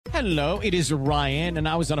Hello, it is Ryan, and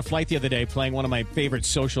I was on a flight the other day playing one of my favorite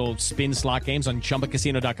social spin slot games on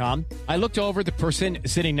ChumbaCasino.com. I looked over at the person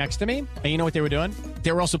sitting next to me, and you know what they were doing?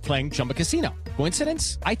 They were also playing Chumba Casino.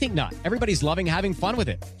 Coincidence? I think not. Everybody's loving having fun with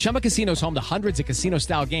it. Chumba Casino is home to hundreds of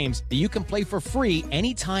casino-style games that you can play for free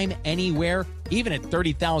anytime, anywhere, even at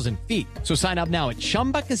 30,000 feet. So sign up now at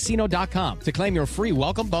ChumbaCasino.com to claim your free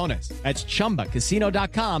welcome bonus. That's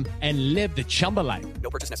ChumbaCasino.com and live the Chumba life. No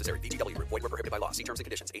purchase necessary. VGW. Void where prohibited by law. See terms and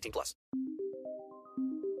conditions. 18 plus.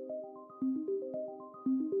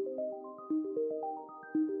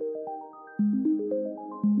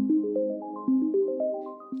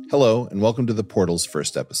 Hello, and welcome to The Portal's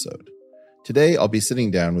first episode. Today, I'll be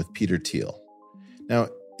sitting down with Peter Thiel. Now,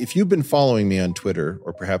 if you've been following me on Twitter,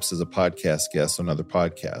 or perhaps as a podcast guest on other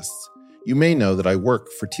podcasts, you may know that I work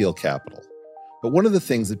for Thiel Capital. But one of the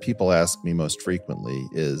things that people ask me most frequently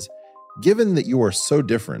is, given that you are so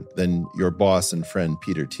different than your boss and friend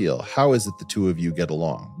Peter Thiel, how is it the two of you get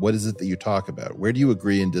along? What is it that you talk about? Where do you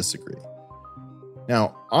agree and disagree?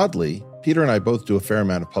 Now, oddly, Peter and I both do a fair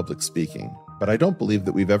amount of public speaking, but I don't believe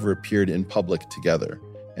that we've ever appeared in public together,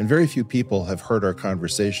 and very few people have heard our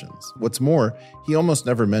conversations. What's more, he almost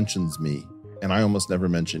never mentions me, and I almost never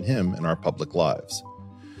mention him in our public lives.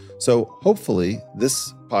 So hopefully,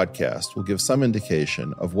 this podcast will give some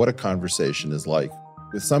indication of what a conversation is like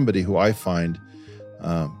with somebody who I find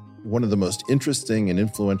one of the most interesting and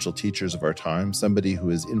influential teachers of our time, somebody who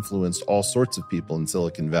has influenced all sorts of people in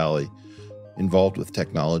Silicon Valley involved with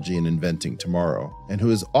technology and inventing tomorrow, and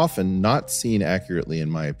who is often not seen accurately,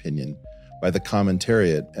 in my opinion, by the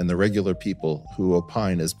commentariat and the regular people who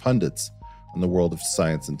opine as pundits on the world of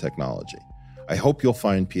science and technology. I hope you'll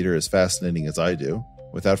find Peter as fascinating as I do.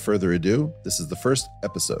 Without further ado, this is the first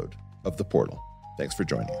episode of The Portal. Thanks for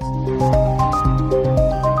joining us.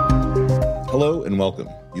 Hello and welcome.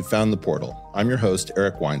 You found The Portal. I'm your host,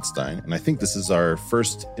 Eric Weinstein, and I think this is our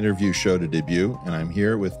first interview show to debut, and I'm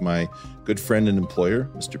here with my good friend and employer,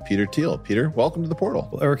 Mr. Peter Thiel. Peter, welcome to The Portal.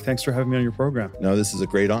 Well, Eric, thanks for having me on your program. No, this is a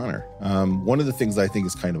great honor. One of the things I think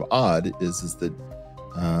is kind of odd is that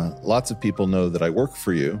lots of people know that I work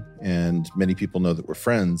for you, and many people know that we're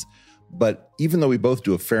friends. But even though we both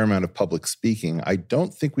do a fair amount of public speaking, I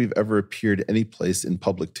don't think we've ever appeared any place in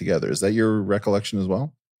public together. Is that your recollection as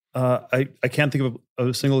well? I can't think of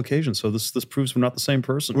a single occasion. So this proves we're not the same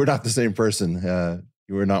person. We're not the same person.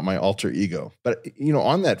 You are not my alter ego. But,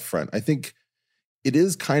 on that front, I think it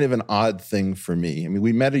is kind of an odd thing for me. I mean,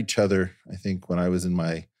 we met each other, I think, when I was in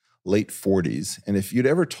my late 40s. And if you'd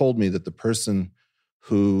ever told me that the person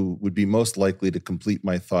who would be most likely to complete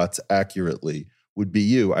my thoughts accurately would be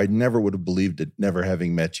you, I never would have believed it, never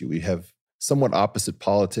having met you. We have somewhat opposite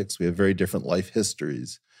politics. We have very different life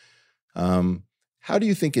histories. How do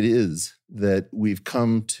you think it is that we've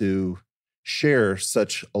come to share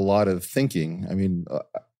such a lot of thinking? I mean,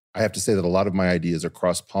 I have to say that a lot of my ideas are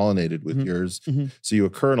cross-pollinated with yours, so you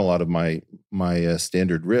occur in a lot of my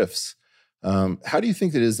standard riffs. How do you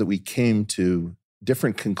think it is that we came to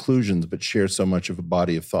different conclusions but share so much of a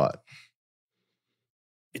body of thought?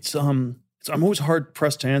 I'm always hard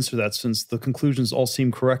pressed to answer that, since the conclusions all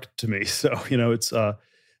seem correct to me. So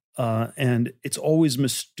and it's always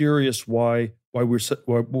mysterious why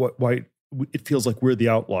it feels like we're the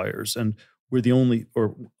outliers, and we're the only,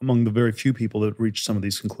 or among the very few people that reach some of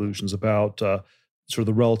these conclusions about sort of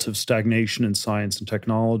the relative stagnation in science and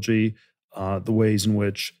technology, the ways in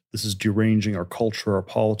which this is deranging our culture, our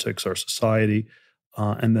politics, our society,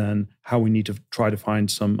 and then how we need to try to find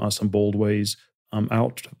some bold ways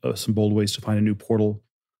some bold ways to find a new portal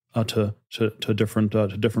to a different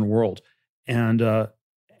world. And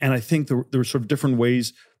I think there were sort of different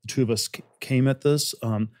ways the two of us came at this.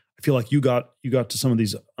 I feel like you got to some of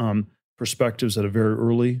these perspectives at a very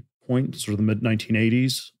early point, sort of the mid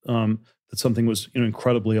 1980s, that something was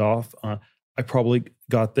incredibly off. I probably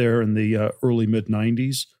got there in the early mid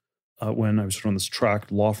 90s when I was sort of on this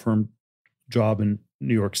track law firm job in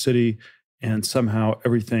New York City. And somehow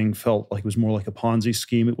everything felt like it was more like a Ponzi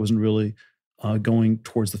scheme. It wasn't really going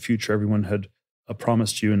towards the future everyone had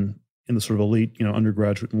promised you in the sort of elite,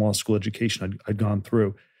 undergraduate and law school education I'd gone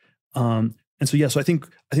through. And so I think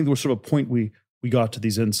there was sort of a point we got to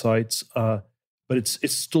these insights, but it's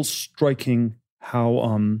still striking how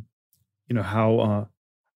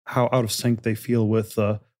out of sync they feel with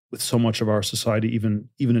so much of our society, even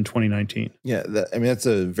in 2019. Yeah, that's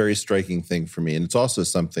a very striking thing for me. And it's also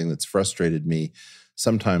something that's frustrated me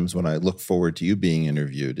sometimes when I look forward to you being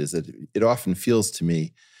interviewed, is that it often feels to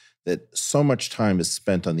me that so much time is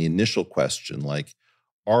spent on the initial question, like,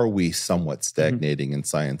 are we somewhat stagnating in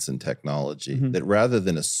science and technology? That rather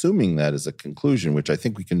than assuming that as a conclusion, which I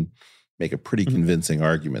think we can make a pretty convincing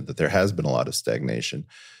argument that there has been a lot of stagnation.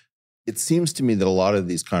 It seems to me that a lot of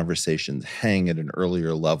these conversations hang at an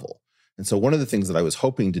earlier level. And so one of the things that I was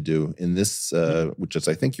hoping to do in this, which is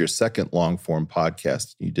I think your second long-form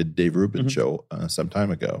podcast, you did Dave Rubin's show some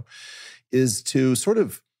time ago, is to sort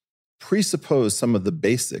of presuppose some of the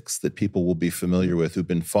basics that people will be familiar with who've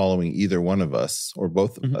been following either one of us or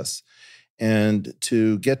both of us, and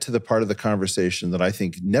to get to the part of the conversation that I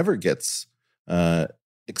think never gets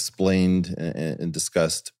explained and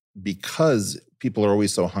discussed because people are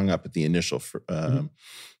always so hung up at the initial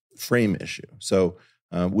frame issue. So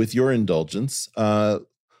with your indulgence,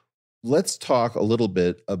 let's talk a little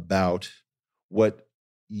bit about what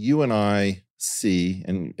you and I see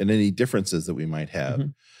and any differences that we might have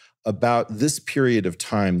about this period of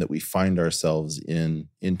time that we find ourselves in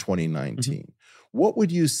 2019. What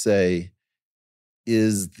would you say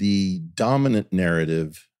is the dominant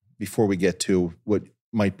narrative before we get to what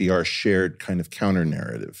might be our shared kind of counter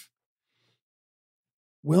narrative?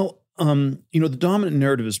 Well, the dominant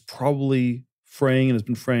narrative is probably fraying and has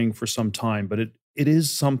been fraying for some time, but it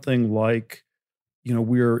is something like,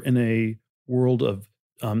 we're in a world of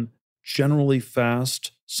generally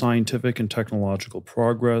fast scientific and technological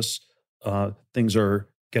progress. Things are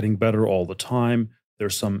getting better all the time.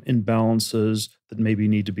 There's some imbalances that maybe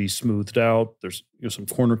need to be smoothed out. There's some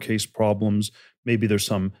corner case problems. Maybe there's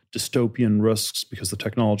some dystopian risks because the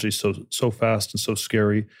technology is so fast and so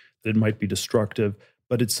scary that it might be destructive.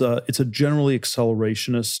 But it's a generally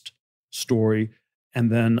accelerationist story, and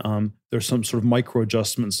then there's some sort of micro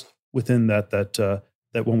adjustments within that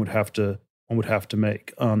one would have to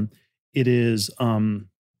make. It is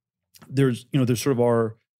there's sort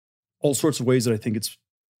of all sorts of ways that I think it's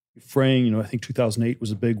fraying. I think 2008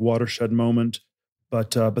 was a big watershed moment,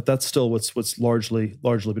 but that's still what's largely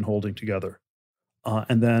been holding together.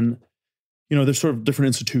 And then there's sort of different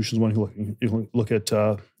institutions. When you can look at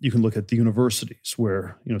the universities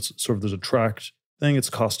where it's sort of there's a tracked thing. It's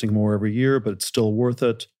costing more every year, but it's still worth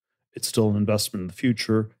it. It's still an investment in the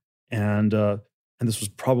future, and this was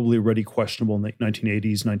probably already questionable in the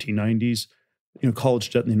 1980s, 1990s.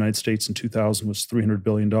 College debt in the United States in 2000 was $300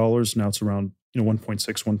 billion. Now it's around 1.6,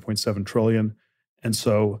 1.7 trillion. And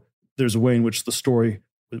so there's a way in which the story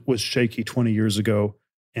was shaky 20 years ago,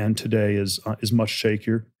 and today is much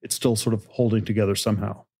shakier. It's still sort of holding together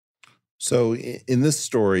somehow. So in this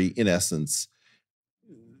story, in essence,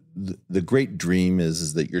 the great dream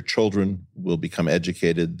is that your children will become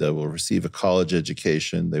educated, they will receive a college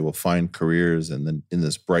education, they will find careers, and then in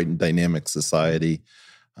this bright and dynamic society,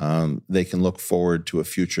 they can look forward to a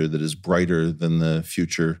future that is brighter than the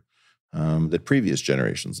future that previous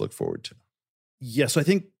generations look forward to. Yes, I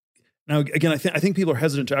think now again, I think people are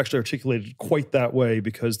hesitant to actually articulate it quite that way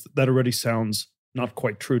because that already sounds not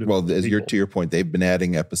quite true to people. Well, to your point, they've been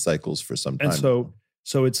adding epicycles for some time. And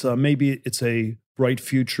so it's maybe it's a bright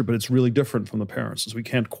future, but it's really different from the parents, as we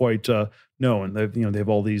can't quite know. And they have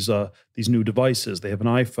all these new devices. They have an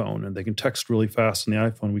iPhone, and they can text really fast on the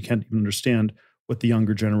iPhone. We can't even understand what the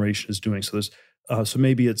younger generation is doing. So so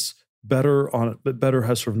maybe it's better but better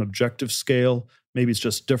has sort of an objective scale. Maybe it's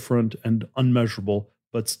just different and unmeasurable,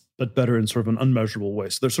 but better in sort of an unmeasurable way.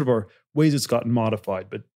 So there sort of are ways it's gotten modified,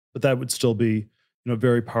 but that would still be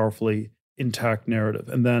very powerfully intact narrative.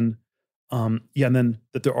 And then and then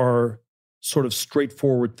that there are sort of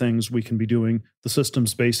straightforward things we can be doing. The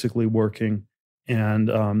system's basically working, and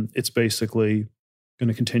it's basically going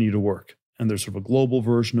to continue to work. And there's sort of a global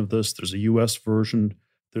version of this. There's a U.S. version.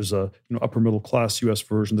 There's a upper middle class U.S.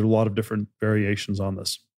 version. There are a lot of different variations on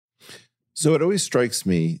this. So it always strikes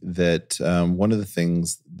me that one of the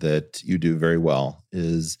things that you do very well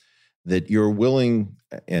is that you're willing,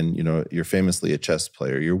 and you're famously a chess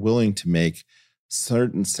player, you're willing to make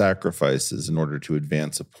certain sacrifices in order to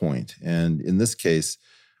advance a point. And in this case,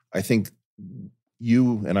 I think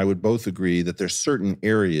you and I would both agree that there's certain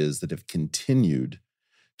areas that have continued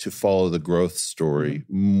to follow the growth story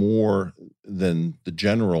more than the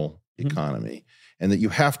general economy, and that you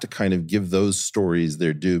have to kind of give those stories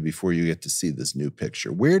their due before you get to see this new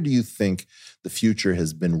picture. Where do you think the future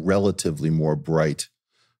has been relatively more bright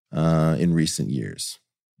in recent years?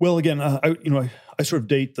 Well, again, I sort of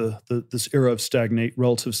date this era of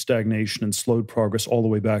relative stagnation and slowed progress all the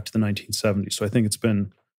way back to the 1970s. So I think it's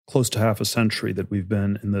been close to half a century that we've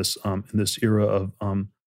been in this era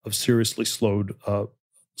of seriously slowed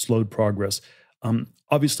progress.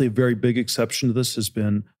 Obviously, a very big exception to this has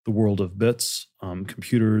been the world of bits,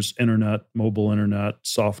 computers, internet, mobile internet,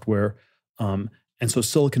 software, and so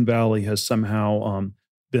Silicon Valley has somehow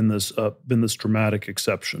been this dramatic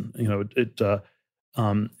exception.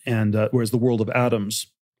 Whereas the world of atoms,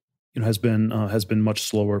 has been much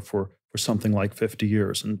slower for for something like 50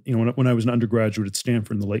 years. And when I was an undergraduate at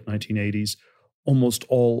Stanford in the late 1980s, almost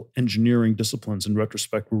all engineering disciplines in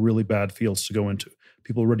retrospect were really bad fields to go into.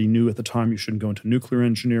 People already knew at the time you shouldn't go into nuclear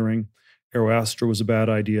engineering. Aeroastro was a bad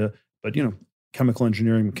idea, but chemical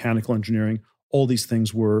engineering, mechanical engineering, all these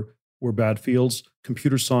things were bad fields.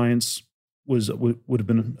 Computer science would have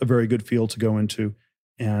been a very good field to go into,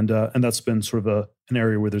 and that's been sort of an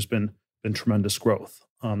area where there's been tremendous growth.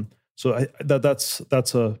 So that's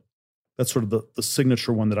sort of the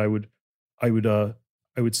signature one that I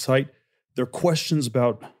would cite. There are questions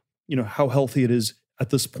about how healthy it is at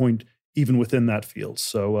this point, even within that field.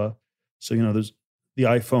 So there's the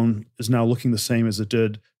iPhone is now looking the same as it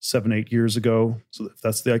did 7-8 years ago. So if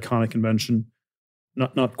that's the iconic invention,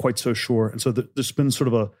 not quite so sure. And so there's been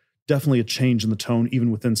sort of definitely a change in the tone, even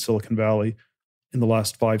within Silicon Valley, in the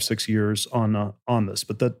last 5-6 years on this.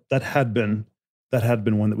 But that had been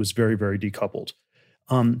one that was very, very decoupled.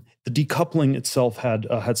 The decoupling itself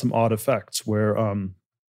had some odd effects where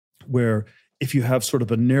if you have sort of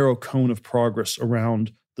a narrow cone of progress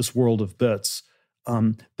around this world of bits,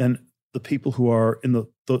 then the people who are in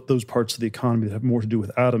those parts of the economy that have more to do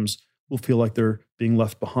with atoms will feel like they're being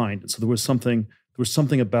left behind. And so there was something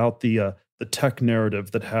about the tech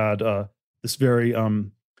narrative that had this very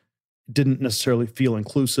didn't necessarily feel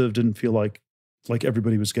inclusive, didn't feel like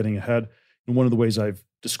everybody was getting ahead. And one of the ways I've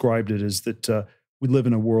described it is that we live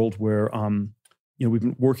in a world where we've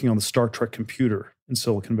been working on the Star Trek computer in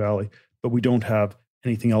Silicon Valley, but we don't have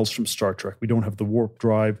anything else from Star Trek. We don't have the warp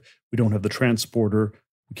drive. We don't have the transporter.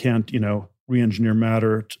 We can't, re-engineer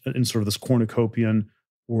matter in sort of this cornucopian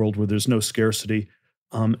world where there's no scarcity.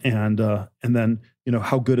 And then,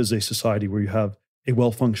 how good is a society where you have a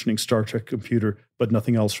well-functioning Star Trek computer, but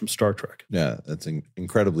nothing else from Star Trek? Yeah, that's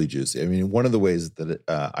incredibly juicy. I mean, one of the ways that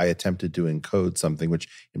I attempted to encode something, which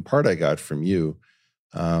in part I got from you,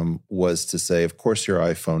 was to say, of course, your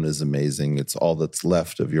iPhone is amazing. It's all that's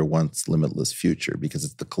left of your once limitless future, because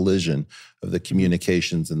it's the collision of the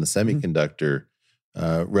communications and the semiconductor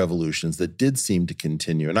revolutions that did seem to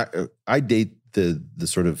continue. And I date the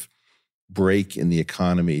sort of break in the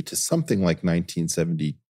economy to something like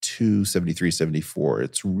 1972, 73, 74.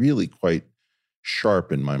 It's really quite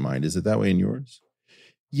sharp in my mind. Is it that way in yours?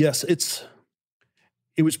 Yes, it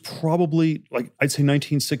was probably like, I'd say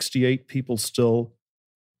 1968, people still,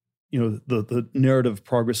 the narrative of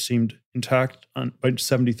progress seemed intact. By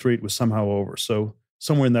 73, it was somehow over. So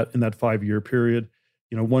somewhere in that 5-year period,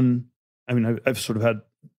 I've sort of had,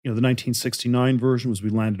 the 1969 version was we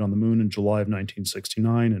landed on the moon in July of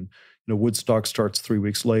 1969, and Woodstock starts 3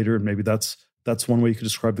 weeks later, and maybe that's one way you could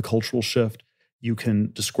describe the cultural shift. You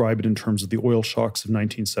can describe it in terms of the oil shocks of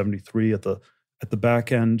 1973 at the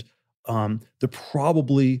back end. There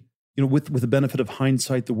probably, with the benefit of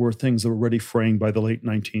hindsight, there were things that were already fraying by the late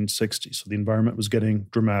 1960s. So the environment was getting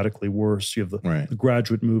dramatically worse. You have the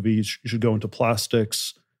Graduate movies. You should go into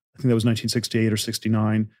plastics. I think that was 1968 or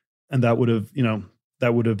 69. And that would have,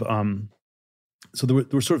 so there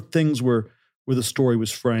were sort of things where the story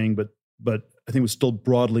was fraying, but I think it was still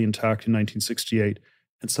broadly intact in 1968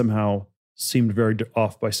 and somehow seemed very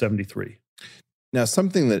off by 73. Now,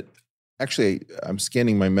 something that actually I'm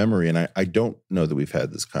scanning my memory, and I don't know that we've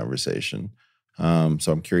had this conversation, so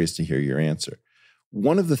I'm curious to hear your answer.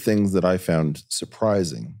 One of the things that I found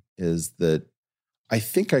surprising is that I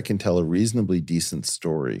think I can tell a reasonably decent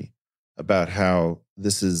story about how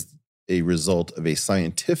this is a result of a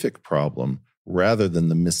scientific problem rather than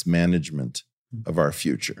the mismanagement of our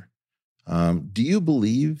future. Do you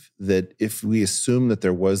believe that if we assume that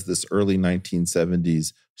there was this early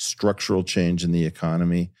 1970s structural change in the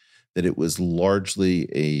economy, that it was largely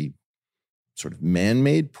a sort of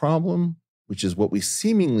man-made problem, which is what we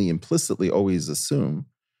seemingly implicitly always assume,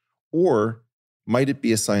 or might it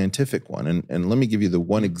be a scientific one? And let me give you the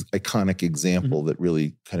one iconic example that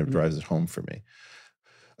really kind of drives it home for me.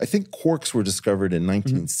 I think quarks were discovered in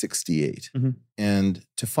 1968. And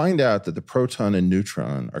to find out that the proton and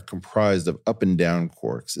neutron are comprised of up and down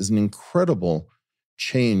quarks is an incredible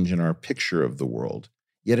change in our picture of the world,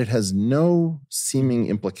 yet it has no seeming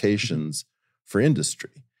implications for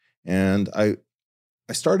industry. And I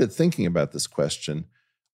started thinking about this question.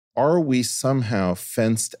 Are we somehow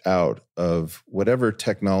fenced out of whatever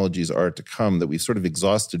technologies are to come, that we've sort of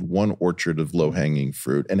exhausted one orchard of low-hanging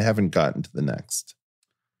fruit and haven't gotten to the next?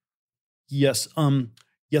 Yes. So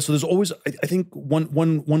there's always, I think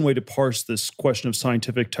one way to parse this question of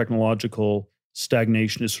scientific technological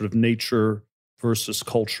stagnation is sort of nature versus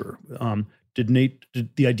culture. Did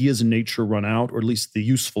the ideas in nature run out, or at least the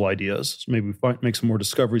useful ideas? So maybe we make some more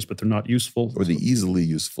discoveries, but they're not useful. Or the easily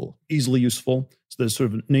useful. Easily useful. So there's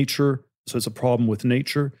sort of nature. So it's a problem with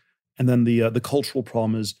nature. And then the cultural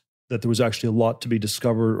problem is that there was actually a lot to be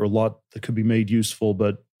discovered or a lot that could be made useful,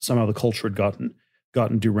 but somehow the culture had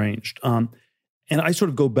gotten deranged. And I sort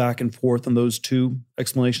of go back and forth on those two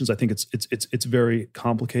explanations. I think it's very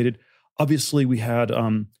complicated. Obviously, we had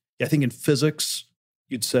I think in physics,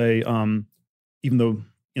 you'd say even though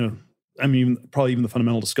probably even the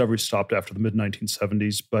fundamental discovery stopped after the mid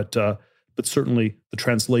 1970s, but certainly the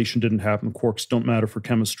translation didn't happen. Quarks don't matter for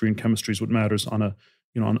chemistry, and chemistry is what matters on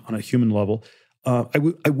a human level. I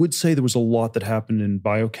would say there was a lot that happened in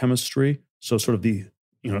biochemistry. So sort of the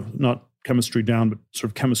not chemistry down, but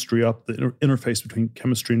sort of chemistry up, the interface between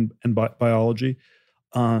chemistry and biology.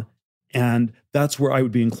 And that's where I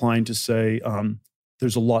would be inclined to say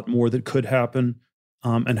there's a lot more that could happen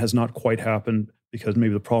and has not quite happened because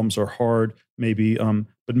maybe the problems are hard,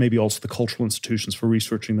 but maybe also the cultural institutions for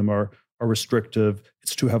researching them are restrictive.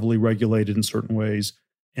 It's too heavily regulated in certain ways,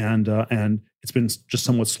 and it's been just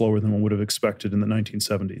somewhat slower than one would have expected in the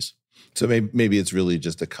 1970s. So maybe it's really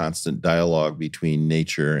just a constant dialogue between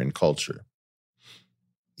nature and culture.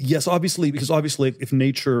 Yes, obviously, because if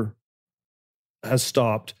nature has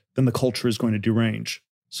stopped, then the culture is going to derange.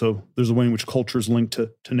 So there's a way in which culture is linked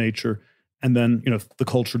to nature. And then, if the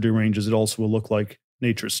culture deranges, it also will look like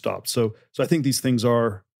nature stopped. So I think these things there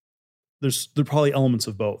are probably elements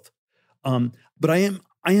of both. But I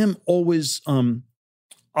am always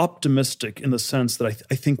optimistic in the sense that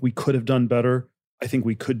I think we could have done better. I think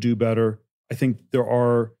we could do better. I think there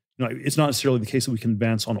are, it's not necessarily the case that we can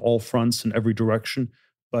advance on all fronts in every direction,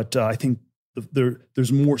 but I think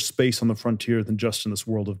there's more space on the frontier than just in this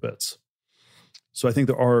world of bits. So I think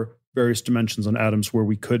there are various dimensions on atoms where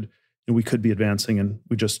we could be advancing, and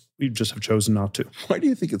we just have chosen not to. Why do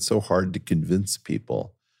you think it's so hard to convince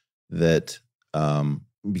people that,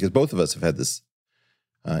 because both of us have had this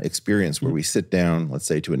experience where we sit down, let's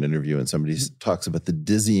say, to an interview and somebody talks about the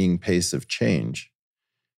dizzying pace of change.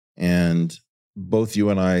 And both you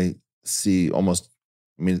and I see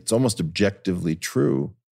it's almost objectively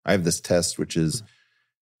true. I have this test, which is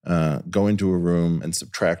go into a room and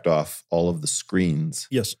subtract off all of the screens.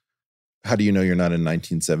 Yes. How do you know you're not in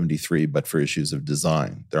 1973, but for issues of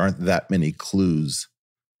design? There aren't that many clues.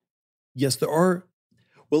 Yes, there are.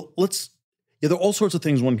 Well, there are all sorts of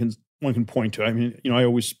things one can point to. I mean, I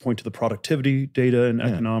always point to the productivity data in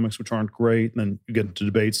economics, which aren't great. And then you get into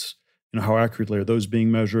debates, how accurately are those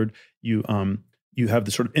being measured? You have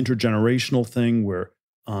this sort of intergenerational thing where,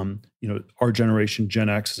 our generation, Gen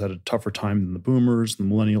X, has had a tougher time than the boomers. The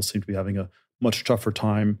millennials seem to be having a much tougher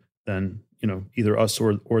time than, either us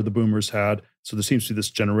or the boomers had. So there seems to be this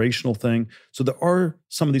generational thing. So there are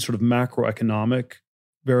some of these sort of macroeconomic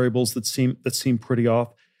variables that seem pretty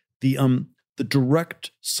off. The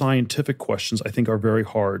direct scientific questions, I think, are very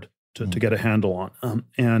hard to get a handle on.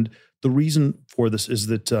 And the reason for this is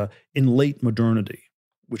that in late modernity,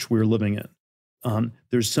 which we're living in,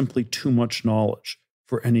 there's simply too much knowledge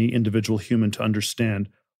for any individual human to understand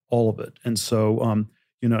all of it. And so,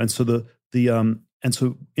 and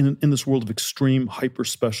so in this world of extreme hyper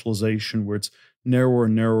specialization, where it's narrower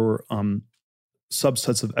and narrower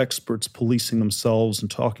subsets of experts policing themselves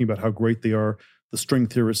and talking about how great they are, the string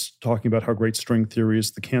theorists talking about how great string theory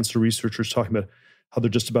is, the cancer researchers talking about how they're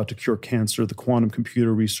just about to cure cancer, the quantum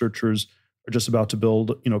computer researchers are just about to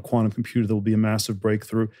build, a quantum computer that will be a massive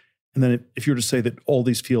breakthrough. And then if you were to say that all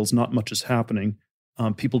these fields, not much is happening,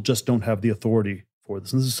 people just don't have the authority for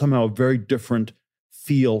this. And this is somehow a very different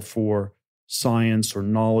feel for science or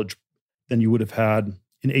knowledge than you would have had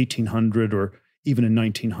in 1800 or even in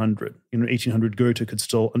 1900. In 1800, Goethe could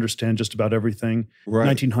still understand just about everything. Right.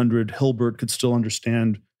 1900, Hilbert could still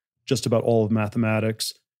understand just about all of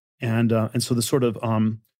mathematics. And so this sort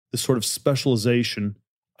of specialization,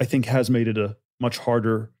 I think, has made it a much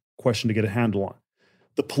harder question to get a handle on.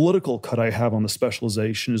 The political cut I have on the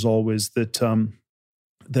specialization is always that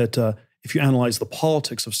if you analyze the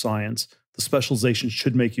politics of science, the specialization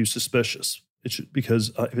should make you suspicious.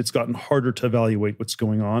 Because if it's gotten harder to evaluate what's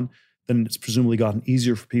going on, then it's presumably gotten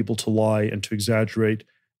easier for people to lie and to exaggerate,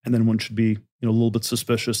 and then one should be a little bit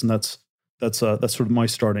suspicious, and that's sort of my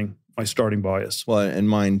starting bias. Well, and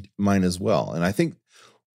mine as well. And I think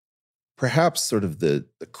perhaps sort of the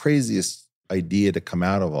craziest idea to come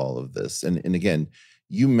out of all of this, and again,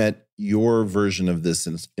 you met your version of this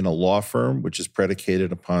in a law firm, which is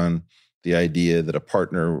predicated upon the idea that a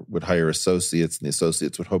partner would hire associates and the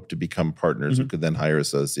associates would hope to become partners who could then hire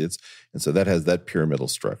associates. And so that has that pyramidal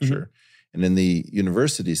structure. And in the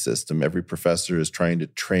university system, every professor is trying to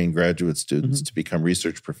train graduate students to become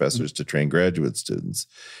research professors to train graduate students.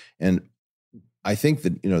 And I think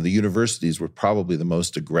that, the universities were probably the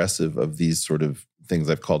most aggressive of these sort of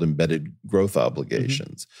things I've called embedded growth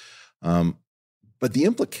obligations. But the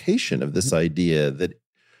implication of this idea that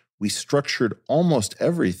we structured almost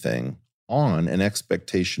everything on an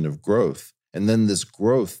expectation of growth, and then this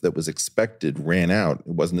growth that was expected ran out, it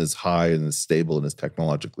wasn't as high and as stable and as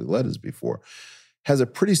technologically led as before, has a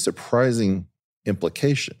pretty surprising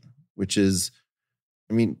implication, which is,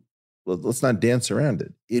 I mean, let's not dance around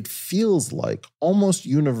it. It feels like almost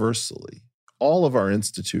universally, all of our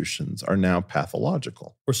institutions are now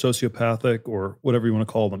pathological. Or sociopathic, or whatever you want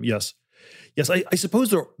to call them. Yes. Yes, I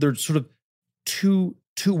suppose there's sort of two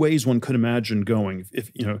ways one could imagine going.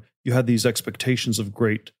 If you had these expectations of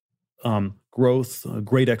great growth,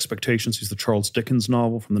 great expectations. He's the Charles Dickens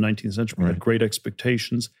novel from the 19th century. Right. Had great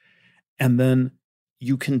expectations. And then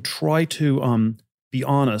you can try to be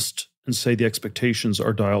honest and say the expectations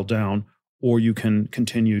are dialed down, or you can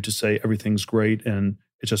continue to say everything's great and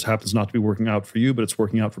it just happens not to be working out for you, but it's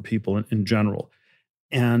working out for people in general.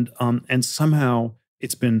 And somehow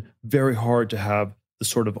it's been very hard to have the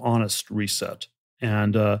sort of honest reset.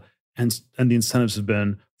 And the incentives have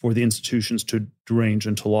been for the institutions to derange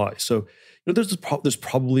and to lie. So there's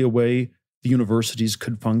probably a way the universities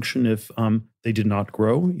could function if they did not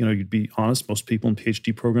grow. You'd be honest, most people in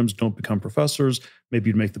PhD programs don't become professors. Maybe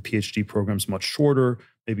you'd make the PhD programs much shorter.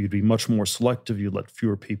 Maybe you'd be much more selective. You'd let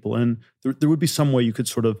fewer people in. There would be some way you could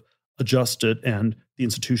sort of adjust it, and the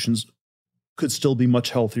institutions could still be much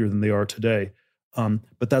healthier than they are today.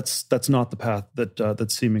 But that's not the path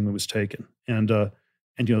that seemingly was taken. And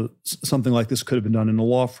something like this could have been done in a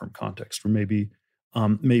law firm context, where maybe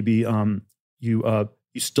you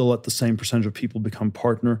still let the same percentage of people become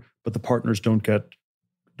partner, but the partners don't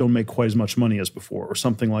make quite as much money as before, or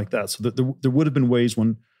something like that. So there would have been ways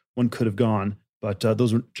one could have gone, but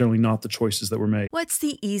those were generally not the choices that were made. What's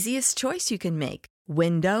the easiest choice you can make?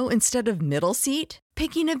 Window instead of middle seat?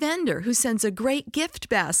 Picking a vendor who sends a great gift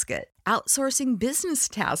basket? Outsourcing business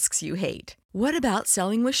tasks you hate? What about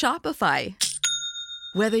selling with Shopify?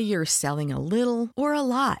 Whether you're selling a little or a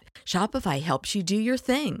lot, Shopify helps you do your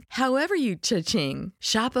thing, however you cha-ching.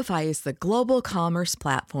 Shopify is the global commerce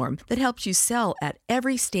platform that helps you sell at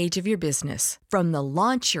every stage of your business. From the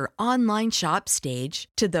launch your online shop stage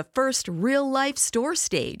to the first real-life store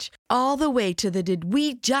stage, all the way to the did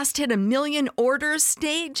we just hit 1 million orders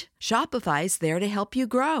stage. Shopify's there to help you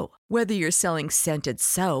grow. Whether you're selling scented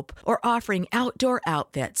soap or offering outdoor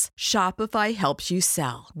outfits, Shopify helps you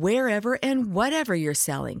sell. Wherever and whatever you're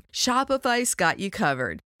selling, Shopify's got you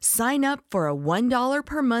covered. Sign up for a $1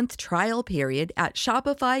 per month trial period at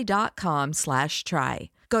shopify.com/try.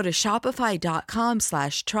 Go to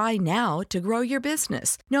shopify.com/try now to grow your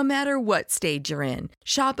business, no matter what stage you're in.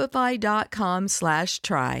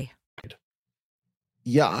 Shopify.com/try.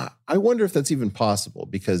 Yeah, I wonder if that's even possible,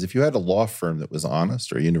 because if you had a law firm that was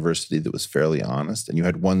honest, or a university that was fairly honest, and you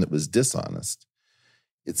had one that was dishonest,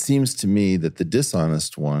 it seems to me that the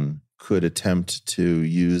dishonest one could attempt to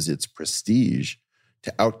use its prestige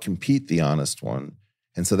to outcompete the honest one.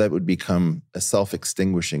 And so that would become a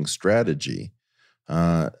self-extinguishing strategy,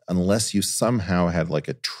 unless you somehow had like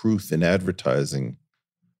a truth in advertising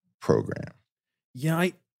program. Yeah,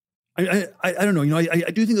 I don't know. I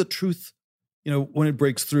do think the truth, when it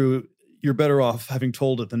breaks through, you're better off having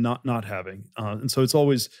told it than not having. And so it's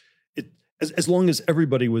always, as long as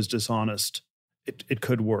everybody was dishonest, it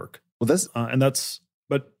could work. Well, it's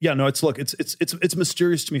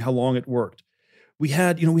mysterious to me how long it worked. We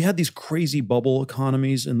had these crazy bubble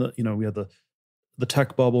economies we had the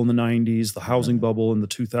tech bubble in the 90s, the housing bubble in the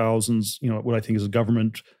 2000s, what I think is a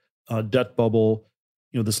government debt bubble,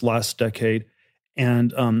 this last decade.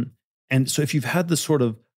 And so if you've had this sort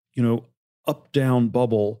of, up-down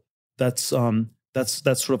bubble, that's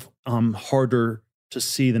sort of harder to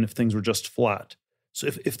see than if things were just flat. So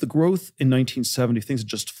if the growth in 1970, things had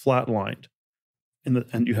just flatlined,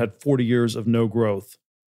 and you had 40 years of no growth,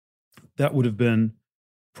 that would have been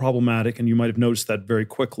problematic, and you might have noticed that very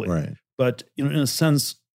quickly. Right. But in a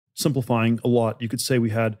sense, simplifying a lot, you could say we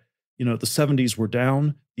had, the 70s were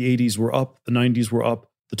down, the 80s were up, the 90s were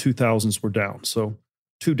up, the 2000s were down. So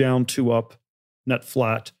 2 down, 2 up, net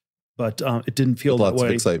flat. But it didn't feel that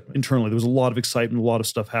way internally. There was a lot of excitement, a lot of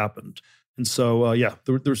stuff happened. And so,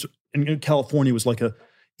 there's and California was like a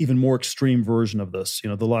even more extreme version of this.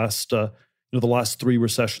 The last 3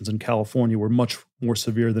 recessions in California were much more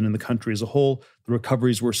severe than in the country as a whole. The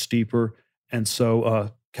recoveries were steeper. And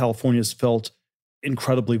so California's felt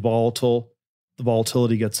incredibly volatile. The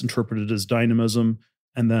volatility gets interpreted as dynamism.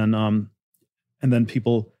 And then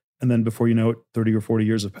before you know it, 30 or 40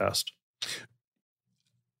 years have passed.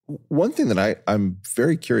 One thing that I'm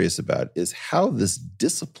very curious about is how this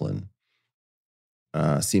discipline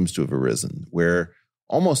seems to have arisen, where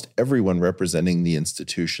almost everyone representing the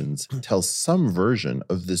institutions tells some version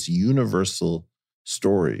of this universal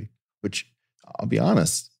story, which, I'll be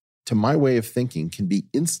honest, to my way of thinking, can be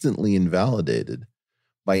instantly invalidated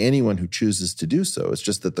by anyone who chooses to do so. It's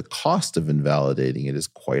just that the cost of invalidating it is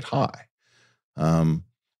quite high.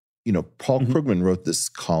 Paul Krugman wrote this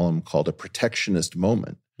column called A Protectionist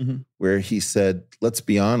Moment, where he said, let's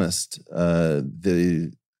be honest,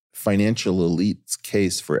 the financial elite's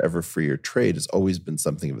case for ever freer trade has always been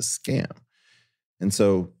something of a scam. And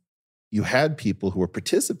so you had people who were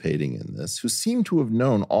participating in this who seem to have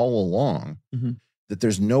known all along that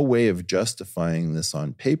there's no way of justifying this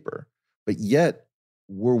on paper, but yet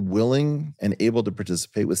were willing and able to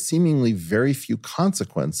participate with seemingly very few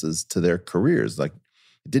consequences to their careers. Like,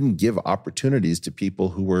 it didn't give opportunities to people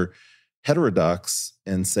who were heterodox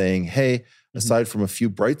and saying, hey, aside from a few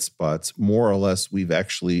bright spots, more or less, we've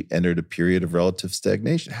actually entered a period of relative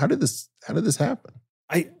stagnation. How did this happen?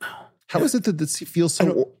 How is it that this feels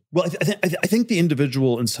so? Well, I think the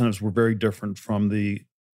individual incentives were very different from the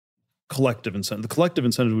collective incentive. The collective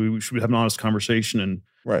incentive, we should have an honest conversation and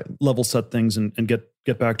level set things and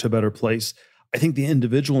get back to a better place. I think the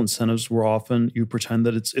individual incentives were often, you pretend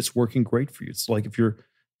that it's working great for you. It's like if you're,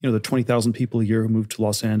 the 20,000 people a year who move to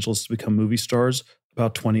Los Angeles to become movie stars,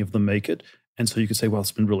 about 20 of them make it. And so you could say, well,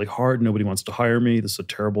 it's been really hard. Nobody wants to hire me. This is a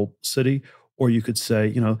terrible city. Or you could say,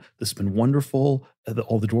 this has been wonderful.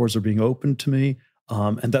 All the doors are being opened to me.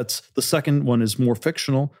 And that's the second one is more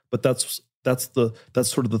fictional, but that's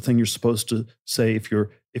sort of the thing you're supposed to say if you're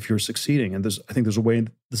succeeding. And I think there's a way.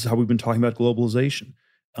 This is how we've been talking about globalization,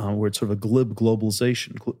 where it's sort of a glib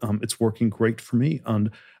globalization. It's working great for me, and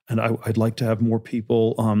I'd like to have more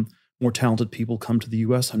people, more talented people come to the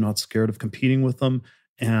U.S. I'm not scared of competing with them,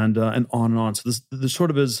 and on and on. So this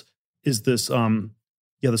sort of is this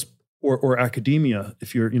this. Or academia,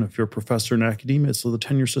 if you're a professor in academia, so the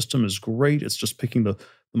tenure system is great. It's just picking the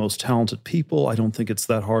most talented people. I don't think it's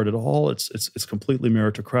that hard at all. It's completely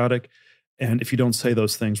meritocratic. And if you don't say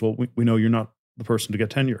those things, well, we know you're not the person to get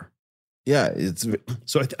tenure. Yeah, it's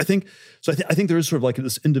so. I think there is sort of like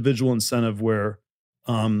this individual incentive where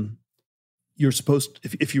you're supposed,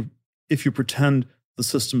 if you pretend the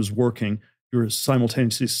system is working, you're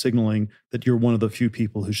simultaneously signaling that you're one of the few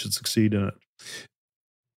people who should succeed in it.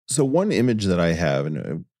 So one image that I have,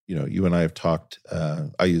 and you and I have talked,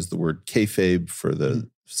 I use the word kayfabe for the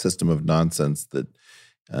system of nonsense that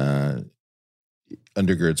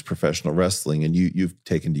undergirds professional wrestling, and you've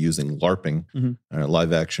taken to using LARPing,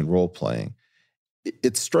 live action role playing.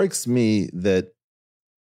 It strikes me that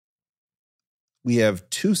we have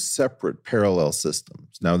two separate parallel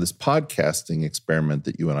systems. Now, this podcasting experiment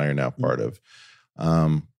that you and I are now part of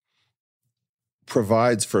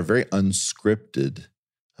provides for a very unscripted,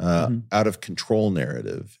 out of control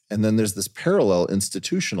narrative. And then there's this parallel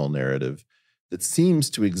institutional narrative that seems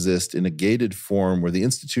to exist in a gated form where the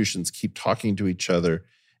institutions keep talking to each other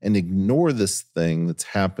and ignore this thing that's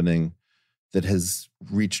happening that has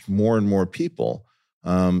reached more and more people,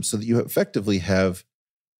 so that you effectively have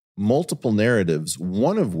multiple narratives,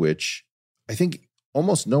 one of which I think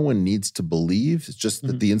almost no one needs to believe. It's just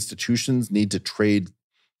that the institutions need to trade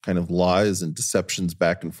kind of lies and deceptions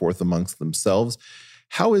back and forth amongst themselves.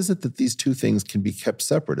 How is it that these two things can be kept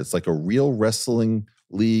separate? It's like a real wrestling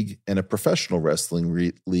league and a professional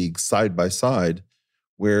wrestling league side by side,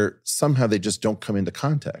 where somehow they just don't come into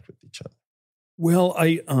contact with each other. Well,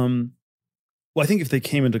 I think if they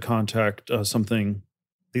came into contact,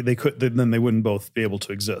 they could, then they wouldn't both be able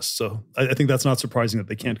to exist. So I think that's not surprising that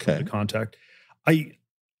they can't come into contact. I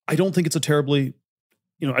don't think it's a terribly,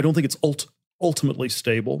 I don't think it's ultimately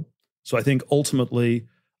stable. So I think ultimately,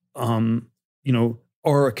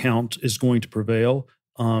 our account is going to prevail.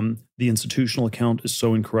 The institutional account is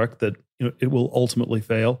so incorrect that it will ultimately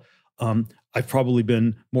fail. I've probably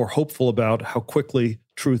been more hopeful about how quickly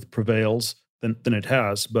truth prevails than it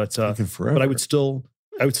has, but I would still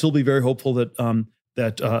be very hopeful that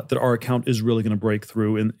that our account is really going to break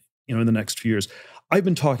through in the next few years. I've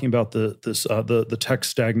been talking about the tech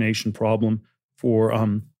stagnation problem for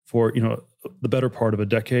the better part of a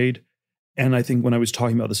decade. And I think when I was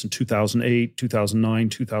talking about this in 2008, 2009,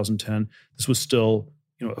 2010, this was still,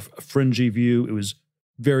 a fringy view. It was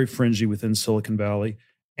very fringy within Silicon Valley.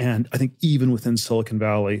 And I think even within Silicon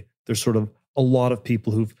Valley, there's sort of a lot of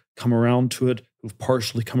people who've come around to it, who've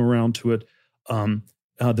partially come around to it.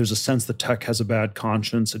 There's a sense that tech has a bad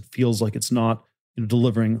conscience. It feels like it's not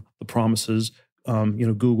delivering the promises.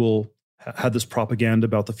 Google had this propaganda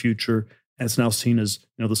about the future, and it's now seen as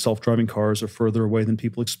the self-driving cars are further away than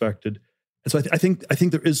people expected. And so I think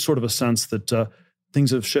there is sort of a sense that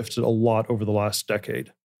things have shifted a lot over the last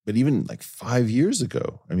decade. but even like 5 years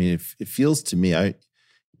ago, I mean, it feels to me,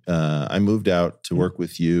 I moved out to work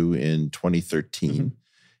with you in 2013,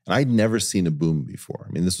 and I'd never seen a boom before.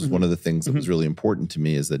 I mean, this was one of the things that was really important to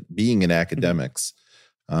me, is that being in academics,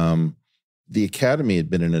 the academy had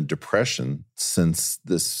been in a depression since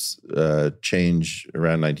this change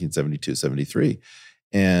around 1972, 73.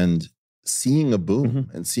 And seeing a boom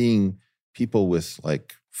and seeing people with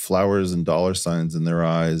like flowers and dollar signs in their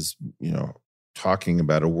eyes, talking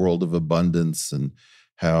about a world of abundance and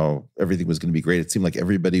how everything was going to be great. It seemed like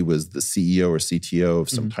everybody was the CEO or CTO of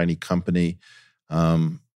some tiny company.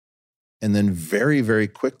 And then very, very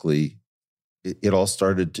quickly, it all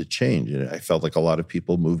started to change. And I felt like a lot of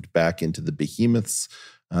people moved back into the behemoths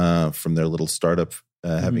from their little startup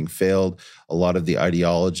having failed. A lot of the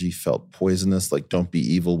ideology felt poisonous, like don't be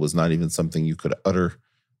evil was not even something you could utter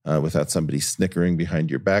without somebody snickering behind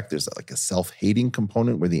your back. There's like a self-hating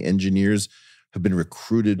component where the engineers have been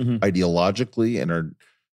recruited ideologically and are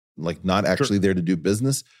like not actually there to do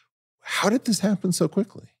business. How did this happen so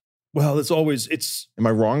quickly? Well, Am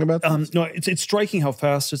I wrong about this? No, it's striking how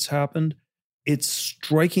fast it's happened. It's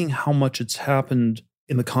striking how much it's happened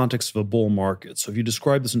in the context of a bull market. So if you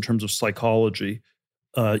describe this in terms of psychology,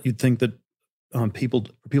 you'd think that people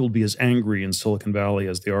would be as angry in Silicon Valley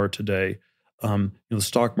as they are today. The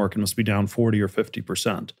stock market must be down 40 or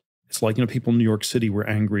 50%. It's like, people in New York City were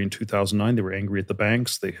angry in 2009. They were angry at the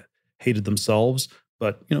banks. They hated themselves.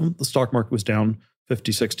 But, the stock market was down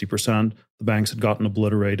 50, 60%. The banks had gotten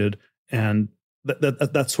obliterated. And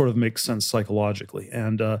that sort of makes sense psychologically.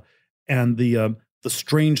 And the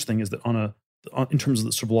strange thing is that in terms of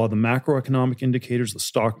the sort of a lot of the macroeconomic indicators, the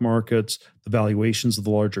stock markets, the valuations of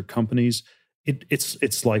the larger companies,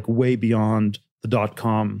 it's like way beyond the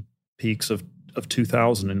dot-com peaks of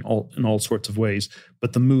 2000 in all sorts of ways.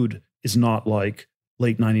 But the mood is not like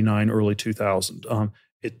late 99, early 2000.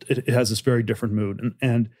 It has this very different mood.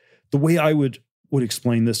 And the way I would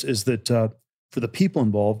explain this is that for the people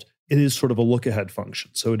involved, it is sort of a look-ahead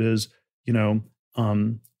function. So it is,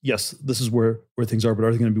 yes, this is where things are, but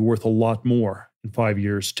are they going to be worth a lot more in 5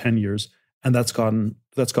 years, 10 years? And that's gotten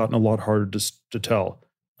a lot harder to tell.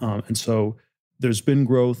 And so there's been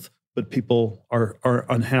growth, but people are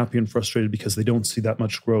unhappy and frustrated because they don't see that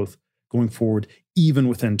much growth going forward, even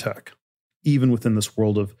within tech, even within this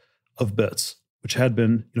world of bits, which had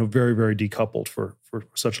been very, very decoupled for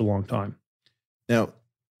such a long time. Now,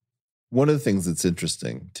 one of the things that's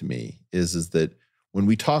interesting to me is that when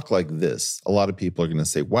we talk like this, a lot of people are going to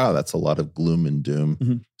say, wow, that's a lot of gloom and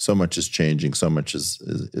doom. So much is changing. So much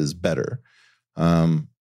is better. And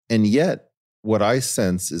yet what I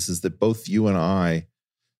sense is that both you and I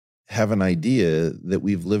have an idea that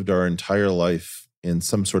we've lived our entire life in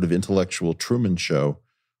some sort of intellectual Truman Show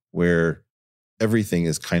where everything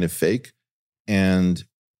is kind of fake and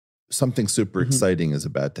something super exciting is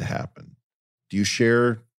about to happen. Do you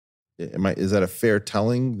share, is that a fair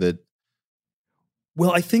telling that?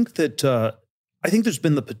 Well, I think that there's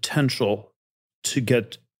been the potential to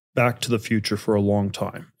get back to the future for a long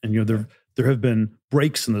time. And there have been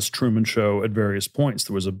breaks in this Truman Show at various points.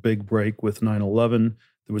 There was a big break with 9/11.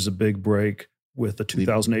 There was a big break with the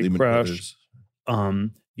 2008 Lehman crash.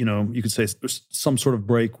 You could say there's some sort of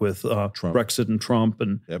break with Brexit and Trump,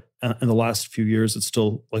 and in the last few years, it's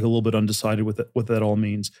still like a little bit undecided what that all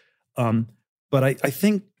means. But I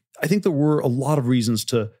think there were a lot of reasons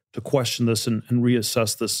to question this and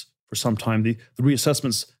reassess this for some time. The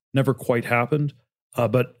reassessments never quite happened,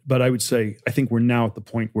 but I would say I think we're now at the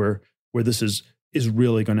point where this is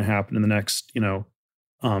really going to happen in the next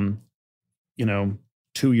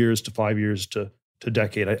 2 years to 5 years to a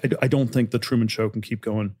decade. I don't think the Truman Show can keep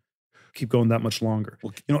going that much longer.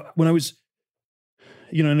 When I was,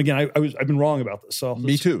 and again, I've been wrong about this. So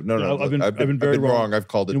me too. No, I've been very wrong. I've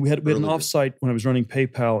called it. We had an offsite when I was running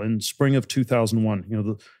PayPal in spring of 2001.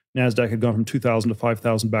 The NASDAQ had gone from 2,000 to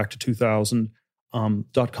 5,000 back to 2,000.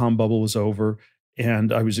 .com bubble was over.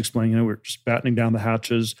 And I was explaining, we're just battening down the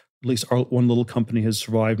hatches. At least our one little company has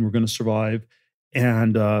survived and we're going to survive.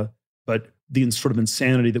 And, but the sort of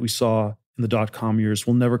insanity that we saw in the .com years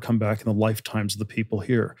will never come back in the lifetimes of the people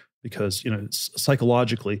here because,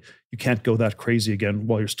 psychologically, you can't go that crazy again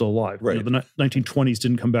while you're still alive. Right. The 1920s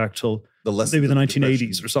didn't come back till maybe the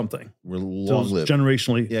 1980s or something. We're long-lived.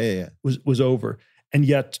 Generationally was over. And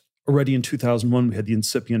yet, already in 2001, we had the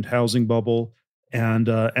incipient housing bubble,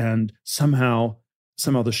 and somehow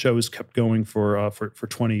the shows kept going for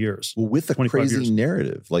 20 years. Well, with a crazy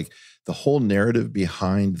narrative, like the whole narrative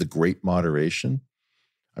behind the Great Moderation.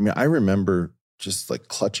 I mean, I remember just like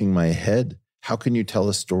clutching my head. How can you tell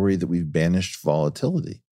a story that we've banished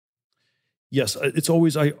volatility? Yes, it's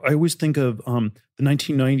always, I always think of the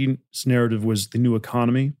 1990s narrative was the new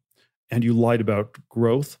economy, and you lied about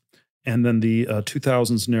growth. And then the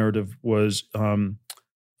 2000s narrative was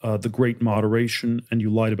the great moderation, and you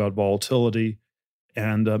lied about volatility.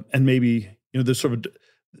 And maybe, there's sort of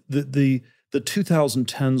the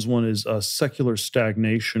 2010s one is secular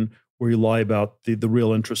stagnation, where you lie about the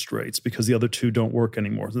real interest rates because the other two don't work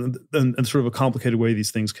anymore. And sort of a complicated way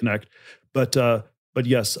these things connect. But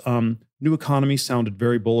yes, new economy sounded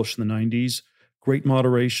very bullish in the 90s. Great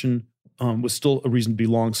moderation was still a reason to be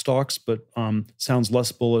long stocks, but sounds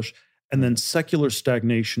less bullish. And then secular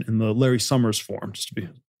stagnation in the Larry Summers form, just to be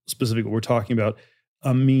specific what we're talking about,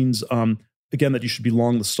 means, again, that you should be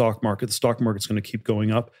long the stock market. The stock market's going to keep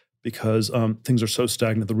going up because things are so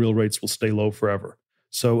stagnant, the real rates will stay low forever.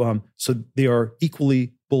 So they are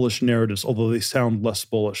equally bullish narratives, although they sound less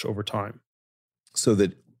bullish over time. So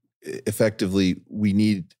that effectively we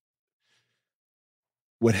need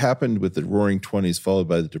what happened with the Roaring 20s followed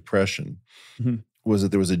by the Depression was that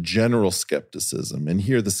there was a general skepticism. And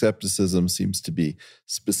here the skepticism seems to be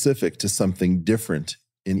specific to something different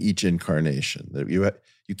in each incarnation. That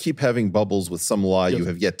you keep having bubbles with some lie you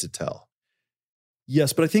have yet to tell.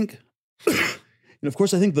 Yes, but I think, of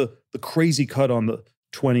course, I think the crazy cut on the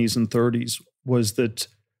 20s and 30s was that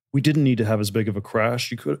we didn't need to have as big of a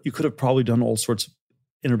crash. You could have probably done all sorts of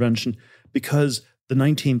intervention because the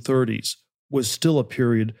 1930s was still a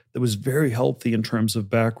period that was very healthy in terms of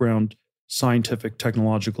background scientific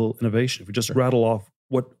technological innovation. If we just rattle off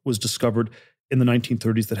what was discovered in the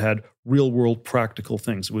 1930s that had real world practical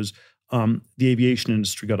things, it was the aviation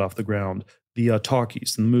industry got off the ground. The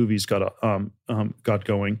talkies and the movies got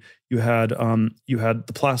going. You had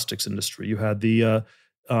the plastics industry. You had the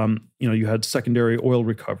you had secondary oil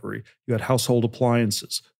recovery. You had household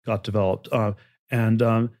appliances got developed. And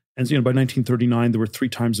by 1939 there were 3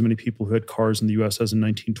 times as many people who had cars in the U.S. as in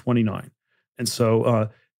 1929. And so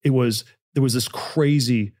there was this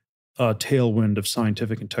crazy tailwind of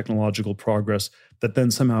scientific and technological progress that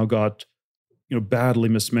then somehow got badly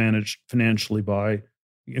mismanaged financially by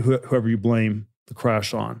whoever you blame the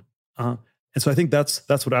crash on. And so I think that's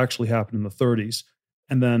what actually happened in the 30s.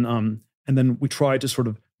 And then we tried to sort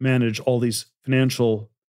of manage all these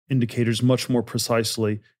financial indicators much more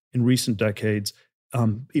precisely in recent decades,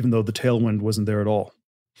 even though the tailwind wasn't there at all.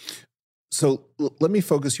 So let me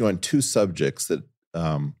focus you on 2 subjects that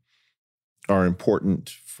are important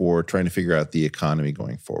for trying to figure out the economy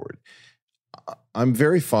going forward. I'm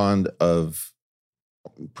very fond of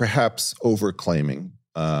perhaps overclaiming,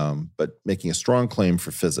 but making a strong claim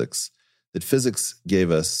for physics, that physics gave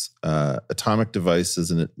us atomic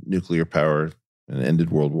devices and nuclear power and ended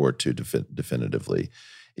World War II definitively.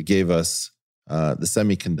 It gave us the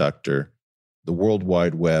semiconductor, the World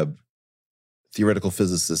Wide Web. Theoretical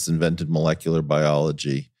physicists invented molecular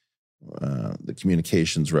biology, the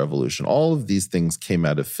communications revolution. All of these things came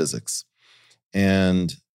out of physics.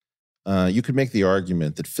 And you could make the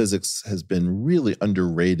argument that physics has been really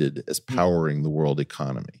underrated as powering the world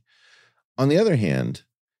economy. On the other hand,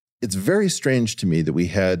 it's very strange to me that we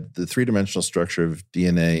had the 3-dimensional structure of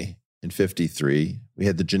DNA in 1953. We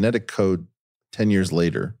had the genetic code 10 years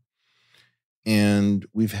later. And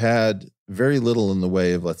we've had very little in the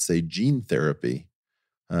way of, let's say, gene therapy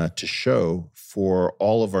to show for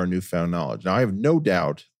all of our newfound knowledge. Now, I have no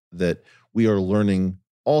doubt that we are learning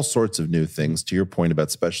all sorts of new things, to your point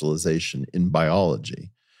about specialization in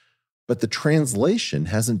biology. But the translation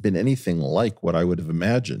hasn't been anything like what I would have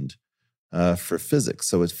imagined for physics.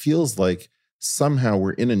 So it feels like somehow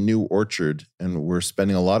we're in a new orchard and we're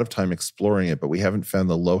spending a lot of time exploring it, but we haven't found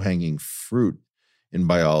the low-hanging fruit in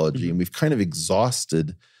biology. And we've kind of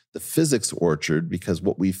exhausted the physics orchard because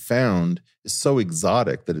what we found is so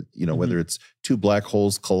exotic that, whether it's 2 black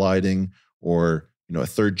holes colliding or, a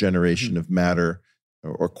 3rd generation of matter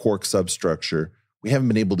or quark substructure, we haven't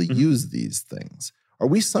been able to use these things. Are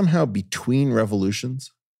we somehow between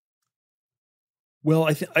revolutions? Well,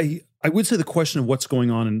 I would say the question of what's going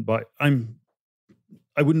on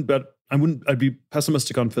I'd be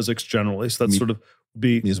pessimistic on physics generally. So that's sort of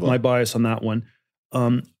be my bias on that one.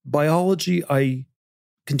 Biology, I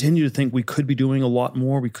continue to think we could be doing a lot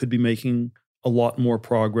more. We could be making a lot more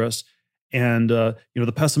progress. And,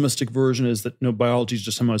 the pessimistic version is that, biology is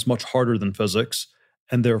just somehow is much harder than physics.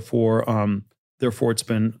 And therefore it's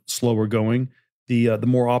been slower going. The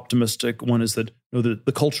more optimistic one is that,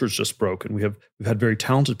 the culture is just broken. We've had very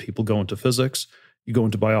talented people go into physics. You go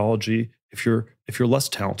into biology. If you're less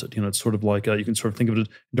talented, it's sort of like, you can sort of think of it in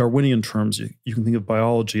Darwinian terms. You can think of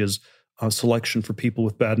biology as selection for people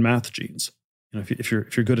with bad math genes. If you're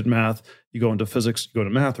good at math, you go into physics, you go to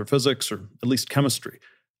math or physics or at least chemistry.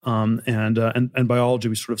 and biology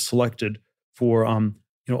was sort of selected for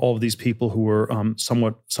all of these people who were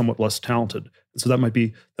somewhat less talented. So that might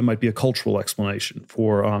be a cultural explanation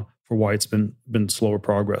for why it's been slower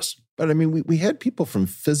progress. But I mean, we had people from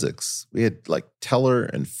physics. We had like Teller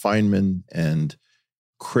and Feynman and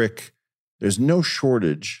Crick. There's no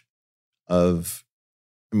shortage of,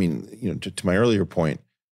 I mean, to my earlier point,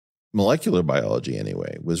 molecular biology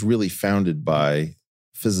anyway was really founded by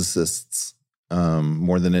physicists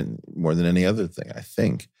more than any other thing, I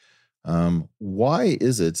think. Why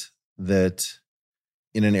is it that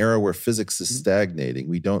in an era where physics is stagnating,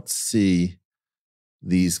 we don't see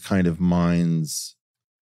these kind of minds?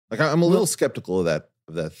 Like, I'm a little skeptical of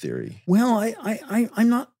that theory. Well, I'm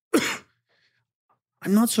not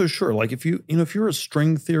I'm not so sure. Like if you're a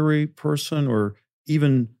string theory person or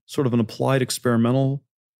even sort of an applied experimental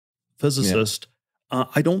physicist,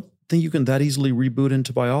 I don't think you can that easily reboot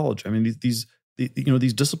into biology. I mean, these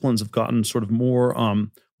disciplines have gotten sort of more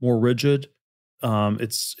rigid.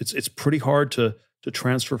 It's pretty hard to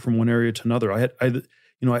transfer from one area to another.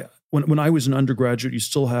 When I was an undergraduate, you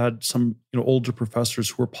still had some older professors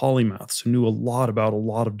who were polymaths who knew a lot about a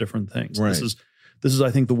lot of different things. Right. This is I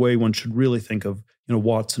think the way one should really think of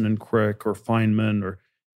Watson and Crick or Feynman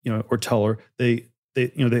or Teller. They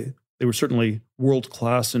were certainly world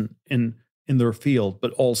class in their field,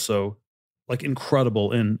 but also like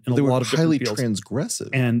incredible in a lot of different fields. Highly transgressive.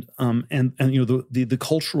 And the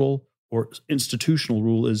cultural or institutional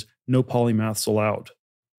rule is no polymaths allowed.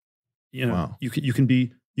 Wow. You can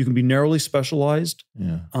be narrowly specialized.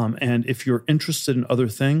 Yeah. And if you're interested in other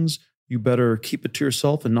things, you better keep it to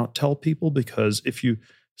yourself and not tell people, because if you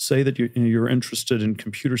say that you're interested in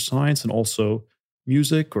computer science and also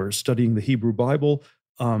music or studying the Hebrew Bible,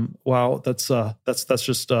 wow, that's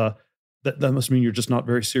just that must mean you're just not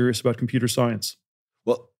very serious about computer science.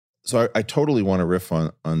 Well, so I totally want to riff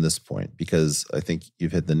on this point because I think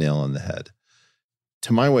you've hit the nail on the head.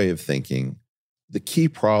 To my way of thinking, the key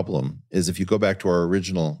problem is, if you go back to our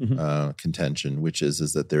original contention, which is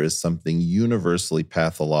that there is something universally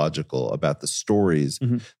pathological about the stories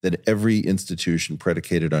that every institution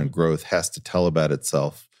predicated on growth has to tell about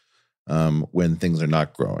itself when things are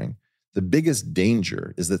not growing. The biggest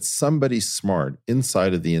danger is that somebody smart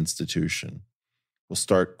inside of the institution will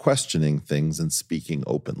start questioning things and speaking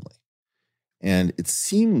openly. And it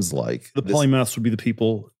seems like the polymaths would be the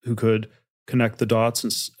people who could connect the dots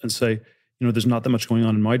and say, there's not that much going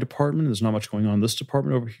on in my department. There's not much going on in this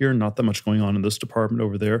department over here. Not that much going on in this department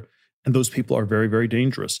over there. And those people are very, very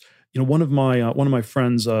dangerous. One of my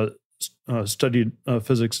friends studied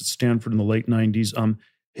physics at Stanford in the late 90s.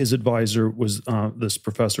 His advisor was this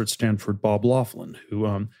professor at Stanford, Bob Laughlin, who,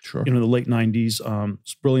 in the late 90s,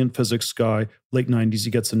 brilliant physics guy. Late 90s, he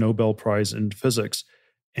gets a Nobel Prize in physics.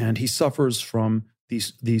 And he suffers from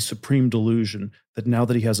the supreme delusion that now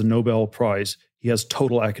that he has a Nobel Prize, he has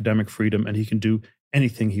total academic freedom and he can do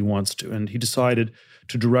anything he wants to. And he decided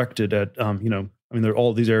to direct it at, there are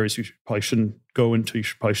all these areas you probably shouldn't go into. You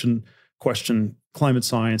probably shouldn't question climate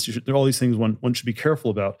science. There are all these things one should be careful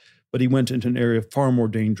about. But he went into an area far more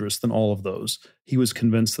dangerous than all of those. He was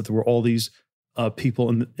convinced that there were all these people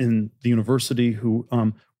in the university who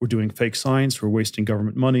were doing fake science, who were wasting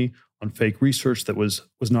government money on fake research that was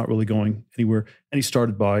not really going anywhere. And he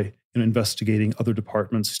started by investigating other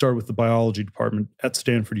departments. He started with the biology department at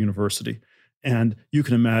Stanford University. And you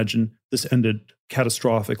can imagine this ended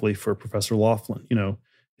catastrophically for Professor Laughlin.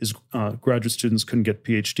 His graduate students couldn't get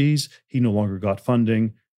PhDs. He no longer got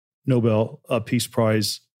funding. Nobel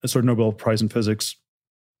Prize in physics,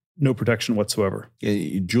 no protection whatsoever.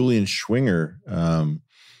 Yeah, Julian Schwinger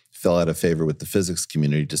fell out of favor with the physics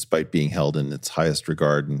community despite being held in its highest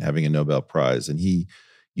regard and having a Nobel Prize. And he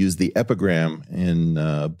used the epigram in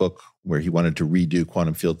a book where he wanted to redo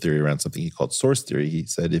quantum field theory around something he called source theory. He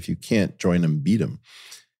said, if you can't join them, beat them.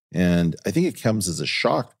 And I think it comes as a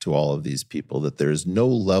shock to all of these people that there is no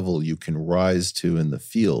level you can rise to in the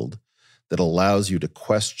field that allows you to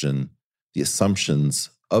question the assumptions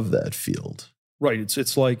of that field. Right.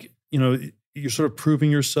 It's like, you're sort of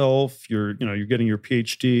proving yourself. You're getting your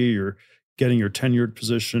PhD, you're getting your tenured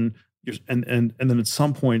position, and then at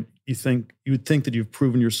some point you would think that you've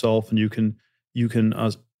proven yourself and you can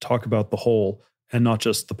talk about the whole and not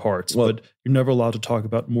just the parts. Well, but you're never allowed to talk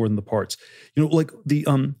about more than the parts. Like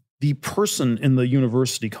the person in the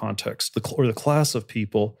university context, or the class of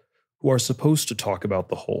people who are supposed to talk about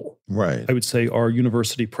the whole, right? I would say are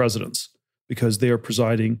university presidents, because they are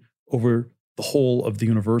presiding over the whole of the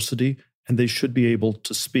university, and they should be able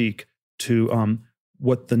to speak to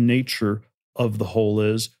what the nature of the whole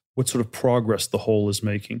is, what sort of progress the whole is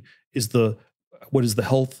making, what is the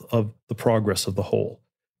health of the progress of the whole.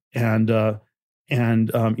 and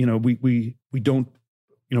we don't,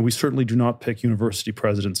 we certainly do not pick university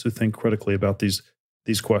presidents who think critically about these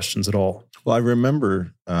questions at all. Well, I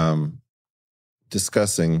remember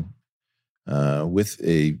discussing with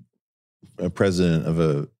a president of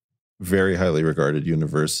a very highly regarded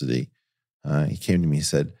university. He came to me and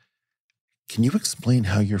said, "Can you explain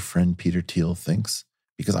how your friend Peter Thiel thinks?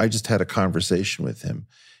 Because I just had a conversation with him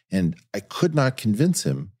and I could not convince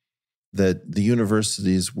him that the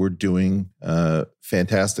universities were doing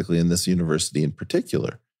fantastically, in this university in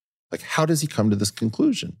particular. Like, how does he come to this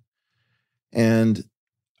conclusion?" And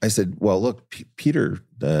I said, "Well, look, Peter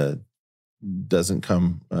doesn't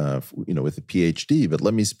come, with a PhD, but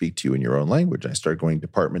let me speak to you in your own language." I started going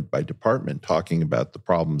department by department, talking about the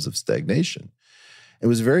problems of stagnation. It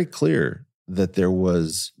was very clear that there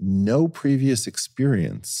was no previous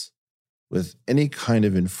experience with any kind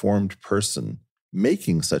of informed person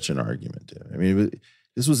making such an argument. I mean,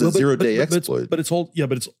 this was a zero-day exploit.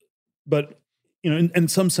 But in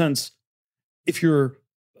some sense, if you're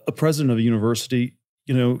a president of a university,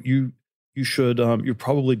 you should, you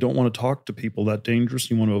probably don't want to talk to people that dangerous.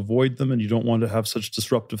 You want to avoid them, and you don't want to have such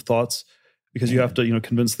disruptive thoughts, because you have to,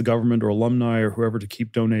 convince the government or alumni or whoever to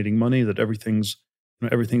keep donating money, that everything's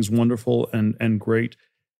wonderful and great.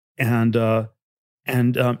 No,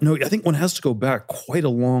 I think one has to go back quite a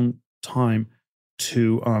long time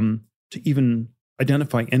to even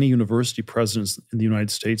identify any university presidents in the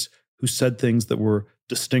United States who said things that were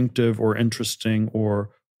distinctive or interesting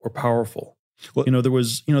or powerful. Well, there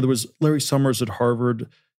was Larry Summers at Harvard,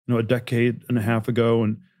 a decade and a half ago,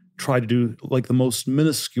 and tried to do like the most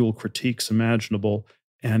minuscule critiques imaginable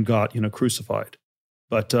and got crucified.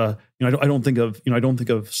 But I don't think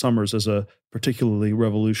of Summers as a particularly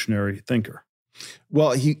revolutionary thinker.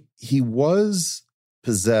 Well, he was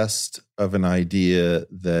possessed of an idea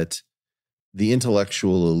that the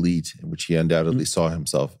intellectual elite, in which he undoubtedly saw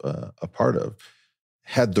himself a part of,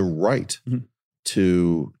 had the right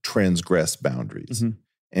to transgress boundaries.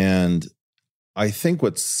 And I think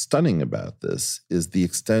what's stunning about this is the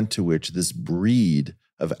extent to which this breed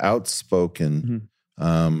of outspoken,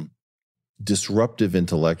 disruptive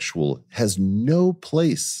intellectual has no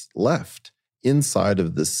place left inside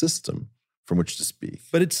of the system from which to speak.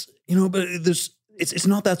 But it's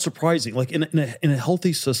not that surprising. Like in a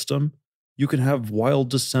healthy system, you can have wild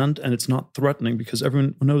dissent and it's not threatening because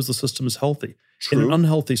everyone knows the system is healthy. True. In an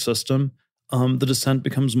unhealthy system, the dissent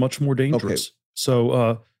becomes much more dangerous. Okay.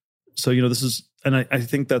 So this is, and I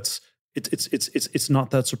think that's it's not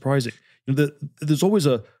that surprising. There's always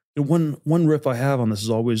one riff I have on this is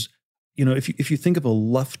always, if you think of a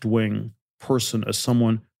left-wing person as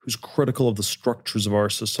someone who's critical of the structures of our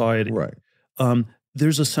society, right?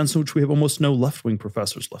 There's a sense in which we have almost no left-wing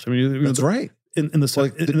professors left. I mean, that's right. In the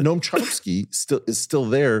Noam Chomsky is still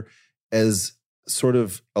there as sort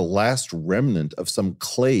of a last remnant of some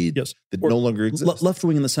clade that no longer exists.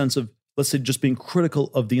 Left-wing in the sense of, let's say, just being critical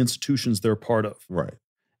of the institutions they're part of. Right.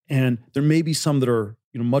 And there may be some that are,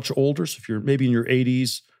 much older. So if you're maybe in your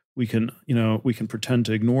 80s, we can pretend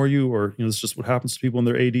to ignore you, or it's just what happens to people in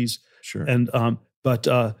their 80s. Sure. And but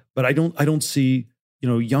I don't see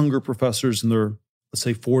younger professors in their, let's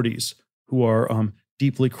say, 40s who are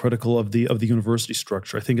deeply critical of the university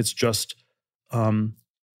structure. I think it's just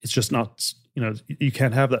not, you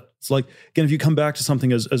can't have that. It's like, again, if you come back to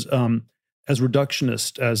something as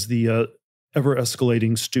reductionist as the ever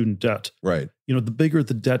escalating student debt, right? The bigger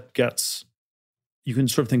the debt gets, you can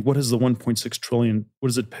sort of think, what is the 1.6 trillion? What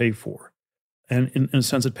does it pay for? And in a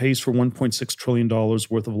sense, it pays for $1.6 trillion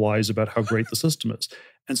worth of lies about how great the system is.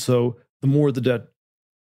 And so the more the debt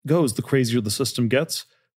goes, the crazier the system gets,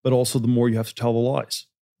 but also the more you have to tell the lies.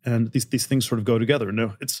 And these things sort of go together.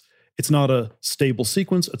 No, it's not a stable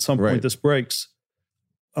sequence. At some point, this breaks.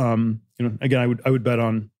 Again, I would bet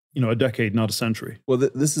on a decade, not a century. Well,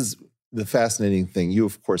 this is the fascinating thing. You,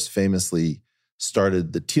 of course, famously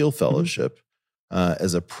started the Thiel Fellowship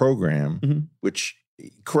as a program, which,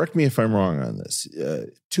 correct me if I'm wrong on this,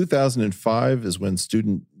 2005 is when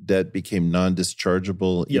student debt became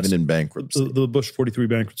non-dischargeable, even in bankruptcy. The Bush 43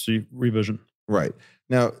 bankruptcy revision. Right.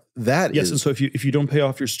 Now, that is... and so if you don't pay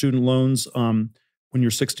off your student loans, when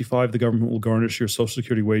you're 65, the government will garnish your Social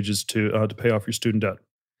Security wages to pay off your student debt.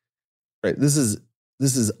 Right. This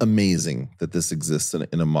is amazing that this exists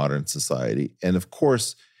in a modern society. And of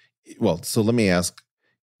course, so let me ask,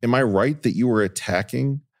 am I right that you were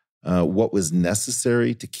attacking what was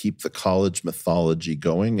necessary to keep the college mythology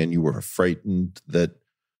going, and you were frightened that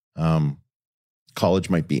college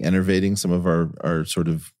might be enervating some of our sort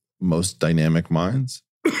of most dynamic minds?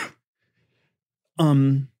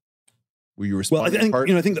 Were you Well, I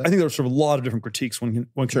responding? think there are sort of a lot of different critiques one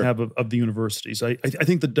can Sure. have of the universities. I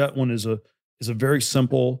think the debt one is a very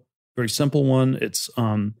simple one. It's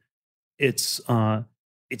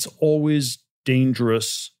always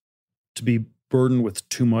dangerous to be burdened with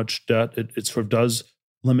too much debt. It sort of does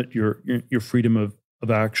limit your freedom of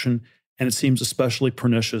action, and it seems especially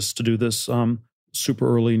pernicious to do this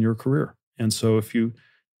super early in your career. And so if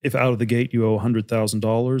out of the gate you owe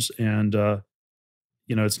 $100,000 and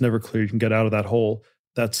it's never clear you can get out of that hole,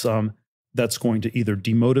 that's going to either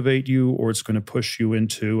demotivate you or it's going to push you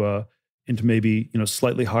into maybe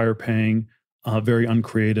slightly higher paying, very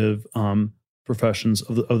uncreative professions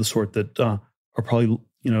of the sort that are probably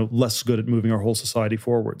less good at moving our whole society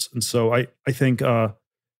forwards. And so I think so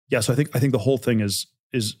I think the whole thing is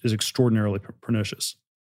extraordinarily pernicious.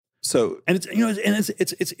 So, And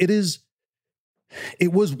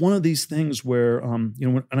it was one of these things where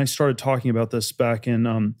when I started talking about this back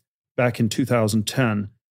in 2010,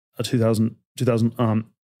 2000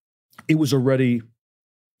 it was already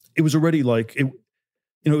like it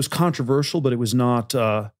was controversial, but it was not. It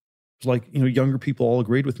was like younger people all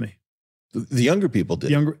agreed with me. the younger people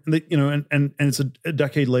did. And it's a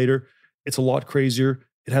decade later. It's a lot crazier.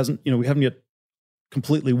 It hasn't. We haven't yet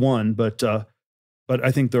completely won, but I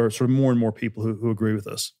think there are sort of more and more people who agree with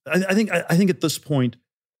us. I think at this point,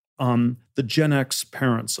 the Gen X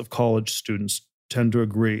parents of college students tend to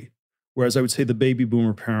agree, whereas I would say the baby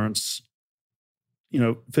boomer parents,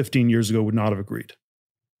 15 years ago would not have agreed.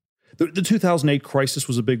 The 2008 crisis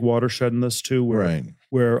was a big watershed in this too, where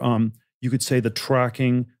you could say the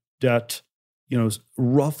tracking debt,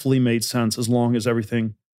 roughly made sense as long as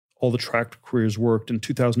all the tracked careers worked. And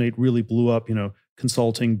 2008 really blew up,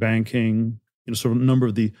 consulting, banking, sort of a number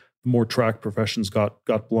of the more tracked professions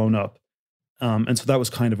got blown up. And so that was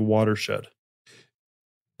kind of a watershed.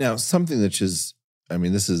 Now, something that is,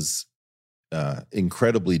 this is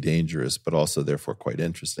incredibly dangerous, but also therefore quite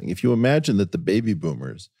interesting. If you imagine that the baby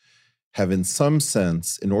boomers have, in some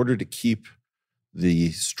sense, in order to keep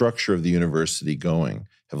the structure of the university going,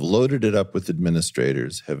 have loaded it up with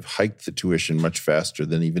administrators, have hiked the tuition much faster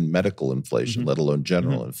than even medical inflation, let alone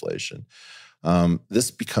general inflation.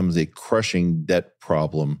 This becomes a crushing debt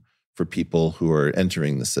problem for people who are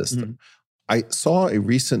entering the system. I saw a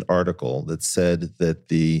recent article that said that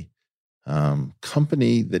the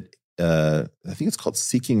company that I think it's called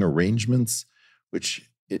Seeking Arrangements, which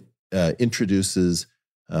it introduces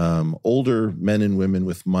older men and women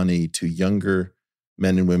with money to younger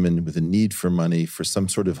men and women with a need for money for some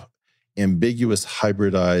sort of ambiguous,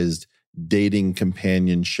 hybridized dating,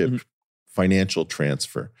 companionship, financial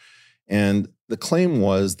transfer. And the claim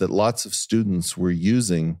was that lots of students were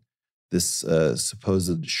using this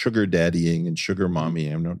supposed sugar daddying and sugar mommying,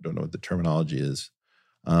 I don't know what the terminology is,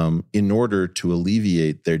 in order to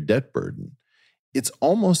alleviate their debt burden. It's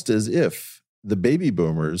almost as if the baby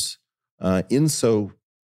boomers, in so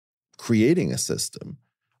creating a system,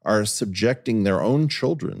 are subjecting their own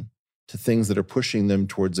children to things that are pushing them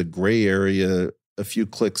towards a gray area a few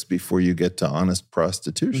clicks before you get to honest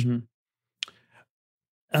prostitution.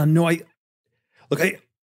 No, I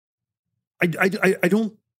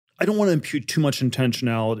don't want to impute too much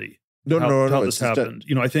intentionality. How this happened.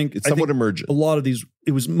 I think it's somewhat emergent. A lot of these,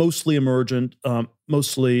 it was mostly emergent.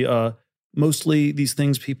 Mostly these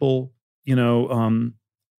things people, that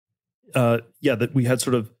we had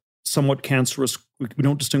sort of somewhat cancerous. We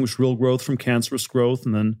don't distinguish real growth from cancerous growth,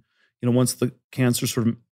 and then once the cancer sort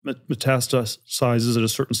of metastasizes at a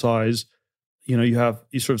certain size, you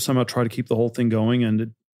sort of somehow try to keep the whole thing going, and it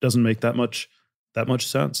doesn't make that much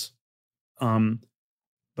sense.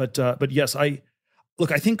 But yes, I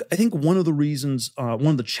think one of the reasons, one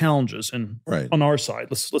of the challenges, and on our side,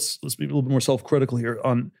 let's be a little bit more self-critical here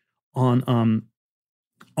on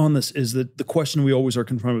this, is that the question we always are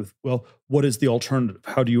confronted with: well, what is the alternative?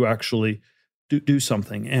 How do you actually do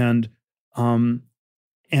something? And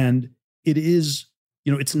it is,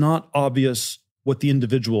 it's not obvious what the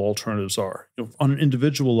individual alternatives are. On an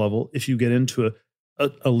individual level, if you get into a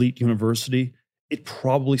elite university, it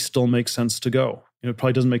probably still makes sense to go. It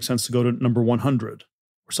probably doesn't make sense to go to number 100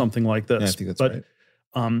 or something like this. Yeah, I think that's right.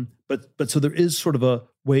 But so there is sort of a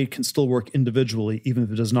way it can still work individually, even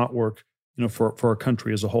if it does not work, for our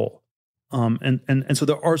country as a whole. And so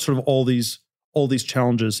there are sort of all these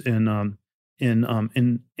challenges in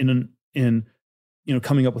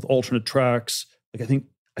coming up with alternate tracks. Like I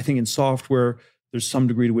think in software, there's some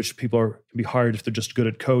degree to which people can be hired if they're just good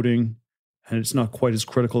at coding, and it's not quite as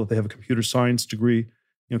critical that they have a computer science degree.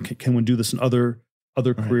 Can one do this in other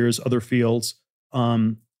careers, other fields?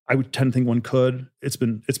 I would tend to think one could. It's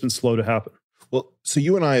been slow to happen. Well, so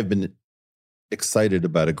you and I have been excited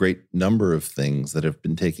about a great number of things that have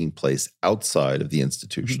been taking place outside of the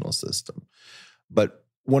institutional system. But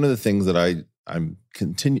one of the things that I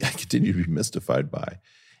continue to be mystified by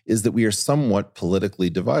is that we are somewhat politically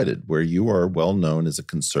divided, where you are well known as a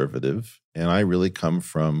conservative, and I really come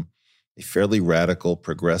from a fairly radical,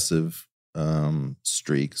 progressive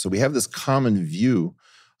streak. So we have this common view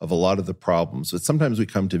of a lot of the problems, but sometimes we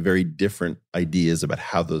come to very different ideas about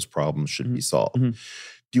how those problems should be solved. Do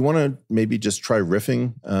you want to maybe just try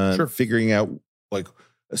riffing, figuring out, like,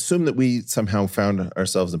 assume that we somehow found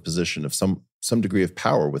ourselves in a position of some degree of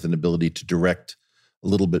power with an ability to direct a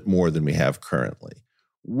little bit more than we have currently.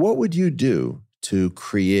 What would you do to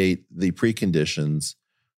create the preconditions?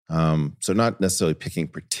 So not necessarily picking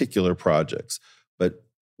particular projects, but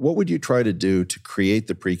what would you try to do to create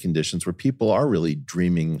the preconditions where people are really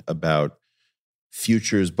dreaming about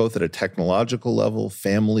futures, both at a technological level,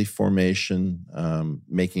 family formation,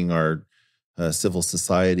 making our civil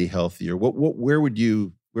society healthier? Where would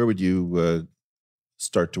you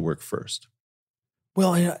start to work first?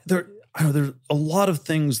 Well, there's a lot of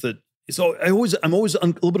things that. So I'm always a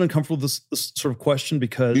little bit uncomfortable with this sort of question,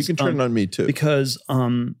 because you can turn it on me too. Because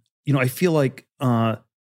I feel like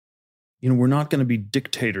we're not going to be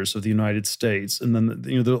dictators of the United States, and then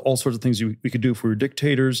there are all sorts of things we could do if we were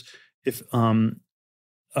dictators.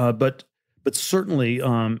 But certainly,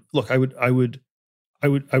 look, I would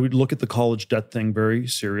look at the college debt thing very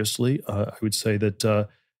seriously. I would say that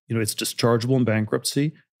it's dischargeable in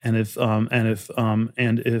bankruptcy, and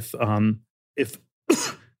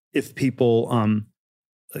if people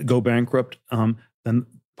go bankrupt, then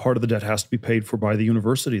part of the debt has to be paid for by the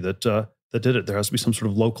university that did it. There has to be some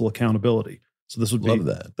sort of local accountability. So this would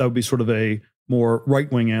that would be sort of a more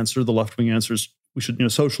right-wing answer. The left-wing answer is we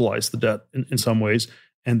should socialize the debt in some ways,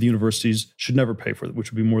 and the universities should never pay for it,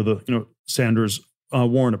 which would be more the Sanders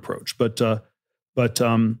Warren approach. But so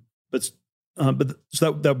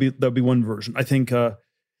that would be one version. I think I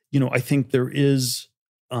think there is.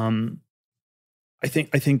 I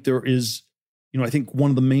think there is, I think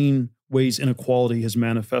one of the main ways inequality has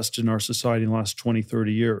manifested in our society in the last 20,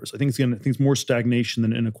 30 years. I think it's more stagnation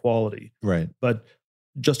than inequality. Right. But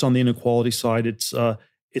just on the inequality side, it's the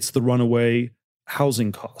runaway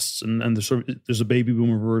housing costs. And there's a baby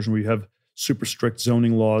boomer version where you have super strict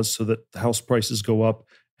zoning laws so that the house prices go up,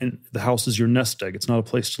 and the house is your nest egg. It's not a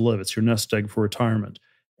place to live. It's your nest egg for retirement.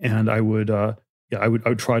 And I would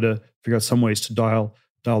try to figure out some ways to dial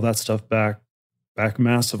that stuff back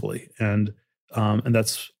massively, and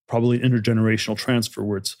that's probably an intergenerational transfer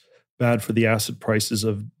where it's bad for the asset prices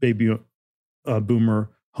of baby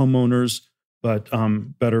boomer homeowners, but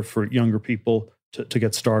better for younger people to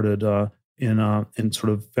get started in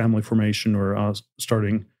sort of family formation or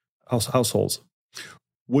starting households.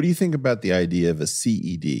 What do you think about the idea of a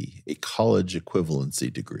CED, a college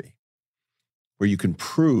equivalency degree, where you can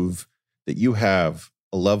prove that you have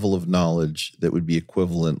a level of knowledge that would be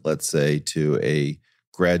equivalent, let's say, to a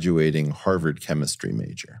graduating Harvard chemistry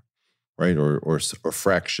major, right? Or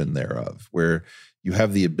fraction thereof, where you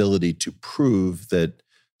have the ability to prove that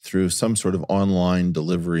through some sort of online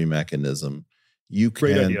delivery mechanism, you can.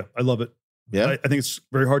 Great idea. I love it. Yeah. I think it's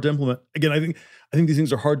very hard to implement. Again, I think these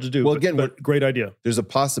things are hard to do. Well, again, but great idea. There's a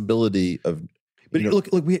possibility of. Look,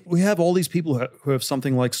 we have all these people who have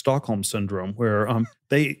something like Stockholm syndrome, where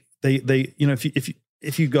they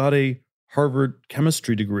if you got a Harvard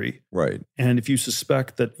chemistry degree, right, and if you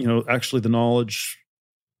suspect that actually the knowledge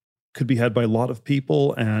could be had by a lot of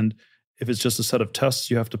people, and if it's just a set of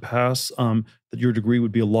tests you have to pass, that your degree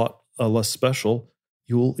would be a lot less special.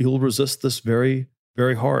 You'll resist this very,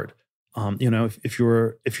 very hard. If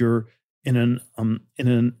you're in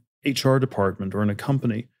an HR department or in a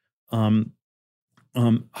company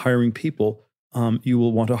hiring people, you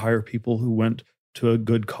will want to hire people who went to a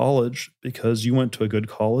good college because you went to a good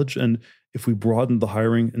college. And if we broadened the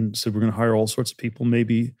hiring and said we're going to hire all sorts of people,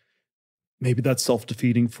 maybe that's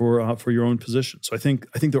self-defeating for your own position. So I think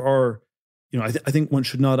there are, I think one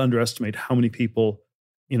should not underestimate how many people,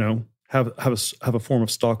 have a form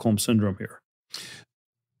of Stockholm syndrome here.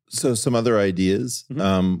 So some other ideas.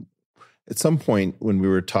 Mm-hmm. At some point when we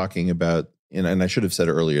were talking about, and I should have said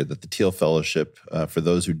earlier that the Thiel Fellowship, for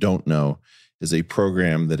those who don't know, is a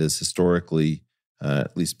program that has historically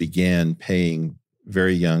at least began paying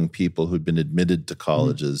very young people who'd been admitted to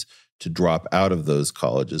colleges to drop out of those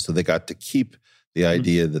colleges. So they got to keep the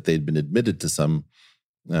idea that they'd been admitted to some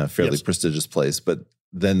fairly prestigious place, but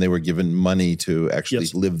then they were given money to actually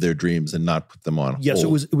live their dreams and not put them on hold. Yes,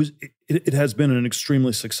 it has been an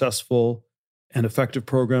extremely successful and effective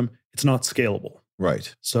program. It's not scalable.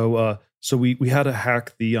 Right. So we had to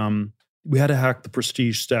hack the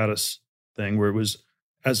prestige status thing where it was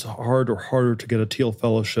as hard or harder to get a Thiel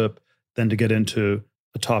fellowship than to get into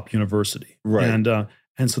a top university. Right.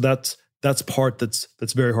 And so that's part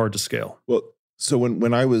that's very hard to scale. Well, so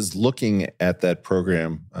when I was looking at that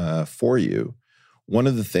program for you, one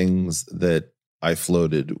of the things that I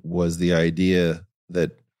floated was the idea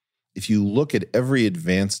that if you look at every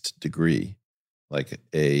advanced degree, like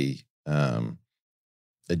a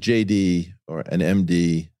JD or an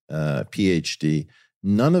MD, PhD,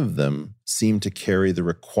 none of them seem to carry the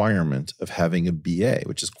requirement of having a BA,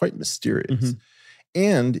 which is quite mysterious.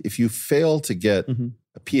 And if you fail to get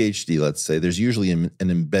a PhD, let's say, there's usually an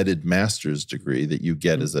embedded master's degree that you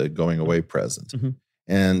get as a going away present.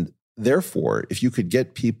 And therefore, if you could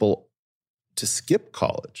get people to skip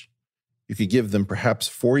college, you could give them perhaps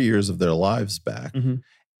 4 years of their lives back.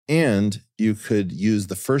 And you could use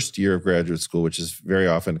the first year of graduate school, which is very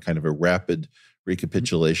often kind of a rapid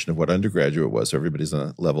recapitulation of what undergraduate was. So everybody's on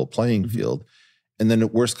a level playing field. And then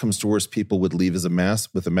at worst comes to worst, people would leave as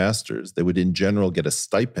with a master's. They would in general get a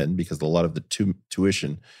stipend because a lot of the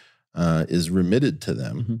tuition is remitted to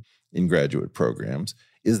them in graduate programs.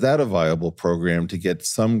 Is that a viable program to get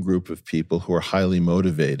some group of people who are highly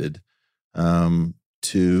motivated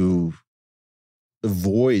to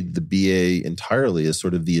avoid the BA entirely as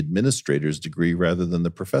sort of the administrator's degree rather than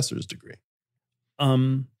the professor's degree?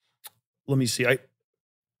 Let me see. So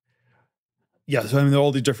I mean, there are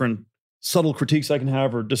all these different subtle critiques I can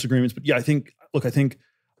have or disagreements, but yeah, I think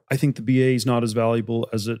the BA is not as valuable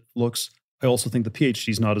as it looks. I also think the PhD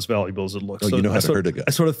is not as valuable as it looks. Oh, so you know how to hurt a guy.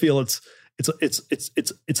 I sort of feel it's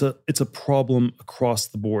a problem across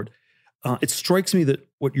the board. It strikes me that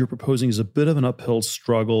what you're proposing is a bit of an uphill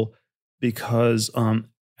struggle because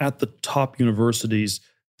at the top universities,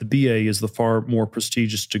 the BA is the far more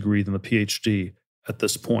prestigious degree than the PhD at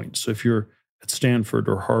this point. So if you're at Stanford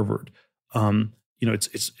or Harvard,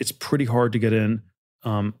 it's pretty hard to get in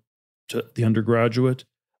to the undergraduate,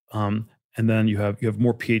 and then you have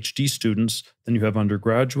more PhD students than you have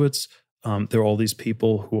undergraduates. There are all these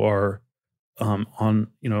people who are on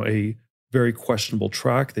a very questionable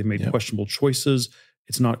track. They've made questionable choices.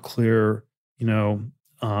 It's not clear, and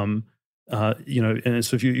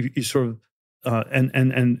so if you sort of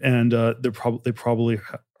they probably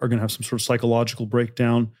are going to have some sort of psychological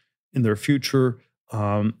breakdown in their future.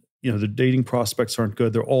 The dating prospects aren't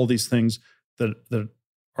good. There are all these things that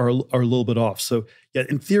are a little bit off. So yeah,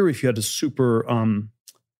 in theory, if you had a super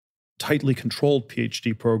tightly controlled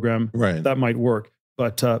PhD program, right, that might work.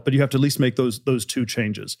 But you have to at least make those two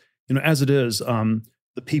changes. As it is, the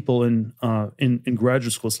people in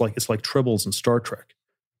graduate school, it's like tribbles in Star Trek,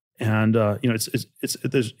 and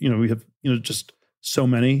there's we have just so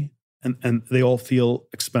many, and they all feel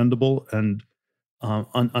expendable and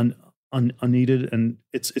unneeded, and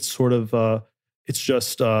it's sort of it's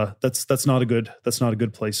just that's not a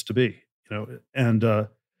good place to be, and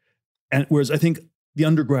whereas I think the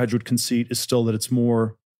undergraduate conceit is still that it's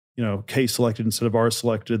more K selected instead of R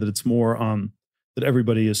selected, that it's more that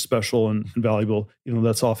everybody is special and valuable.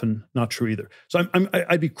 That's often not true either. So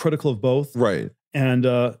I'd be critical of both, right? And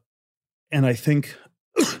I think,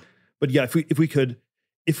 but yeah, if we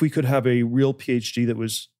could have a real PhD that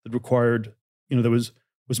required that was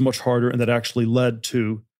much harder and that actually led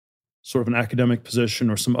to sort of an academic position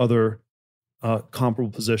or some other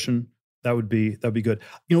comparable position, that would be good.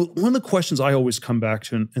 One of the questions I always come back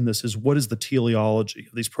to in this is, what is the teleology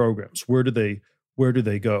of these programs? Where do they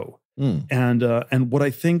go? And what I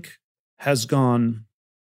think has gone,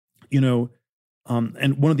 and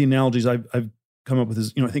one of the analogies I've come up with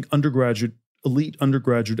is, I think elite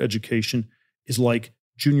undergraduate education is like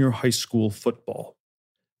junior high school football.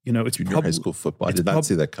 It's junior high school football. I did not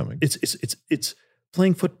see that coming. It's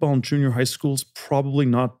playing football in junior high school is probably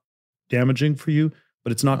not damaging for you,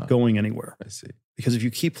 but it's not going anywhere. I see. Because if you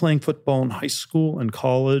keep playing football in high school and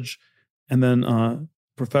college, and then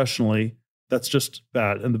professionally, that's just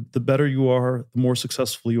bad. And the better you are, the more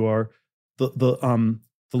successful you are, the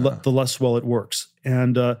less well it works.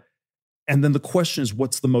 And then the question is,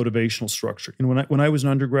 what's the motivational structure? When I was an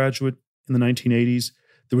undergraduate in the 1980s,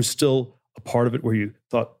 there was still a part of it where you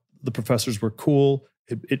thought the professors were cool.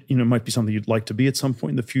 It might be something you'd like to be at some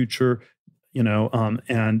point in the future,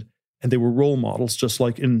 and they were role models, just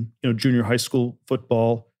like in junior high school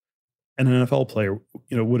football. An NFL player,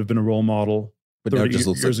 would have been a role model. But now it just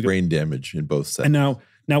looks like brain damage in both sides. And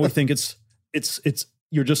now we think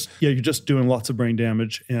you're just doing lots of brain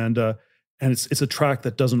damage, and it's a track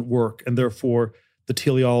that doesn't work, and therefore the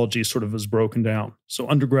teleology sort of is broken down. So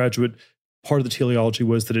undergraduate, part of the teleology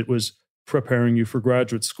was that it was preparing you for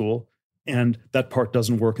graduate school, and that part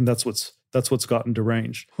doesn't work, and that's what's gotten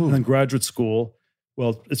deranged. And then graduate school,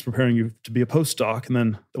 well, it's preparing you to be a postdoc. And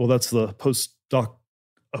then, well, that's the postdoc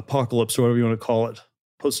apocalypse, or whatever you want to call it.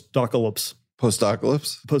 Postdocalypse.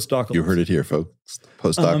 Postdocalypse? Postdocalypse. You heard it here, folks.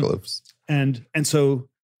 Postdocalypse. And so,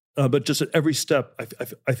 but just at every step,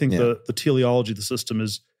 I think the teleology of the system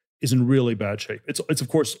is in really bad shape. It's of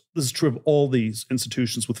course, this is true of all these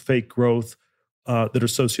institutions with fake growth that are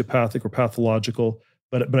sociopathic or pathological.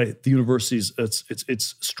 But the universities,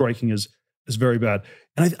 it's striking as very bad.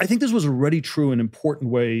 And I think this was already true in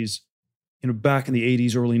important ways, back in the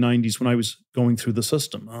 80s, early 90s when I was going through the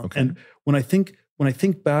system. And when I think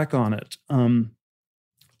back on it,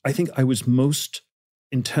 I think I was most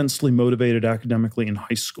intensely motivated academically in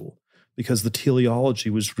high school because the teleology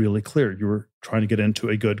was really clear. You were trying to get into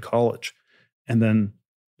a good college. And then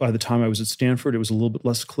by the time I was at Stanford, it was a little bit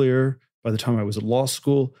less clear. By the time I was at law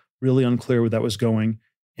school, really unclear where that was going.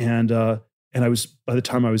 And I was, by the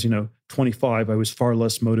time I was, 25, I was far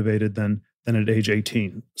less motivated than at age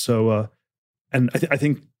 18. So, and I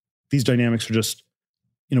think these dynamics are just,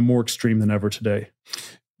 more extreme than ever today.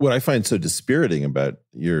 What I find so dispiriting about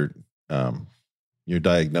your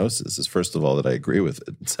diagnosis is, first of all, that I agree with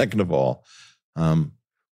it. Second of all,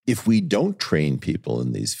 if we don't train people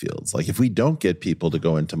in these fields, like if we don't get people to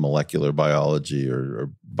go into molecular biology or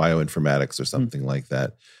bioinformatics or something like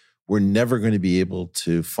that, we're never going to be able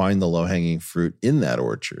to find the low-hanging fruit in that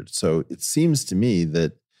orchard. So it seems to me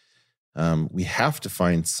that we have to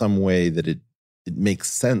find some way that it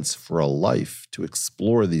makes sense for a life to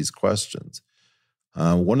explore these questions.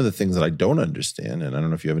 One of the things that I don't understand, and I don't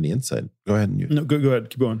know if you have any insight. Go ahead. No, go ahead.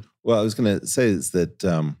 Keep going. Well, I was going to say is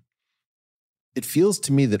that it feels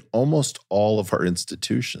to me that almost all of our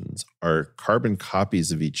institutions are carbon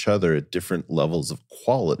copies of each other at different levels of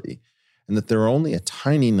quality, and that there are only a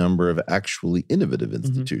tiny number of actually innovative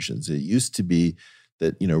institutions. It used to be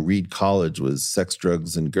that, Reed College was sex,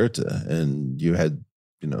 drugs, and Goethe, and you had,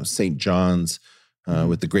 St. John's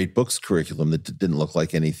with the Great Books curriculum that didn't look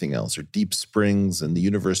like anything else, or Deep Springs, and the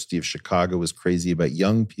University of Chicago was crazy about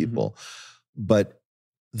young people. But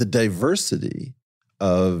the diversity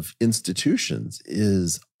of institutions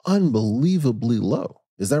is unbelievably low.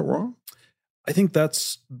 Is that wrong? I think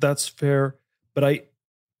that's fair, but I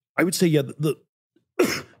would say, the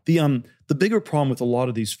bigger problem with a lot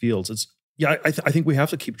of these fields is, I think we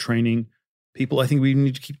have to keep training people. I think we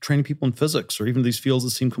need to keep training people in physics or even these fields that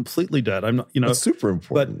seem completely dead. I'm not, That's super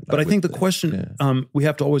important. But I think the question we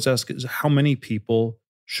have to always ask is, how many people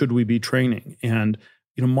should we be training? And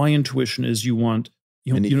my intuition is you want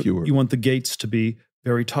the gates to be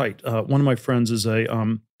very tight. One of my friends is a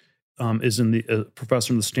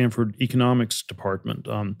professor in the Stanford economics department,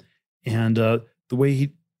 and the way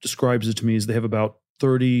he describes it to me is they have about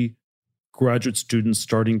 30 graduate students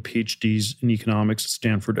starting PhDs in economics at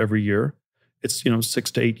Stanford every year. It's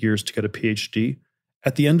 6 to 8 years to get a PhD.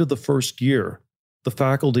 At the end of the first year, the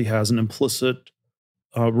faculty has an implicit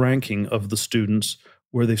ranking of the students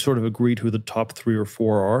where they sort of agree who the top 3 or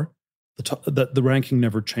 4 are. The ranking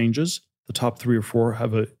never changes. The top 3 or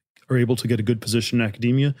 4 are able to get a good position in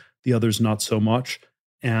academia. The others not so much.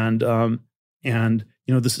 And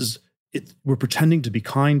this is it. We're pretending to be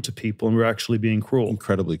kind to people, and we're actually being cruel,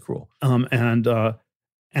 incredibly cruel. And so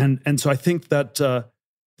I think that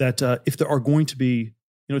if there are going to be,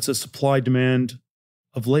 it's a supply demand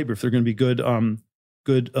of labor. If there are going to be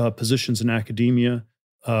good positions in academia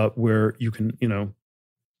where you can,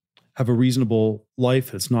 have a reasonable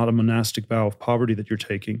life, it's not a monastic vow of poverty that you're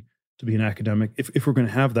taking to be an academic. If we're going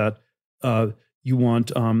to have that, you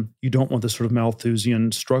don't want this sort of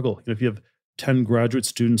Malthusian struggle. If you have 10 graduate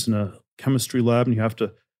students in a chemistry lab and you have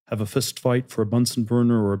to have a fist fight for a Bunsen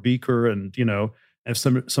burner or a beaker, and if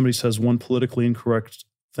somebody says one politically incorrect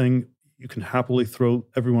thing, you can happily throw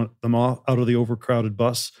them all out of the overcrowded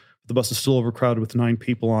bus. The bus is still overcrowded with 9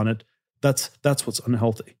 people on it. That's what's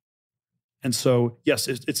unhealthy. And so, yes,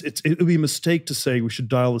 it would be a mistake to say we should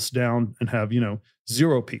dial this down and have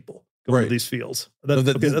 0 people go into these fields. But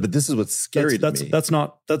this is what's scary to me. That's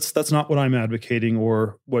not what I'm advocating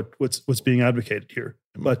or what's being advocated here.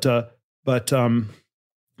 But there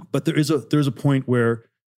is a point where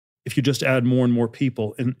if you just add more and more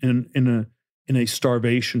people in a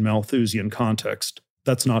starvation Malthusian context,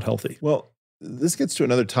 that's not healthy. Well, this gets to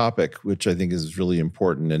another topic, which I think is really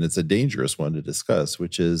important, and it's a dangerous one to discuss,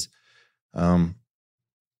 which is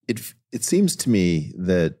it seems to me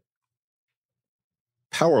that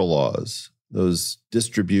power laws, those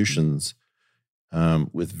distributions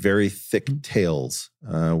with very thick tails,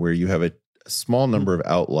 where you have a small number of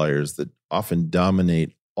outliers that often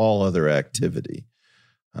dominate all other activity,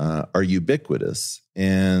 are ubiquitous,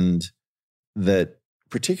 and that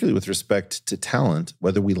particularly with respect to talent,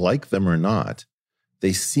 whether we like them or not,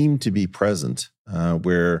 they seem to be present,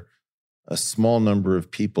 where a small number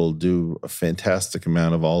of people do a fantastic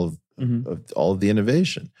amount of all of the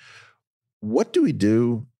innovation. What do we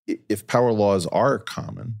do if power laws are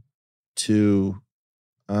common to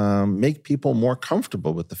make people more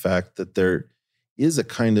comfortable with the fact that there is a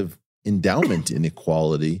kind of endowment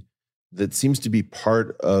inequality that seems to be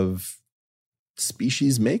part of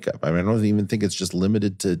species makeup? I mean, I don't even think it's just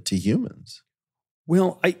limited to humans.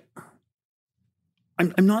 Well,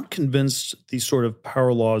 I'm not convinced these sort of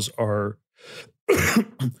power laws are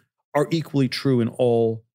are equally true in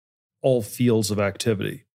all fields of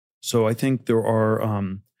activity. So I think there are,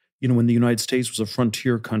 when the United States was a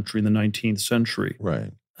frontier country in the 19th century,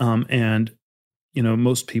 right? And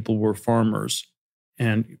most people were farmers,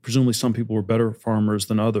 and presumably some people were better farmers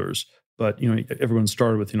than others. But everyone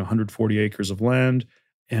started with 140 acres of land,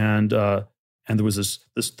 and there was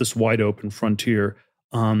this wide open frontier.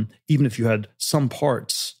 Even if you had some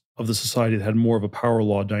parts of the society that had more of a power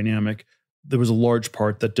law dynamic, there was a large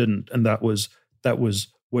part that didn't, and that was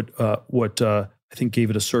what I think gave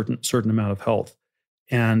it a certain amount of health.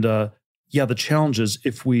 And the challenge is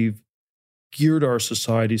if we've geared our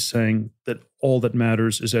society saying that all that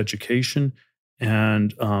matters is education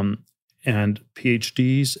and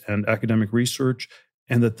PhDs and academic research,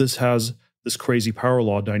 and that this has this crazy power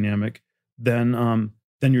law dynamic, then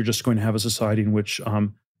you're just going to have a society in which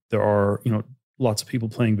there are lots of people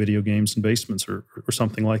playing video games in basements or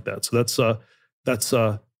something like that. So that's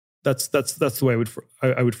the way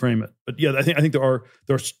I would frame it. But yeah, I think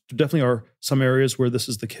there definitely are some areas where this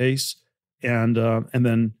is the case, and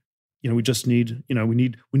then we just need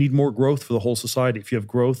we need more growth for the whole society. If you have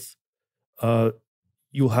growth,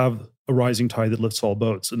 you'll have a rising tide that lifts all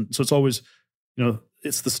boats, and so it's always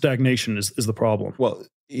it's the stagnation is the problem. Well,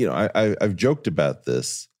 I've joked about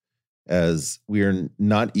this as we are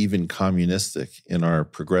not even communistic in our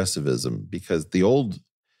progressivism, because the old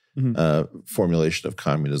formulation of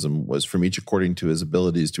communism was from each according to his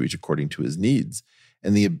abilities to each according to his needs.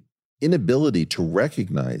 And the inability to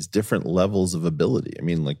recognize different levels of ability. I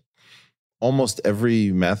mean, like almost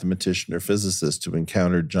every mathematician or physicist who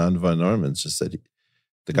encountered John von Neumann just said,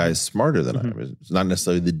 the guy is smarter than I am. It's not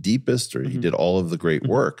necessarily the deepest or he did all of the great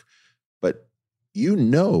work, but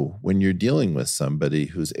when you're dealing with somebody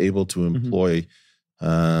who's able to employ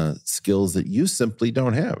skills that you simply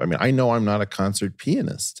don't have. I mean, I know I'm not a concert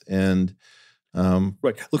pianist, and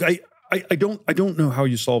right. Look, I don't know how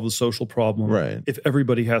you solve the social problem, right, if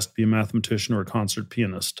everybody has to be a mathematician or a concert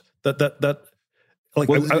pianist. I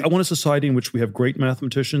want a society in which we have great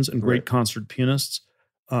mathematicians and great concert pianists.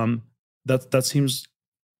 That seems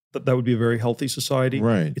that would be a very healthy society.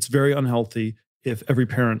 Right. It's very unhealthy if every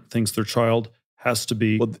parent thinks their child has to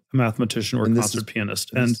be a mathematician or a concert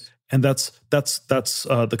pianist, and that's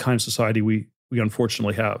the kind of society we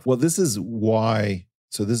unfortunately have. Well, this is why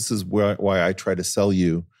I try to sell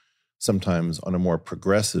you sometimes on a more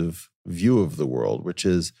progressive view of the world, which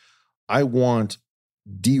is I want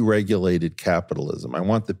deregulated capitalism. I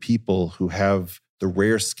want the people who have the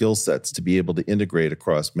rare skill sets to be able to integrate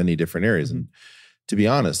across many different areas. And to be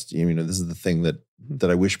honest, this is the thing that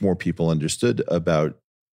I wish more people understood about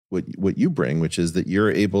what you bring, which is that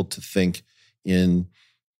you're able to think in,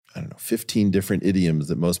 15 different idioms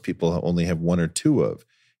that most people only have one or two of.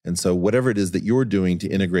 And so whatever it is that you're doing to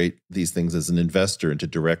integrate these things as an investor into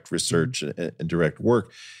direct research and direct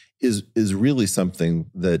work is really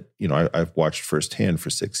something that, I've watched firsthand for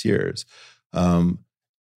 6 years. The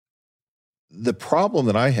problem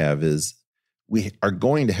that I have is we are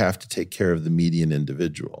going to have to take care of the median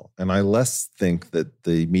individual. And I less think that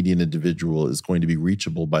the median individual is going to be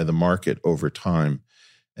reachable by the market over time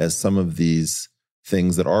as some of these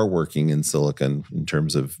things that are working in silicon in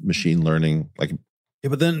terms of machine learning.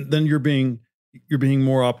 But then you're being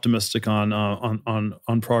more optimistic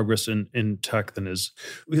on progress in tech than is,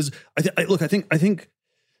 because I think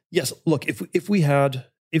yes, look, if we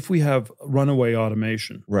have runaway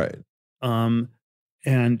automation, right.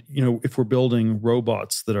 And if we're building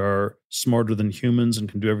robots that are smarter than humans and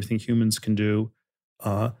can do everything humans can do,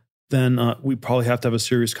 then we probably have to have a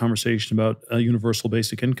serious conversation about a universal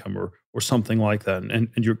basic income or something like that. And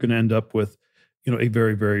you're going to end up with a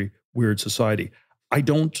very, very weird society. I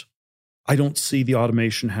don't see the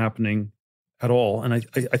automation happening at all. And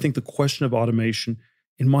I think the question of automation,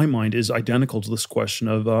 in my mind, is identical to this question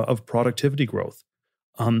of productivity growth.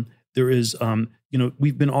 There is,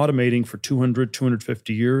 we've been automating for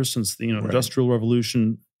 250 years since the Industrial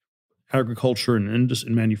Revolution, agriculture and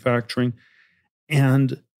manufacturing.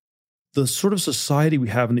 And the sort of society we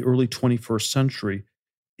have in the early 21st century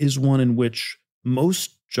is one in which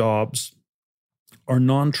most jobs are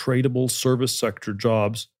non-tradable service sector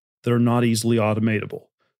jobs that are not easily automatable.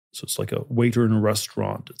 So it's like a waiter in a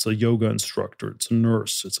restaurant, it's a yoga instructor, it's a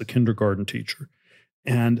nurse, it's a kindergarten teacher.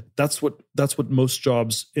 And that's what most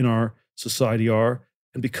jobs in our society are.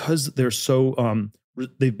 And because they're so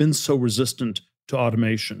they've been so resistant to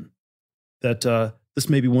automation, that this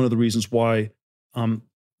may be one of the reasons why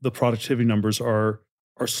the productivity numbers are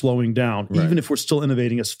slowing down. Right. Even if we're still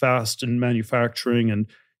innovating as fast in manufacturing, and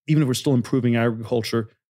even if we're still improving agriculture,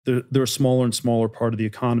 they're a smaller and smaller part of the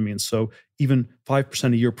economy. And so even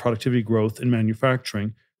 5% a year productivity growth in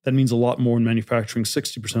manufacturing, that means a lot more in manufacturing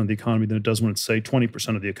 60% of the economy than it does when it's, say,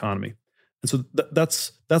 20% of the economy. And so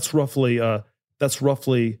that's roughly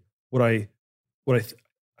what I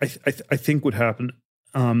think would happen.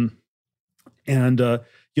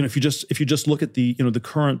 If you just look at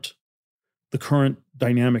the current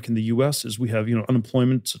dynamic in the U.S. is we have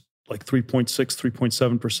unemployment like 3.6,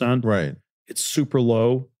 3.7%. Right. It's super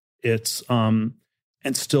low. It's and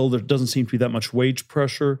still there doesn't seem to be that much wage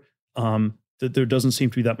pressure. That there doesn't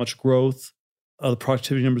seem to be that much growth. The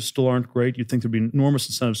productivity numbers still aren't great. You'd think there'd be enormous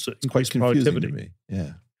incentives to increase productivity. To me.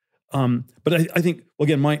 Yeah. But I think,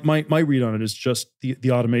 again, my read on it is just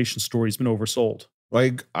the automation story has been oversold.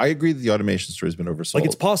 Well, I agree that the automation story has been oversold. Like,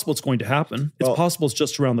 it's possible it's going to happen. It's possible it's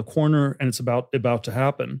just around the corner and it's about to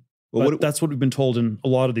happen. Well, that's what we've been told in a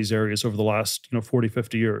lot of these areas over the last 40,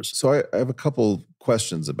 50 years. So I have a couple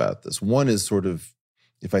questions about this. One is sort of,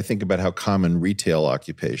 if I think about how common retail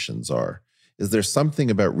occupations are, is there something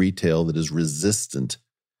about retail that is resistant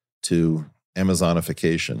to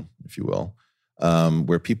Amazonification, if you will,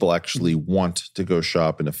 where people actually want to go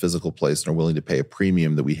shop in a physical place and are willing to pay a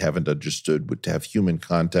premium that we haven't understood to have human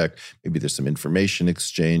contact? Maybe there's some information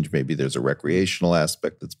exchange. Maybe there's a recreational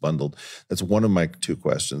aspect that's bundled. That's one of my two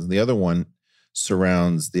questions. And the other one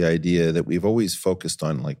surrounds the idea that we've always focused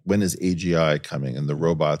on, like, when is AGI coming and the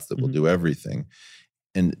robots that will do everything?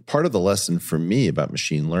 And part of the lesson for me about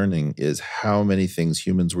machine learning is how many things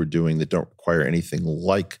humans were doing that don't require anything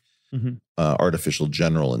like artificial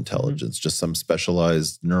general intelligence. Just some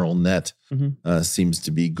specialized neural net seems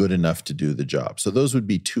to be good enough to do the job. So those would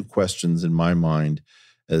be two questions in my mind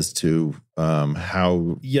as to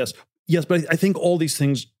how. Yes, but I think all these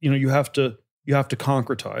things, you have to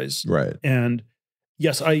concretize, right? And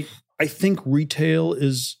yes, I think retail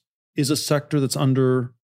is a sector that's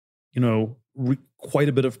under, quite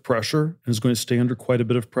a bit of pressure and is going to stay under quite a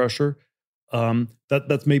bit of pressure.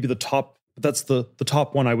 That's maybe the top. That's the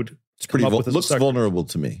top one I would. It's pretty. Looks vulnerable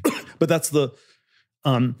to me. But that's the,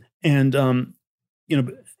 and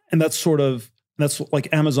that's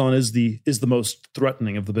like Amazon is the most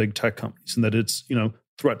threatening of the big tech companies, and that it's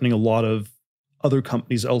threatening a lot of other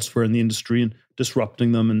companies elsewhere in the industry and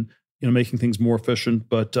disrupting them and making things more efficient,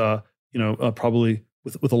 but probably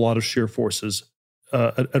with a lot of sheer forces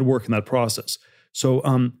at work in that process. So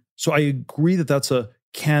I agree that that's a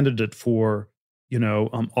candidate for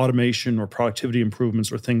automation or productivity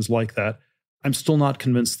improvements or things like that. I'm still not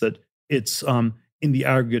convinced that it's in the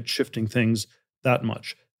aggregate shifting things that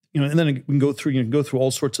much. And then we can go through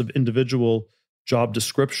all sorts of individual job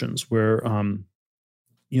descriptions where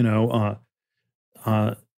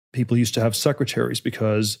people used to have secretaries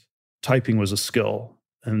because typing was a skill,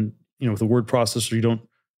 and with a word processor you don't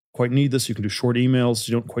quite need this. You can do short emails.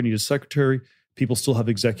 You don't quite need a secretary. People still have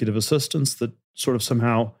executive assistants that sort of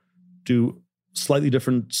somehow do slightly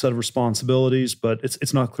different set of responsibilities, but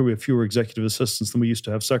it's not clear we have fewer executive assistants than we used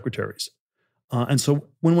to have secretaries. And so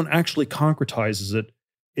when one actually concretizes it,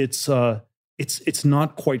 it's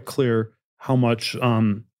not quite clear how much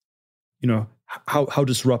how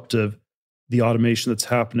disruptive the automation that's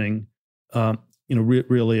happening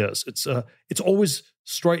really is. It's always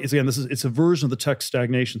it's a version of the tech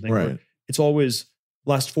stagnation thing. Right. It's always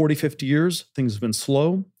last 40, 50 years, things have been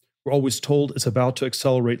slow. We're always told it's about to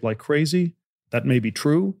accelerate like crazy. That may be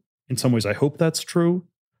true. In some ways, I hope that's true.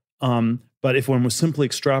 But if one was simply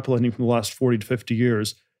extrapolating from the last 40 to 50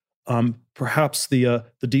 years, perhaps the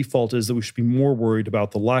default is that we should be more worried about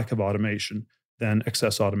the lack of automation than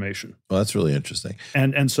excess automation. Well, that's really interesting.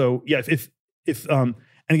 And so, yeah, if and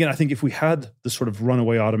again, I think if we had this sort of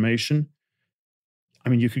runaway automation, I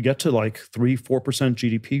mean, you could get to like 3-4%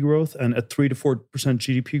 GDP growth, and at 3 to 4%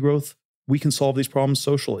 GDP growth, we can solve these problems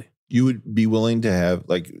socially. You would be willing to have,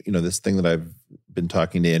 this thing that I've been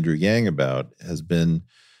talking to Andrew Yang about has been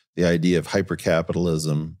the idea of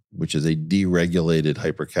hypercapitalism, which is a deregulated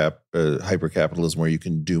hypercapitalism where you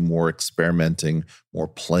can do more experimenting, more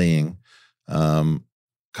playing,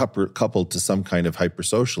 coupled to some kind of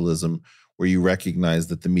hypersocialism where you recognize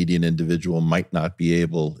that the median individual might not be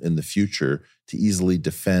able in the future to easily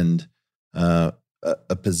defend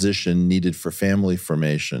a position needed for family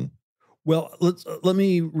formation. Well, let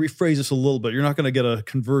me rephrase this a little bit. You're not going to get a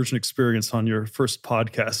conversion experience on your first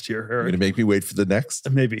podcast here, Eric. You're going to make me wait for the next?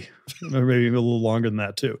 Maybe, or maybe a little longer than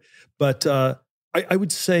that too. But I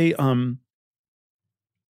would say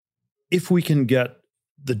if we can get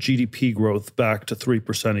the GDP growth back to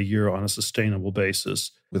 3% a year on a sustainable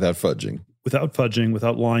basis, without fudging,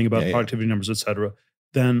 without lying about productivity numbers, et cetera,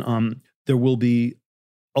 then there will be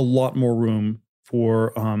a lot more room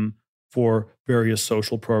for various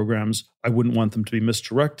social programs. I wouldn't want them to be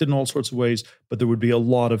misdirected in all sorts of ways, but there would be a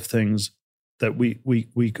lot of things that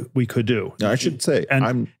we could do. Now, I should say,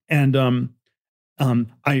 I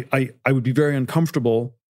would be very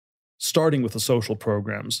uncomfortable starting with the social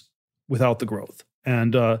programs without the growth,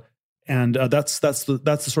 and that's the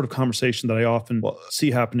sort of conversation that I often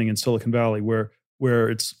see happening in Silicon Valley, where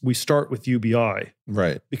we start with UBI,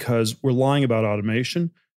 right? Because we're lying about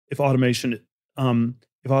automation. If automation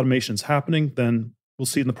is happening, then we'll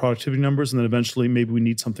see it in the productivity numbers, and then eventually maybe we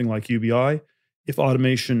need something like UBI. If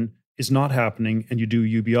automation is not happening and you do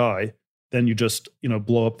UBI, then you just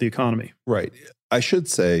blow up the economy. Right. I should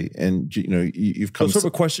say, and you've come sort of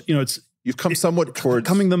a question. You've come somewhat towards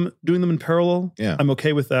doing them in parallel. Yeah, I'm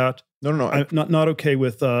okay with that. No. I'm not okay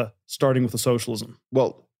with starting with the socialism.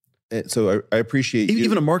 Well, so I appreciate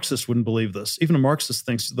even a Marxist wouldn't believe this. Even a Marxist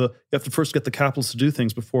thinks you have to first get the capitalists to do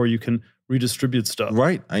things before you can redistribute stuff.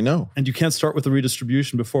 Right, I know. And you can't start with the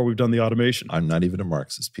redistribution before we've done the automation. I'm not even a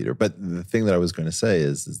Marxist, Peter. But the thing that I was going to say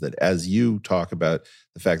is that as you talk about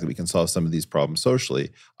the fact that we can solve some of these problems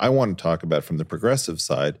socially, I want to talk about from the progressive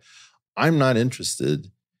side. I'm not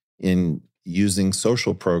interested in using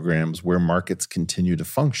social programs where markets continue to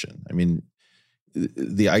function. I mean,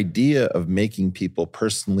 the idea of making people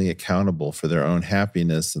personally accountable for their own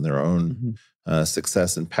happiness and their own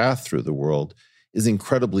success and path through the world is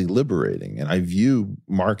incredibly liberating. And I view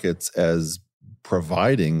markets as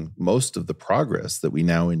providing most of the progress that we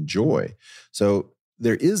now enjoy. So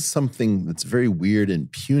there is something that's very weird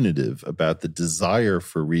and punitive about the desire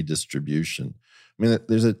for redistribution. I mean,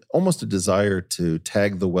 there's almost a desire to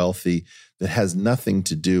tag the wealthy that has nothing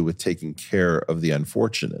to do with taking care of the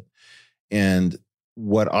unfortunate. And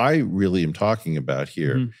what I really am talking about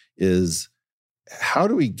here is how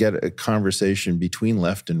do we get a conversation between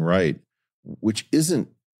left and right, which isn't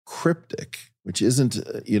cryptic, which isn't,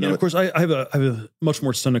 And of course, I have a much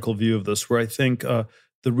more cynical view of this, where I think the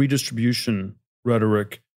redistribution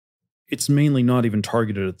rhetoric, it's mainly not even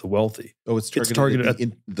targeted at the wealthy. Oh, it's targeted at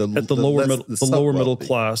the lower middle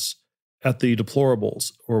class, at the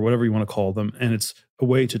deplorables, or whatever you want to call them. And it's a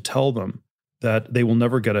way to tell them that they will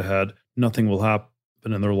never get ahead, nothing will happen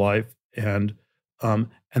in their life, and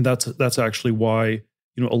that's actually why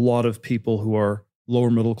a lot of people who are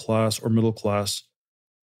lower middle class or middle class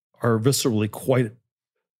are viscerally quite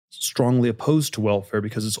strongly opposed to welfare,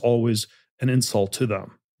 because it's always an insult to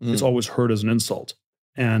them. It's always heard as an insult,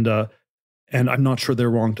 and I'm not sure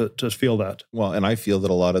they're wrong to feel that. Well, and I feel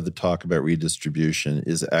that a lot of the talk about redistribution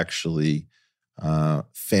is actually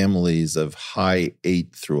families of high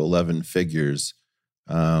 8 through 11 figures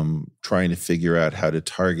trying to figure out how to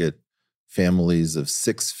target families of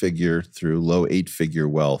 6-figure through low 8-figure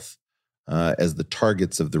wealth as the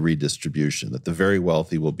targets of the redistribution, that the very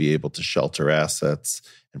wealthy will be able to shelter assets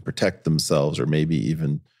and protect themselves, or maybe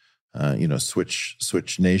even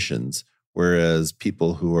switch nations, whereas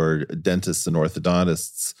people who are dentists and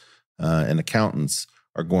orthodontists and accountants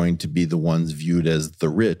are going to be the ones viewed as the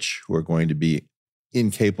rich, who are going to be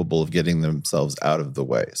incapable of getting themselves out of the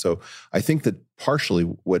way. So I think that partially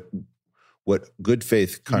what good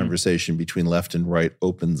faith conversation between left and right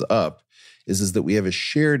opens up is that we have a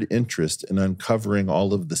shared interest in uncovering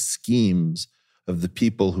all of the schemes of the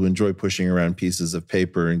people who enjoy pushing around pieces of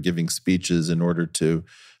paper and giving speeches in order to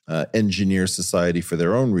engineer society for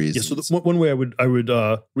their own reasons. Yeah, so one way I would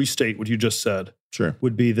restate what you just said, sure,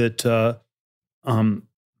 would be that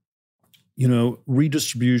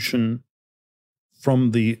redistribution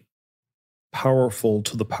from the powerful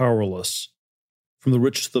to the powerless, from the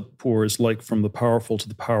rich to the poor, is like from the powerful to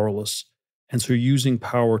the powerless. And so you're using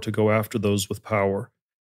power to go after those with power.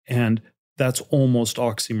 And that's almost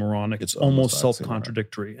oxymoronic. It's almost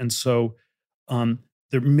self-contradictory. And so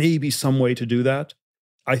there may be some way to do that.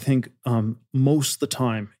 I think most of the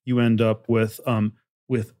time you end up with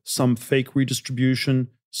some fake redistribution,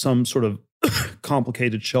 some sort of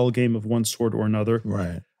complicated shell game of one sort or another.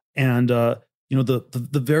 Right. And the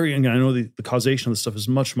very, and I know the causation of this stuff is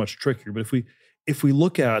much, much trickier, but if we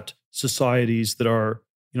look at societies that are,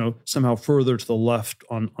 somehow further to the left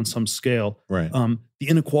on some scale, right, the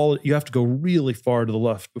inequality, you have to go really far to the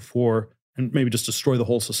left before, and maybe just destroy the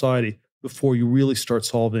whole society before you really start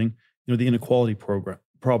solving, the inequality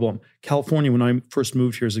problem. California, when I first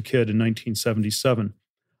moved here as a kid in 1977,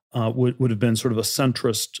 would have been sort of a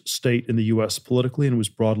centrist state in the U.S. politically, and was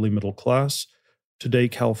broadly middle class. Today,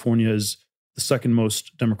 California is the second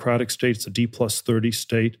most democratic state. It's a D+30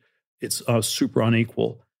 state. It's super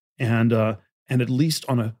unequal, and at least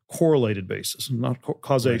on a correlated basis, not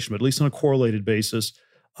causation, Right. but at least on a correlated basis,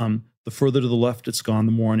 the further to the left it's gone,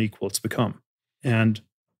 the more unequal it's become. And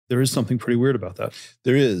there is something pretty weird about that.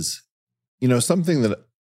 There is. Something that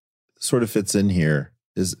sort of fits in here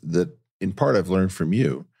is that in part I've learned from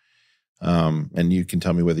you, and you can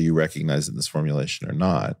tell me whether you recognize it in this formulation or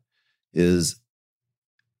not, is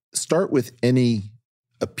start with any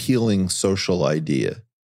appealing social idea.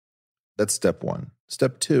 That's step one.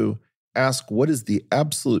 Step two, ask what is the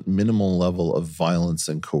absolute minimal level of violence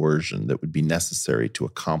and coercion that would be necessary to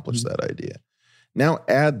accomplish that idea. Now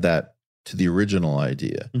add that to the original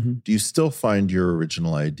idea. Do you still find your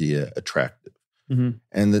original idea attractive?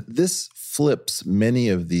 And that this flips many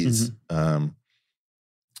of these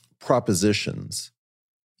propositions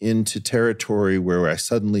into territory where I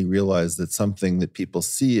suddenly realize that something that people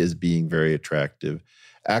see as being very attractive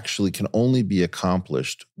actually can only be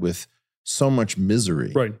accomplished with so much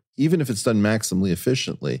misery, Right. even if it's done maximally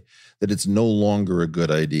efficiently, that it's no longer a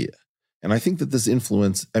good idea. And I think that this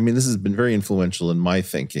has been very influential in my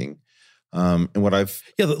thinking. And what I've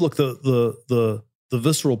Look, the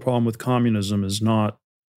visceral problem with communism is not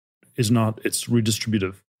its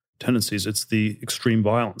redistributive tendencies. It's the extreme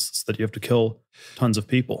violence. It's that you have to kill tons of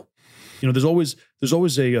people. There's always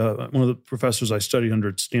a one of the professors I studied under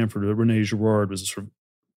at Stanford, René Girard, was a sort of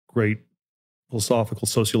great philosophical,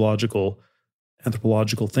 sociological,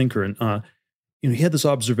 anthropological thinker, and he had this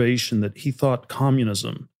observation that he thought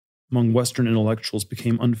communism among Western intellectuals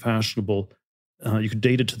became unfashionable. You could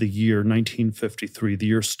date it to the year 1953, the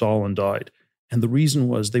year Stalin died, and the reason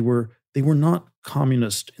was they were not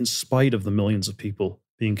communist in spite of the millions of people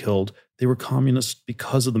being killed. They were communist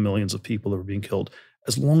because of the millions of people that were being killed.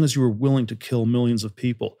 As long as you were willing to kill millions of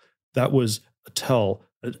people, that was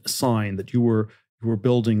a sign that you were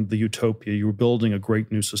building the utopia. You were building a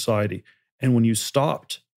great new society. And when you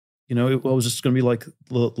stopped, it was just going to be like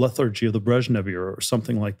the lethargy of the Brezhnev era or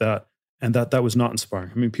something like that. And that was not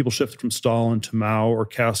inspiring. I mean, people shifted from Stalin to Mao or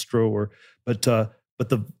Castro, but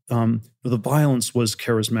the violence was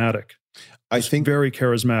charismatic. I think very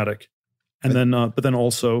charismatic. And but then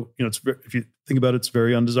also, if you think about it, it's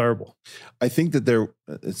very undesirable. I think that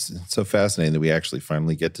it's so fascinating that we actually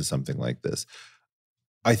finally get to something like this.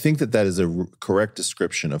 I think that is a correct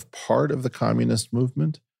description of part of the communist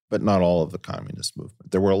movement, but not all of the communist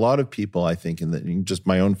movement. There were a lot of people, I think, just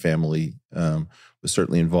my own family was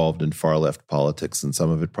certainly involved in far left politics, and some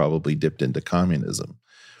of it probably dipped into communism.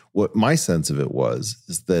 What my sense of it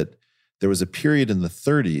is that there was a period in the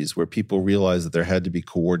 30s where people realized that there had to be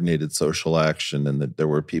coordinated social action and that there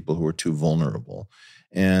were people who were too vulnerable.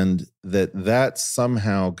 And that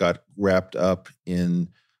somehow got wrapped up in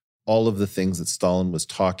all of the things that Stalin was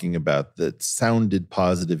talking about that sounded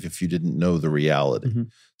positive if you didn't know the reality.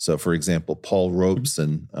 So, for example, Paul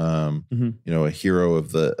Robeson, a hero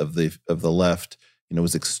of the left,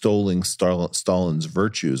 was extolling Stalin's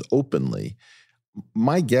virtues openly.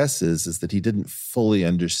 My guess is that he didn't fully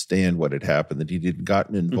understand what had happened, that he had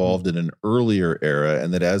gotten involved in an earlier era,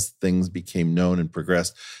 and that as things became known and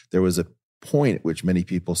progressed, there was a point at which many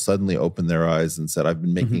people suddenly opened their eyes and said, I've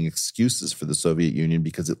been making excuses for the Soviet Union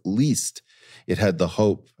because at least it had the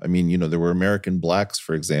hope. I mean, there were American blacks,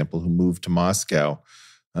 for example, who moved to Moscow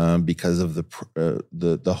because of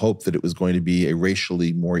the hope that it was going to be a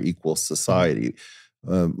racially more equal society.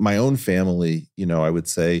 My own family, I would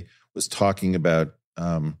say, was talking about,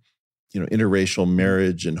 interracial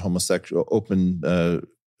marriage and open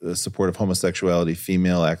support of homosexuality,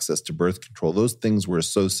 female access to birth control. Those things were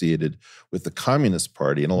associated with the Communist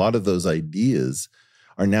Party. And a lot of those ideas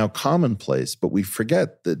are now commonplace, but we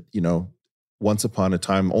forget that, once upon a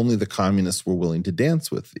time, only the communists were willing to dance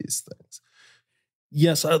with these things.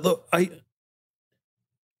 Yes, I don't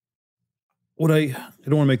want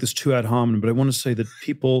to make this too ad hominem, but I want to say that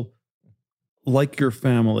people like your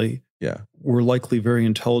family were likely very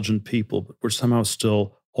intelligent people, but were somehow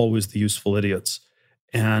still always the useful idiots.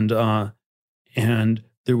 And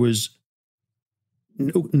there was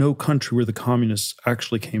no country where the communists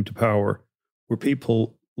actually came to power where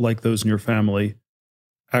people like those in your family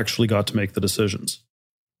actually got to make the decisions.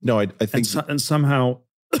 No, I think, and somehow,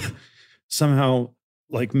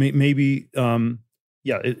 like maybe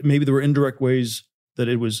maybe there were indirect ways that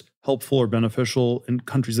it was helpful or beneficial in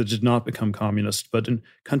countries that did not become communist, but in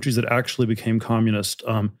countries that actually became communist,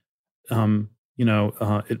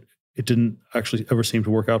 it didn't actually ever seem to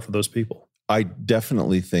work out for those people. I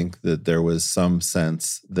definitely think that there was some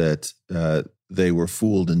sense that they were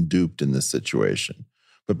fooled and duped in this situation.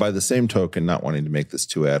 But by the same token, not wanting to make this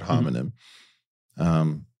too ad hominem,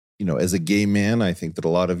 as a gay man, I think that a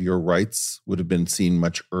lot of your rights would have been seen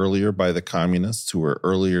much earlier by the communists who were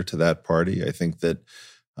earlier to that party. I think that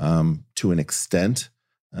to an extent,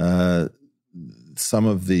 some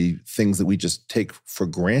of the things that we just take for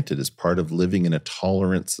granted as part of living in a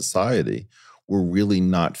tolerant society were really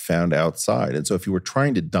not found outside. And so if you were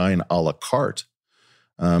trying to dine a la carte,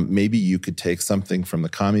 maybe you could take something from the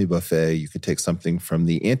commie buffet, you could take something from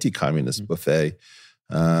the anti-communist buffet,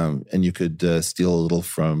 and you could steal a little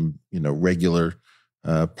from, regular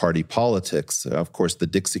party politics. Of course, the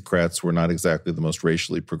Dixiecrats were not exactly the most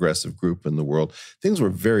racially progressive group in the world. Things were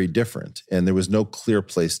very different, and there was no clear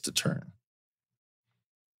place to turn.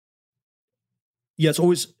 Yeah,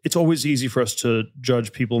 it's always easy for us to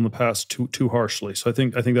judge people in the past too harshly. So I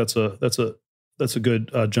think that's a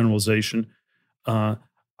good generalization. I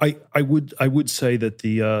would say that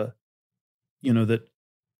that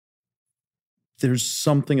there's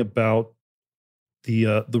something about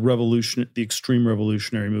the revolution, the extreme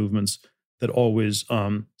revolutionary movements that always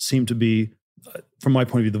seem to be, from my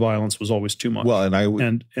point of view, the violence was always too much. Well,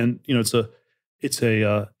 it's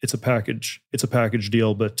a package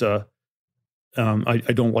deal, but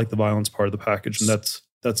I don't like the violence part of the package, and that's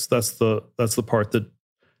the part that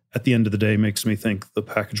at the end of the day makes me think the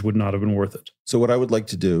package would not have been worth it. So what I would like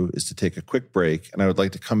to do is to take a quick break, and I would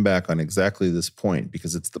like to come back on exactly this point,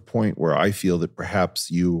 because it's the point where I feel that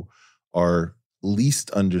perhaps you are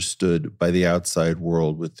least understood by the outside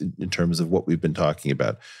world in terms of what we've been talking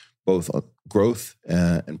about, both growth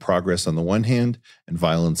and progress on the one hand and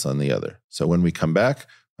violence on the other. So when we come back,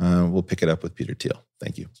 we'll pick it up with Peter Thiel.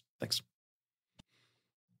 Thank you. Thanks.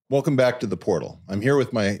 Welcome back to The Portal. I'm here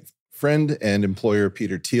with my friend and employer,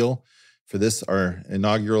 Peter Thiel, for this, our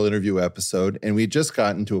inaugural interview episode. And we just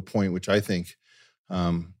gotten to a point which I think,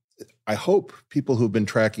 I hope people who've been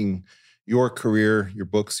tracking your career, your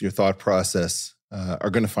books, your thought process are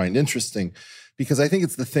going to find interesting, because I think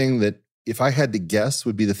it's the thing that, if I had to guess,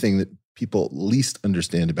 would be the thing that people least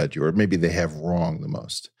understand about you, or maybe they have wrong the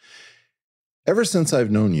most. Ever since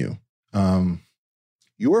I've known you,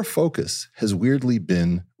 your focus has weirdly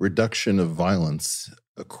been reduction of violence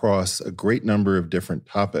across a great number of different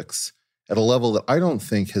topics at a level that I don't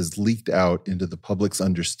think has leaked out into the public's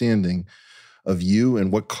understanding of you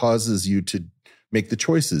and what causes you to make the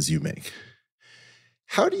choices you make.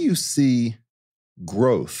 How do you see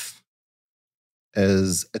growth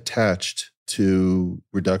as attached to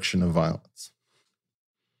reduction of violence?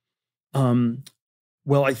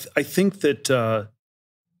 Well, I think that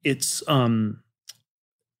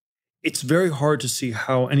it's very hard to see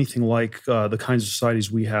how anything like the kinds of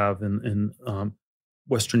societies we have in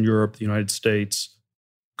Western Europe, the United States,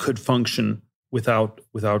 could function without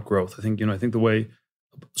growth. I think the way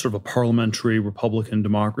sort of a parliamentary Republican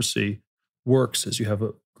democracy works is you have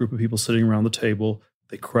a group of people sitting around the table,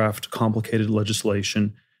 they craft complicated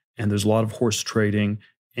legislation, and there's a lot of horse trading.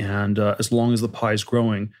 And as long as the pie is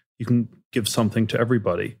growing, you can give something to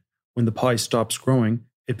everybody. When the pie stops growing,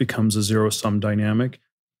 it becomes a zero-sum dynamic.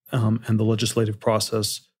 And the legislative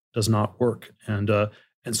process does not work. And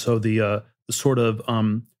so the sort of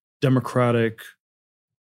democratic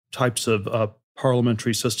types of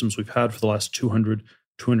parliamentary systems we've had for the last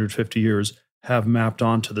 250 years have mapped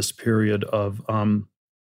onto this period of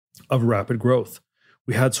rapid growth.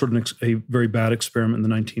 We had sort of a very bad experiment in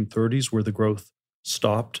the 1930s where the growth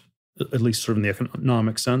stopped, at least sort of in the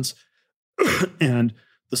economic sense, and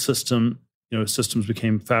the systems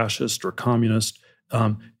became fascist or communist.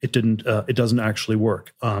 It doesn't actually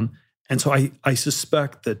work. And so I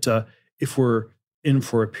suspect that if we're in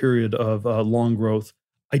for a period of long growth,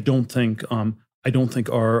 I don't think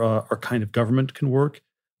our kind of government can work.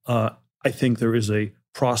 I think there is a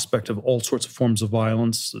prospect of all sorts of forms of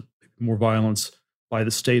violence, more violence by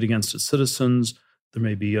the state against its citizens. There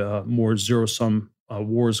may be more zero-sum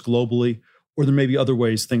wars globally, or there may be other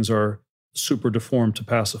ways things are super deformed to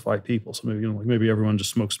pacify people. So maybe everyone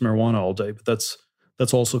just smokes marijuana all day, but that's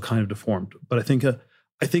also kind of deformed. But I think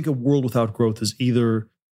a world without growth is either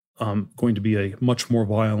going to be a much more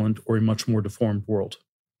violent or a much more deformed world.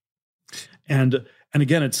 And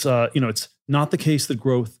again, it's not the case that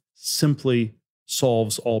growth simply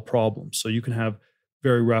solves all problems. So you can have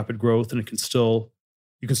very rapid growth, and you can still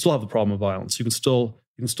have the problem of violence. You can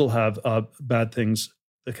still have bad things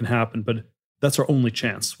that can happen, but that's our only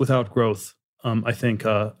chance. Without growth, I think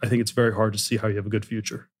it's very hard to see how you have a good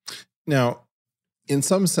future. Now, in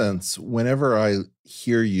some sense, whenever I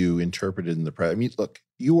hear you interpreted in the press, I mean, look,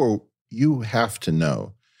 you have to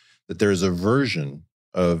know that there's a version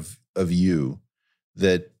of you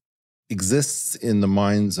that exists in the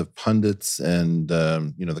minds of pundits and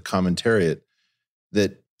the commentariat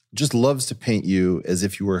that just loves to paint you as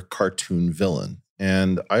if you were a cartoon villain.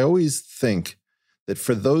 And I always think that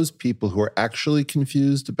for those people who are actually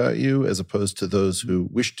confused about you, as opposed to those who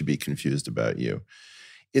wish to be confused about you,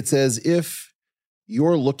 it's as if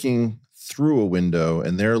you're looking through a window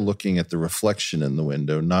and they're looking at the reflection in the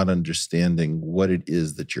window, not understanding what it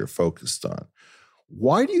is that you're focused on.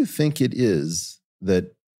 Why do you think it is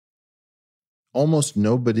that almost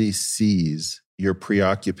nobody sees your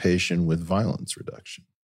preoccupation with violence reduction?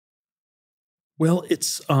 Well,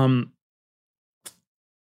 it's I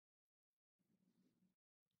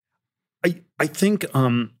think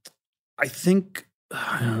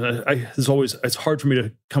it's hard for me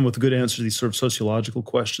to come with a good answer to these sort of sociological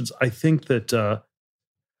questions. I think that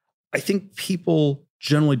I think people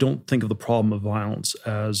generally don't think of the problem of violence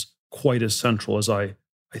as quite as central as I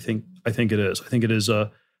think it is. I think it is I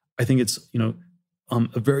think it's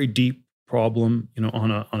a very deep problem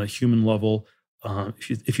on a human level.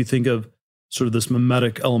 If you think of sort of this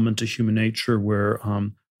mimetic element to human nature where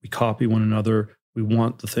we copy one another, we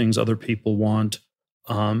want the things other people want.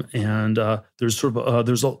 And there's sort of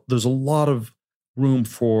there's a lot of room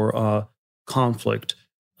for conflict,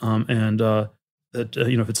 and that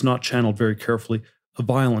if it's not channeled very carefully, a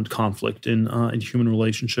violent conflict in human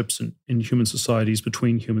relationships and in human societies,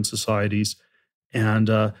 between human societies, and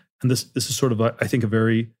this is sort of I think a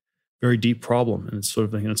very, very deep problem, and it's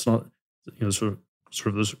sort of it's not sort of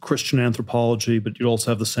there's Christian anthropology, but you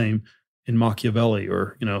also have the same in Machiavelli,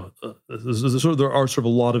 or there are sort of a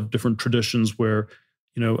lot of different traditions where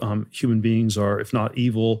human beings are, if not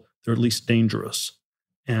evil, they're at least dangerous.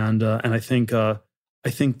 And I think the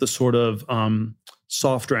sort of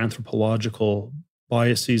softer anthropological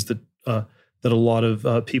biases that a lot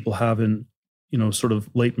of people have in sort of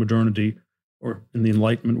late modernity or in the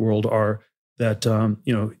Enlightenment world are that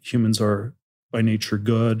humans are by nature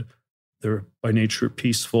good, they're by nature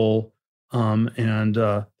peaceful, and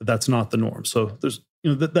that's not the norm. So there's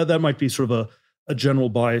that might be sort of a general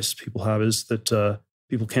bias people have, is that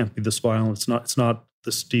people can't be this violent. It's not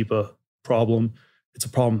this deep a problem. It's a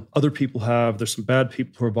problem other people have. There's some bad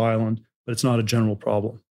people who are violent, but it's not a general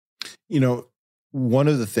problem. One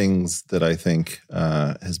of the things that I think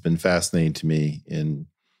has been fascinating to me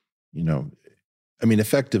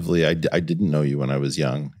effectively, I didn't know you when I was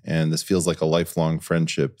young, and this feels like a lifelong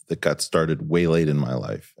friendship that got started way late in my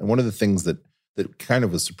life. And one of the things that kind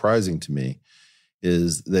of was surprising to me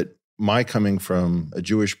is that my coming from a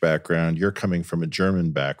Jewish background, you're coming from a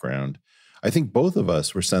German background. I think both of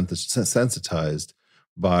us were sensitized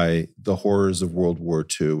by the horrors of World War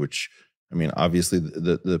II, which, obviously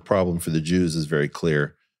the problem for the Jews is very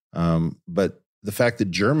clear. But the fact that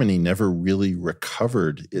Germany never really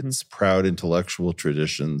recovered its proud intellectual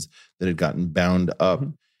traditions that had gotten bound up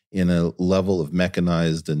in a level of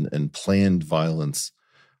mechanized and planned violence,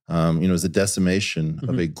 is a decimation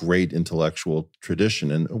of a great intellectual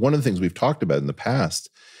tradition. And one of the things we've talked about in the past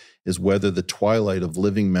is whether the twilight of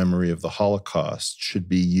living memory of the Holocaust should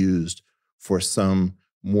be used for some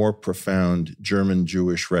more profound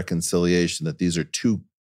German-Jewish reconciliation, that these are two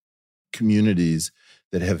communities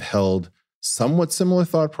that have held somewhat similar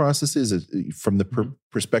thought processes from the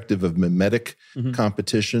perspective of mimetic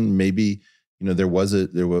competition. Maybe there was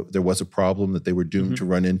a problem that they were doomed to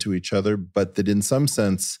run into each other, but that in some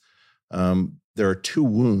sense there are two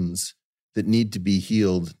wounds that need to be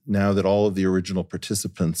healed now that all of the original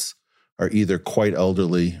participants are either quite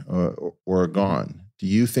elderly or gone. Do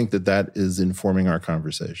you think that is informing our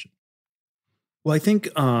conversation? Well, I think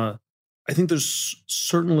there's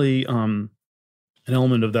certainly an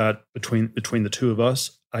element of that between the two of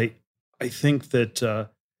us. I think that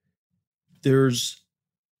there's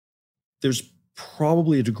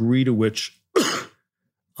probably a degree to which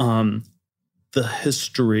the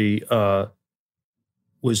history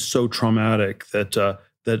was so traumatic that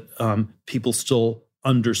people still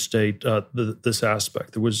understate this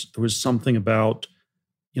aspect. There was something about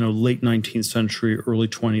late 19th century, early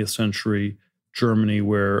 20th century Germany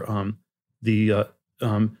where the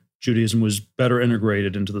Judaism was better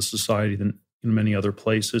integrated into the society than in many other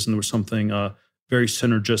places, and there was something very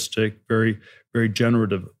synergistic, very, very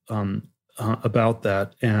generative about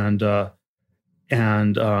that, and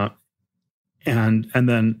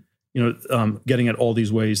then getting at all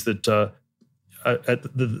these ways that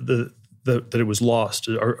that it was lost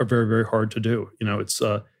are very, very hard to do. It's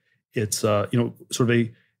sort of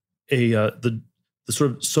the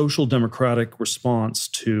sort of social democratic response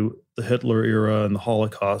to the Hitler era and the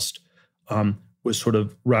Holocaust was sort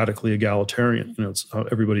of radically egalitarian. It's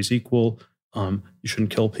everybody's equal. You shouldn't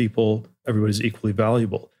kill people. Everybody's equally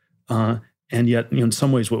valuable. And yet, in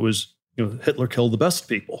some ways, what was Hitler killed the best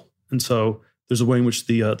people. And so there's a way in which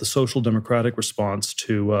the social democratic response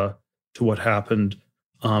to what happened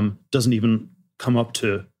doesn't even come up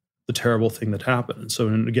to the terrible thing that happened. And so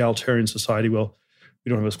in an egalitarian society, well, we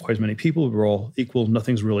don't have quite as many people. We're all equal.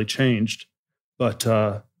 Nothing's really changed. But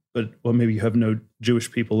maybe you have no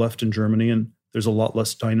Jewish people left in Germany, and there's a lot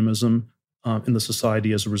less dynamism in the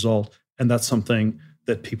society as a result. And that's something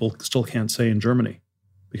that people still can't say in Germany,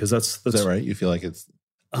 because that's Is that right? You feel like it's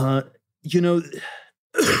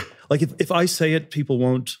like if I say it, people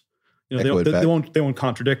won't, they won't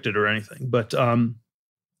contradict it or anything. But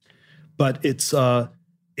it's of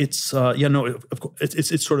course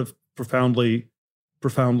it's sort of profoundly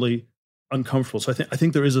uncomfortable. So I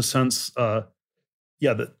think there is a sense, that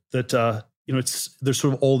there's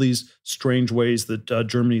sort of all these strange ways that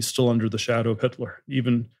Germany is still under the shadow of Hitler.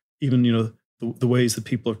 Even the ways that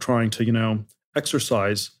people are trying to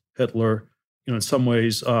exercise Hitler, in some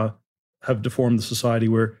ways have deformed the society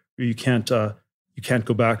where you can't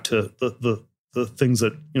go back to the things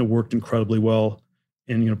that worked incredibly well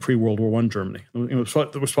in pre-World War I Germany. There was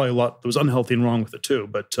probably a lot that was unhealthy and wrong with it too.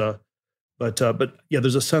 But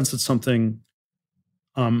there's a sense that something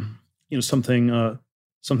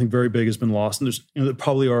very big has been lost, and there's there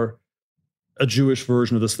probably are a Jewish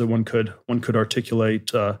version of this that one could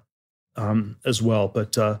articulate as well.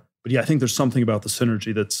 But I think there's something about the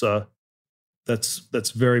synergy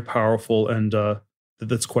that's very powerful and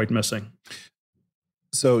that's quite missing.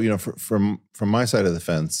 So, from my side of the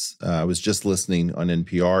fence, I was just listening on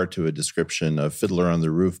NPR to a description of Fiddler on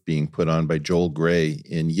the Roof being put on by Joel Grey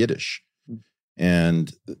in Yiddish.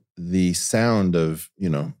 And the sound of,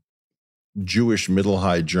 Jewish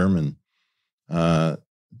middle-high German,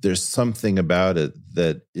 there's something about it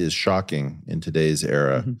that is shocking in today's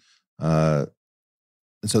era. Mm-hmm.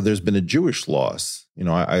 And so there's been a Jewish loss.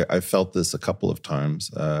 I felt this a couple of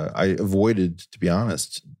times. I avoided, to be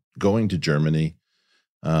honest, going to Germany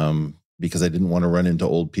because I didn't want to run into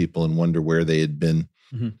old people and wonder where they had been.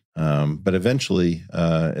 Mm-hmm. But eventually,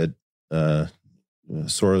 at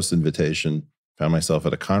Soros' invitation, found myself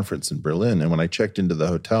at a conference in Berlin. And when I checked into the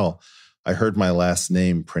hotel, I heard my last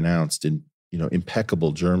name pronounced in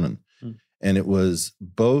impeccable German. Mm. And it was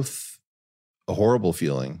both a horrible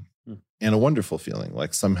feeling and a wonderful feeling,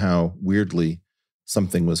 like somehow, weirdly,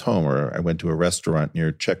 something was home. Or I went to a restaurant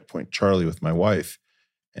near Checkpoint Charlie with my wife,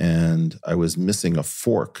 and I was missing a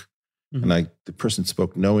fork. Mm-hmm. And the person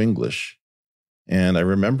spoke no English. And I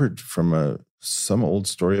remembered from some old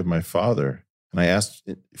story of my father, and I asked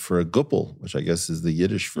for a guppel, which I guess is the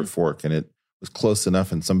Yiddish for fork, and it was close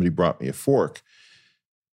enough, and somebody brought me a fork.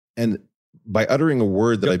 And by uttering a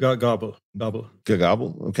word that gobble.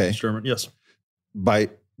 Okay. It's German, yes. By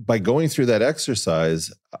going through that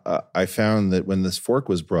exercise, I found that when this fork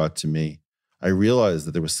was brought to me, I realized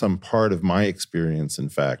that there was some part of my experience, in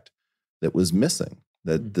fact, that was missing,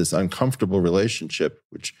 that this uncomfortable relationship,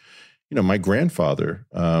 which, my grandfather,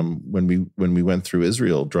 when we went through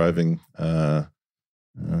Israel driving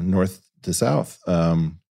north to south,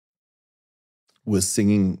 was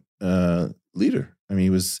singing lieder. I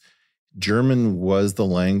mean, German was the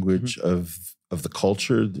language of the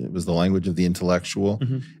culture. It was the language of the intellectual,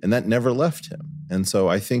 and that never left him. And so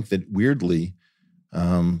I think that weirdly,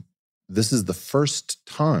 this is the first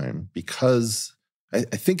time, because I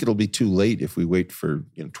think it'll be too late if we wait for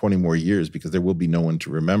 20 more years, because there will be no one to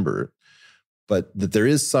remember it. But that there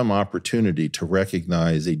is some opportunity to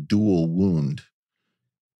recognize a dual wound.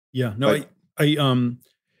 Yeah. No, I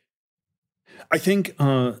think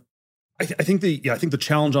the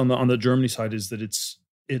challenge on the Germany side is that it's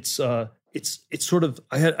sort of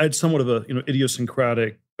I had somewhat of a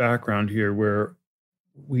idiosyncratic background here, where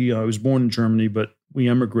I was born in Germany, but we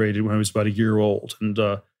emigrated when I was about a year old, and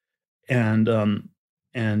we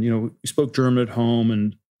spoke German at home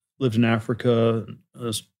and lived in Africa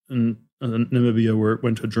in Namibia, where it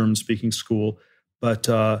went to a German speaking school, but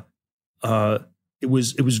it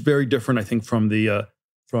was very different, I think, from the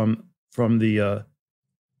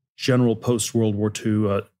general post World War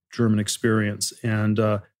II German experience, and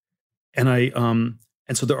so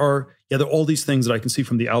there are all these things that I can see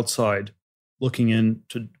from the outside looking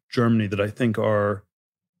into Germany that I think are,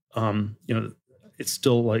 it's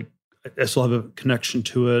still like I still have a connection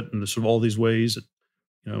to it, and there's sort of all these ways that,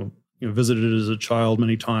 visited it as a child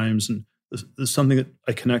many times, and there's something that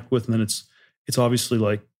I connect with, and then it's obviously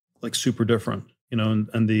like super different,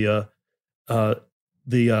 and the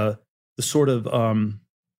sort of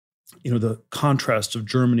the contrast of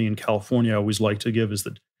Germany and California I always like to give is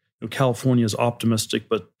that California is optimistic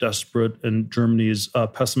but desperate, and Germany is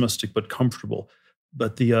pessimistic but comfortable.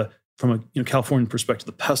 But from a Californian perspective,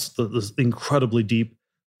 the incredibly deep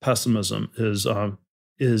pessimism is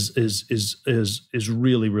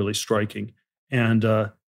really, really striking. And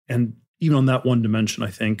even on that one dimension,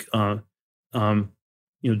 I think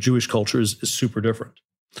Jewish culture is super different.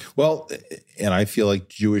 Well, and I feel like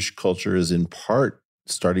Jewish culture is in part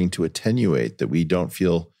starting to attenuate, that we don't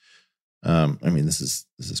feel. This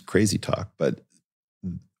is crazy talk, but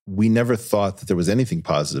we never thought that there was anything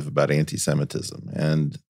positive about anti-Semitism,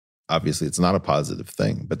 and obviously it's not a positive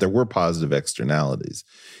thing. But there were positive externalities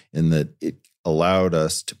in that it allowed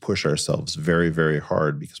us to push ourselves very, very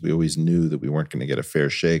hard, because we always knew that we weren't going to get a fair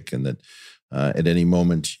shake, and that at any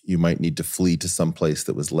moment you might need to flee to some place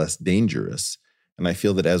that was less dangerous. And I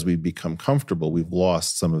feel that as we become comfortable, we've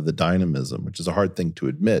lost some of the dynamism, which is a hard thing to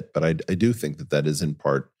admit. But I do think that that is in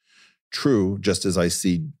part true, just as I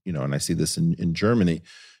see, and I see this in Germany.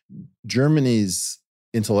 Germany's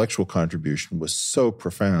intellectual contribution was so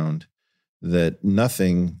profound that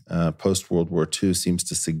nothing post-World War II seems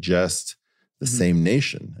to suggest the same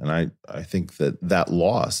nation. And I think that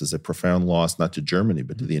loss is a profound loss, not to Germany,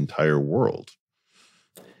 but to the entire world.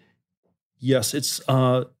 Yes, it's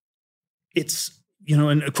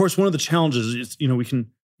and of course, one of the challenges is, we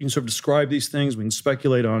can sort of describe these things. We can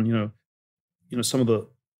speculate on, some of the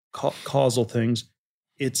causal things.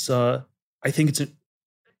 I think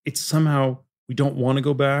it's somehow we don't want to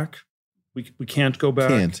go back. We can't go back.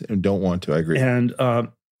 Can't and don't want to. I agree. And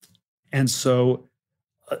so,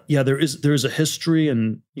 there is a history,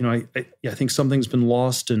 and I think something's been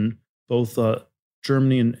lost in both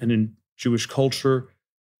Germany and in Jewish culture.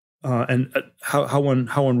 And how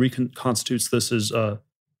one reconstitutes this is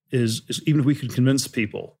even if we could convince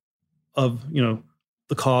people of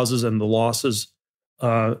the causes and the losses,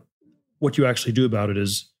 what you actually do about it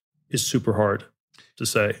is super hard to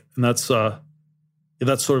say, and that's sort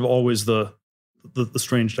of always the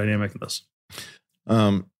strange dynamic in this.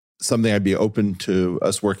 Something I'd be open to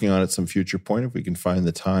us working on at some future point if we can find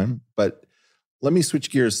the time. But let me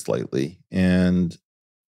switch gears slightly and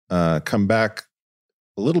come back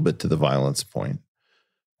a little bit to the violence point.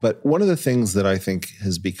 But one of the things that I think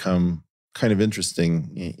has become kind of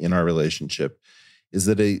interesting in our relationship is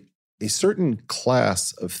that a certain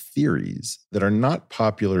class of theories that are not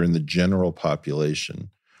popular in the general population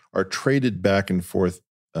are traded back and forth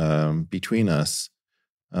between us,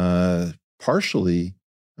 partially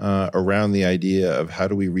around the idea of how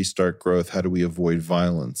do we restart growth, how do we avoid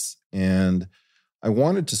violence. And I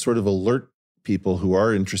wanted to sort of alert people who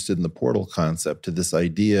are interested in the portal concept to this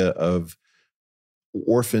idea of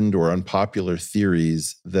orphaned or unpopular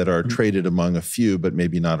theories that are traded among a few, but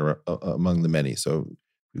maybe not among the many. So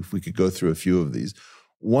if we could go through a few of these.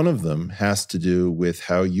 One of them has to do with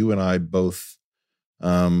how you and I both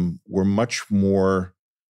were much more,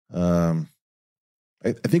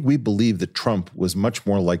 I think we believe that Trump was much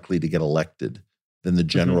more likely to get elected than the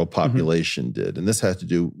general population did. And this had to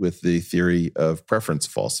do with the theory of preference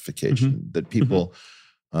falsification, that people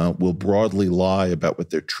will broadly lie about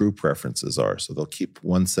what their true preferences are. So they'll keep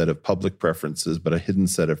one set of public preferences, but a hidden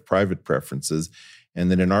set of private preferences. And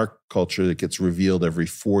then in our culture, it gets revealed every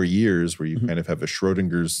 4 years, where you kind of have a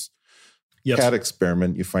Schrodinger's cat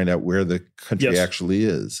experiment. You find out where the country actually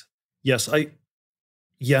is. Yes, I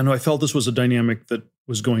felt this was a dynamic that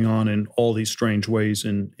was going on in all these strange ways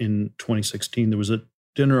in 2016. There was a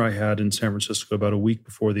dinner I had in San Francisco about a week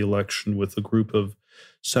before the election with a group of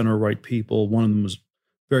center-right people. One of them was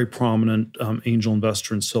very prominent angel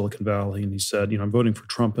investor in Silicon Valley. And he said, I'm voting for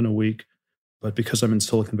Trump in a week, but because I'm in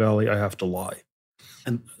Silicon Valley, I have to lie.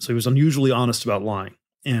 And so he was unusually honest about lying.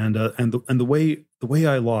 And the way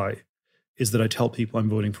I lie is that I tell people I'm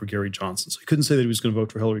voting for Gary Johnson. So he couldn't say that he was going to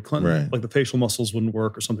vote for Hillary Clinton. Right. Like the facial muscles wouldn't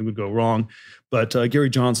work or something would go wrong. But Gary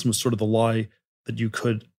Johnson was sort of the lie that you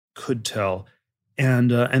could tell. And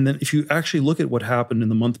then if you actually look at what happened in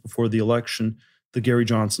the month before the election, the Gary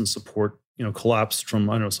Johnson support collapsed from,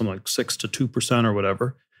 something like 6 to 2% or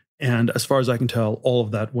whatever. And as far as I can tell, all of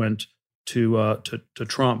that went to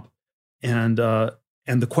Trump. And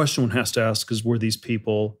the question one has to ask is, were these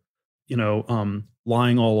people,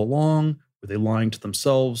 lying all along? Were they lying to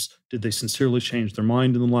themselves? Did they sincerely change their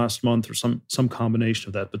mind in the last month, or some combination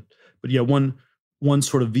of that? But yeah, one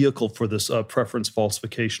sort of vehicle for this preference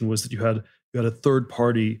falsification was that you had a third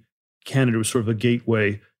party candidate who was sort of a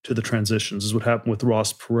gateway to the transitions. This is what happened with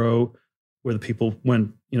Ross Perot, where the people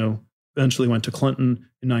went, eventually went to Clinton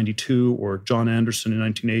in 92 or John Anderson in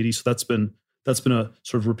 1980. So that's been a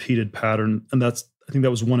sort of repeated pattern, and I think that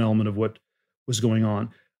was one element of what was going on.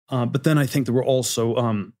 But then I think there were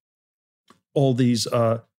also all these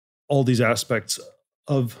all these aspects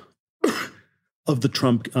of the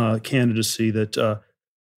Trump candidacy that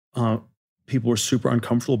people were super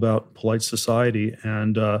uncomfortable about polite society,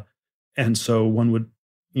 and so one would,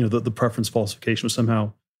 the preference falsification was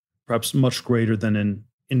somehow perhaps much greater than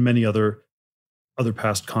in many other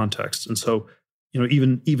past contexts. And so,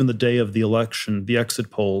 even the day of the election, the exit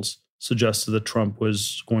polls suggested that Trump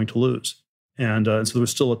was going to lose, and so there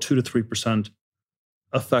was still a 2 to 3%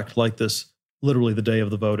 effect like this, literally the day of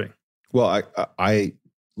the voting. Well, I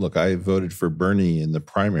voted for Bernie in the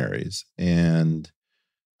primaries, and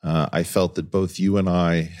I felt that both you and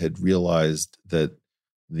I had realized that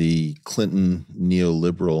the Clinton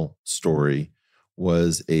neoliberal story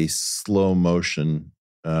was a slow motion,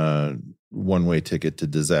 one-way ticket to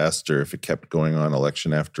disaster if it kept going on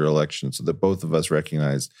election after election, so that both of us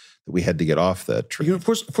recognized that we had to get off that train. Of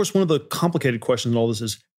course, one of the complicated questions in all this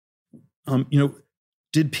is,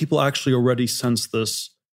 did people actually already sense this,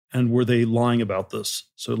 and were they lying about this?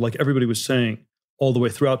 So like everybody was saying all the way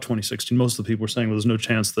throughout 2016, most of the people were saying, well, there's no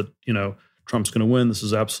chance that, Trump's going to win. This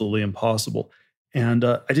is absolutely impossible. And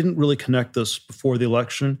I didn't really connect this before the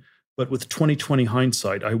election, but with 2020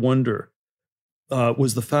 hindsight, I wonder,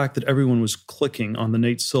 was the fact that everyone was clicking on the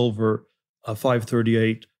Nate Silver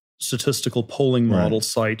 538 statistical polling model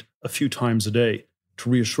site a few times a day to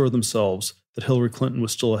reassure themselves that Hillary Clinton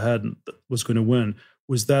was still ahead and was going to win.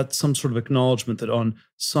 Was that some sort of acknowledgement that on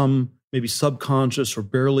some maybe subconscious or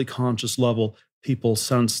barely conscious level, people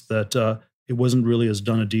sensed that it wasn't really as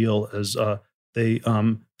done a deal as they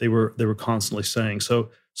were constantly saying? So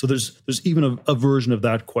there's even a version of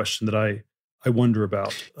that question that I wonder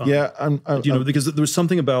about. Because there was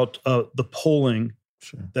something about the polling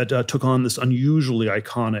that took on this unusually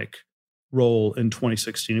iconic role in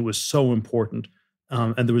 2016. It was so important,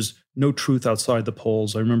 and there was no truth outside the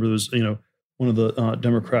polls. I remember there was one of the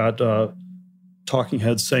Democrat talking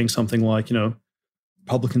heads saying something like,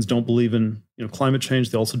 Republicans don't believe in climate change.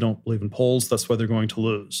 They also don't believe in polls. That's why they're going to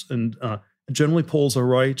lose. And generally polls are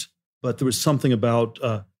right, but there was something about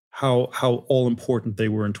how all important they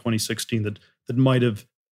were in 2016 that might have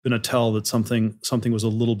been a tell that something was a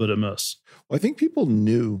little bit amiss. Well, I think people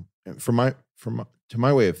knew, to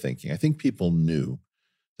my way of thinking, I think people knew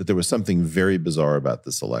that there was something very bizarre about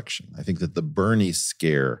this election. I think that the Bernie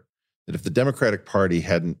scare, that if the Democratic Party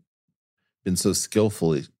hadn't been so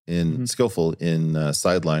skillful in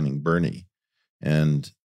sidelining Bernie,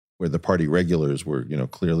 and where the party regulars were,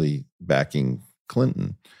 clearly backing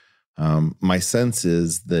Clinton, my sense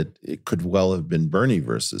is that it could well have been Bernie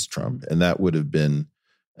versus Trump, and that would have been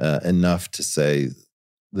enough to say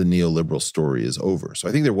the neoliberal story is over. So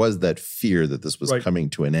I think there was that fear that this was coming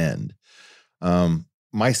to an end.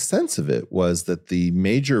 My sense of it was that the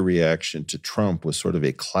major reaction to Trump was sort of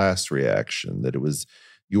a class reaction, that it was,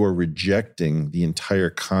 you are rejecting the entire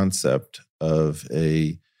concept of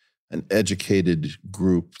an educated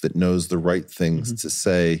group that knows the right things to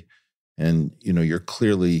say. And, you're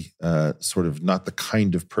clearly sort of not the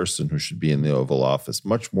kind of person who should be in the Oval Office,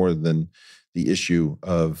 much more than the issue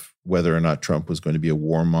of whether or not Trump was going to be a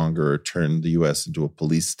warmonger or turn the U.S. into a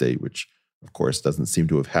police state, which, of course, doesn't seem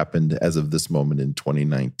to have happened as of this moment in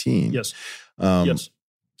 2019. Yes. Yes.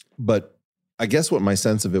 But I guess what my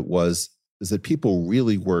sense of it was is that people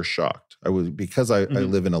really were shocked. I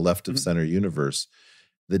live in a left of center universe.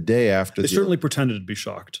 The day after, they certainly pretended to be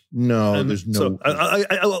should. No, and there's no.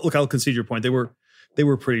 So look, I'll concede your point. They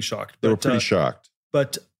were pretty shocked. They were pretty shocked.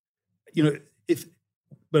 But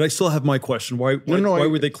but I still have my question. Why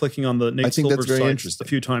were they clicking on the Nate Silver sites a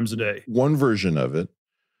few times a day? One version of it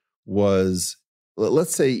was,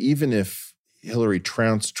 let's say, even if Hillary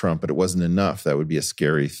trounced Trump, but it wasn't enough, that would be a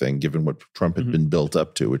scary thing, given what Trump had been built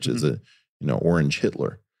up to, which is a orange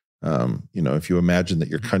Hitler. If you imagine that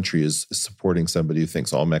your country is supporting somebody who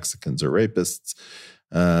thinks all Mexicans are rapists,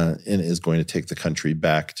 and is going to take the country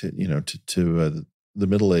back to the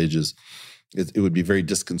Middle Ages, it would be very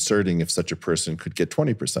disconcerting if such a person could get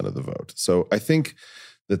 20% of the vote. So I think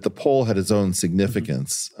that the poll had its own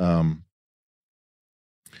significance.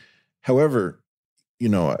 However,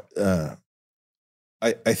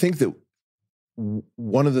 I think that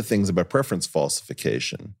one of the things about preference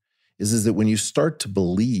falsification is that when you start to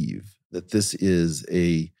believe that this is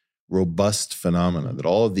a robust phenomenon, that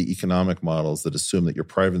all of the economic models that assume that your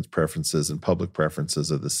private preferences and public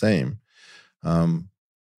preferences are the same,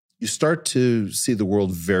 you start to see the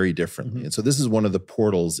world very differently. And so this is one of the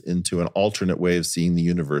portals into an alternate way of seeing the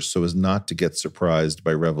universe so as not to get surprised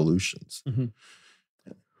by revolutions.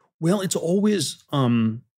 Well, it's always,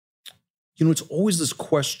 it's always this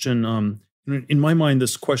question, in my mind,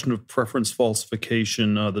 this question of preference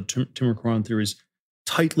falsification, the Tim O'Cron theory is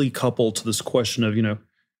tightly coupled to this question of,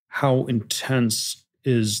 how intense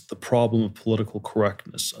is the problem of political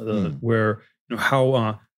correctness, where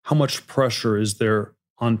how much pressure is there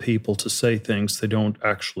on people to say things they don't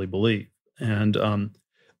actually believe, and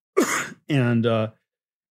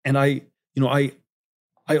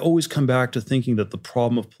I always come back to thinking that the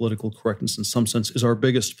problem of political correctness, in some sense, is our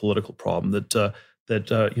biggest political problem.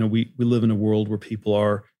 That we live in a world where people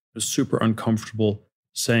are super uncomfortable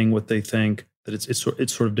saying what they think. That it's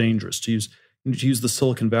sort of dangerous to use the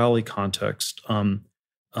Silicon Valley context.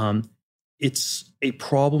 It's a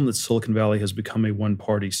problem that Silicon Valley has become a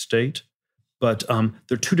one-party state, but there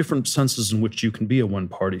are two different senses in which you can be a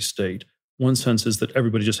one-party state. One sense is that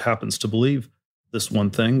everybody just happens to believe this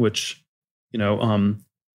one thing, which is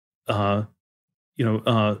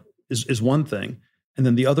one thing. And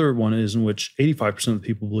then the other one is in which 85% of the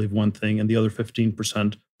people believe one thing and the other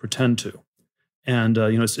 15% pretend to. And,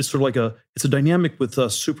 it's sort of like it's a dynamic with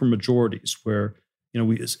super majorities where,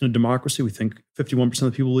 in a democracy, we think 51%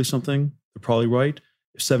 of the people believe something, they're probably right.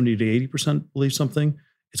 If 70 to 80% believe something,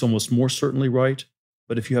 it's almost more certainly right.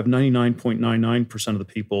 But if you have 99.99% of the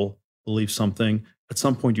people believe something, at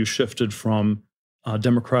some point you shifted from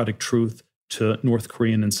democratic truth to North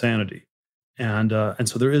Korean insanity. And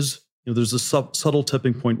so there's a subtle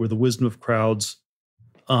tipping point where the wisdom of crowds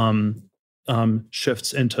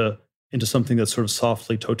shifts into something that's sort of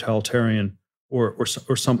softly totalitarian or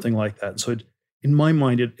something like that. And so in my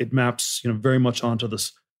mind, it maps very much onto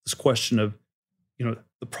this question of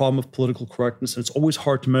the problem of political correctness. And it's always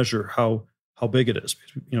hard to measure how big it is.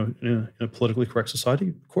 In a politically correct society,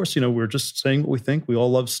 of course, we're just saying what we think. We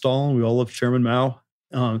all love Stalin. We all love Chairman Mao.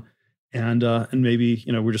 And maybe,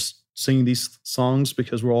 we're just singing these songs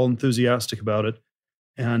because we're all enthusiastic about it.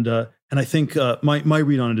 And I think my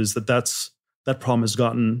read on it is that problem has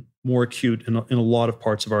gotten more acute in a lot of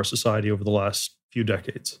parts of our society over the last few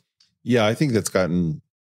decades. Yeah, I think that's gotten,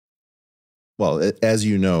 well, as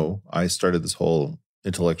you know, I started this whole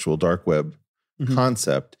intellectual dark web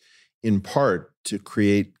concept in part to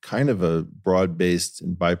create kind of a broad-based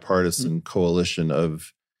and bipartisan coalition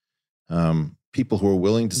of people who are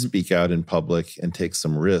willing to speak out in public and take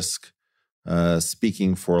some risk,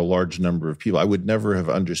 speaking for a large number of people. I would never have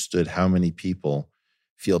understood how many people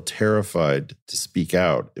feel terrified to speak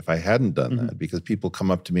out if I hadn't done that, because people come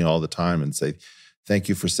up to me all the time and say, thank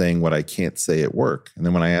you for saying what I can't say at work. And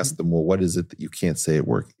then when I ask them, well, what is it that you can't say at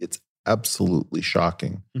work? It's absolutely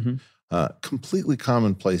shocking. Completely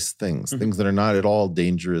commonplace things, things that are not at all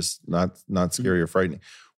dangerous, not scary or frightening.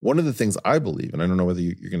 One of the things I believe, and I don't know whether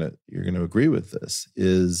you're gonna agree with this,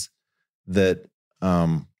 is that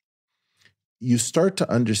you start to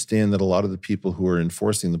understand that a lot of the people who are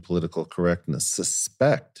enforcing the political correctness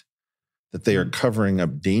suspect that they are covering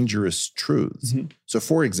up dangerous truths. So,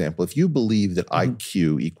 for example, if you believe that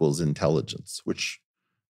IQ equals intelligence, which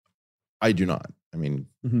I do not, I mean,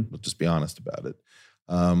 let's just be honest about it,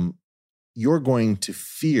 you're going to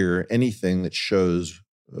fear anything that shows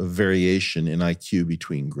a variation in IQ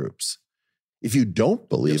between groups. If you don't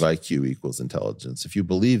believe IQ equals intelligence, if you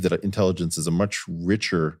believe that intelligence is a much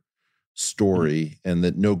richer story and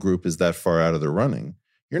that no group is that far out of the running,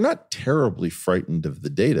 you're not terribly frightened of the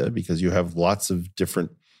data because you have lots of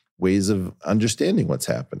different ways of understanding what's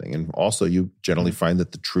happening. And also you generally find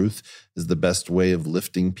that the truth is the best way of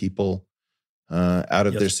lifting people out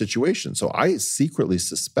of their situation. So I secretly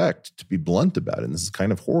suspect, to be blunt about it, and this is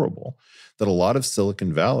kind of horrible, that a lot of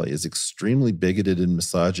Silicon Valley is extremely bigoted and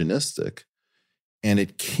misogynistic, and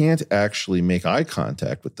it can't actually make eye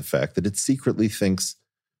contact with the fact that it secretly thinks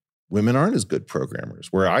women aren't as good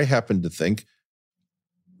programmers, where I happen to think,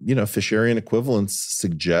 Fisherian equivalence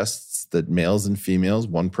suggests that males and females,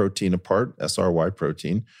 one protein apart, SRY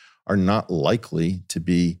protein, are not likely to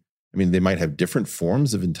be, they might have different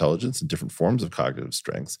forms of intelligence and different forms of cognitive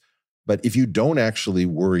strengths. But if you don't actually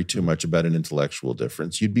worry too much about an intellectual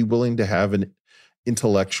difference, you'd be willing to have an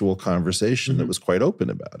intellectual conversation that was quite open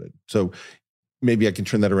about it. So maybe I can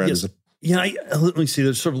turn that around. Let me see.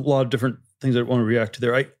 There's sort of a lot of different things I want to react to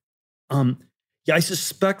there. I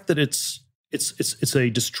suspect that it's a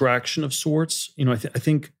distraction of sorts. I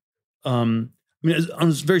think on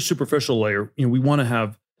this very superficial layer, we want to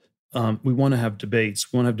have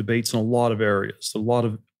debates. We want to have debates in a lot of areas. A lot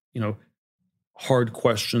of hard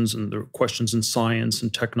questions, and there are questions in science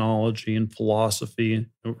and technology and philosophy and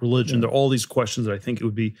religion. There are all these questions that I think it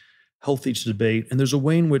would be healthy to debate. And there's a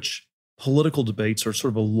way in which political debates are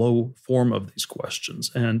sort of a low form of these questions.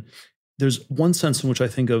 And there's one sense in which I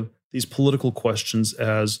think of these political questions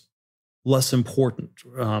as less important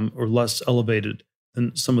or less elevated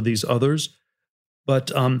than some of these others.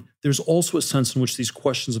 But there's also a sense in which these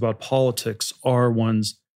questions about politics are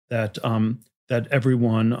ones that that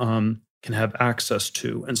everyone can have access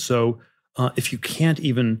to. And so if you can't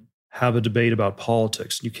even have a debate about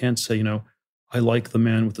politics, you can't say, I like the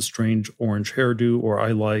man with the strange orange hairdo, or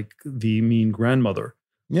I like the mean grandmother.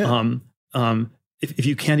 Yeah. If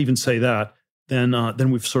you can't even say that,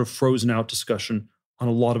 then we've sort of frozen out discussion on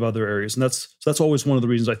a lot of other areas, and that's always one of the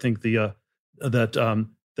reasons I think that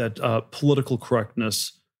political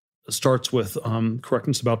correctness starts with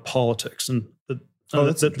correctness about politics, and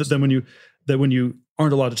then when you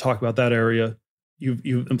aren't allowed to talk about that area,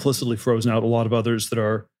 you've implicitly frozen out a lot of others that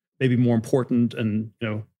are maybe more important, and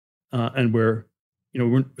we're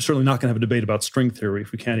certainly not going to have a debate about string theory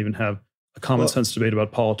if we can't even have a common sense debate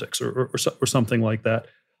about politics or something like that.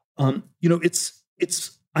 I'm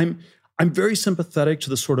very sympathetic to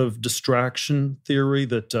the sort of distraction theory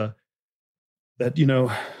that a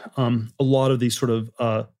lot of these sort of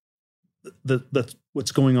that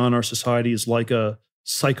what's going on in our society is like a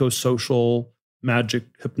psychosocial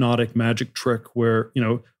hypnotic magic trick where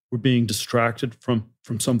we're being distracted from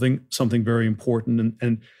something very important,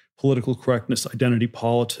 and political correctness, identity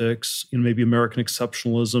politics, maybe American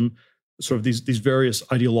exceptionalism, sort of these various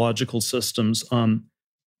ideological systems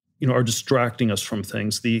are distracting us from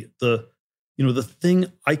things. The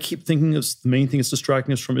thing I keep thinking is the main thing it's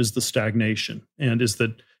distracting us from is the stagnation, and is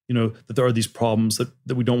that that there are these problems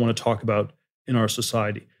that we don't want to talk about in our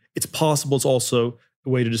society. It's possible it's also a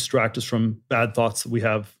way to distract us from bad thoughts that we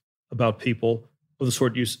have about people of the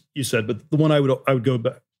sort you said. But the one I would go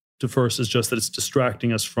back to first is just that it's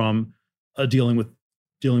distracting us from dealing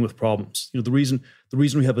with problems. The reason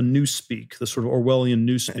we have a newspeak, the sort of Orwellian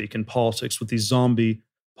newspeak in politics with these zombie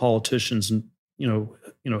politicians, and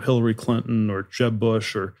Hillary Clinton or Jeb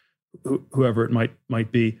Bush or whoever it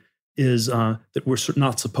might be, is that we're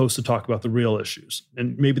not supposed to talk about the real issues.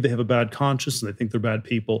 And maybe they have a bad conscience and they think they're bad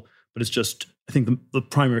people, but it's just, I think the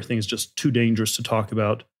primary thing is just too dangerous to talk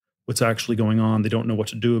about what's actually going on. They don't know what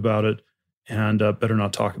to do about it, and better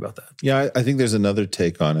not talk about that. Yeah, I think there's another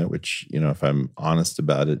take on it, which, if I'm honest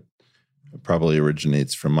about it, probably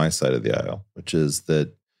originates from my side of the aisle, which is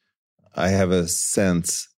that I have a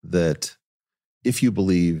sense that if you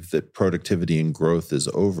believe that productivity and growth is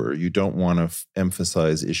over, you don't want to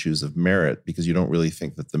emphasize issues of merit because you don't really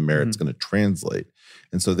think that the merit's going to translate.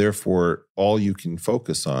 And so therefore, all you can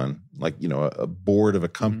focus on, like, a board of a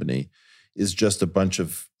company is just a bunch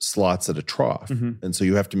of slots at a trough. And so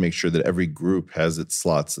you have to make sure that every group has its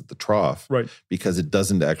slots at the trough, right? Because it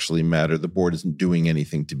doesn't actually matter. The board isn't doing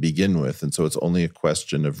anything to begin with. And so it's only a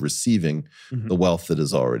question of receiving the wealth that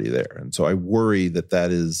is already there. And so I worry that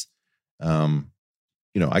is, I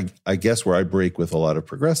guess where I break with a lot of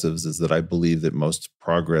progressives is that I believe that most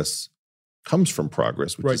progress comes from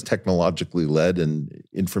progress, which is technologically led and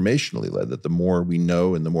informationally led, that the more we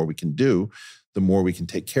know and the more we can do, the more we can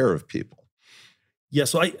take care of people. Yeah.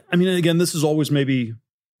 So I mean, again, this is always maybe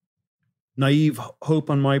naive hope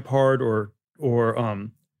on my part or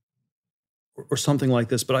something like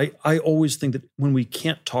this. But I always think that when we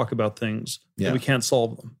can't talk about things, that we can't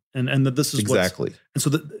solve them. And that this is exactly. And so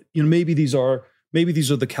that, maybe these are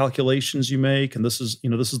the calculations you make, and this is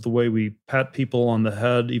the way we pat people on the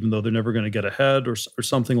head, even though they're never going to get ahead or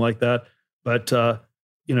something like that. But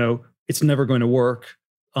it's never going to work.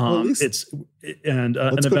 And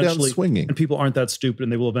eventually, swinging. And people aren't that stupid,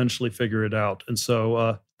 and they will eventually figure it out. And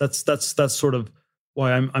so that's sort of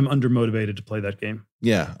why I'm undermotivated to play that game.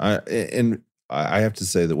 Yeah, I have to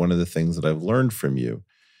say that one of the things that I've learned from you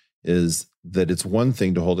is that it's one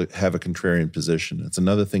thing to have a contrarian position. It's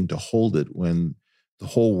another thing to hold it when the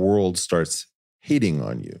whole world starts hating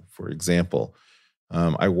on you. For example,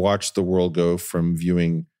 I watched the world go from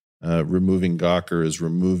viewing removing Gawker as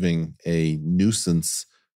removing a nuisance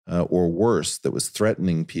or worse that was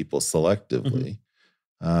threatening people selectively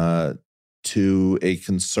to a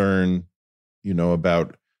concern,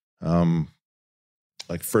 about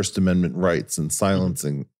like First Amendment rights and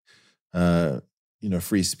silencing,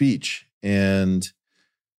 free speech. And,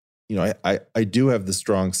 I do have the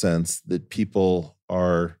strong sense that people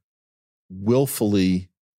are willfully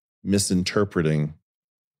misinterpreting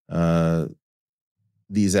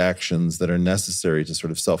these actions that are necessary to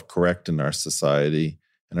sort of self-correct in our society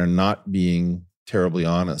and are not being terribly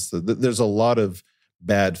honest. There's a lot of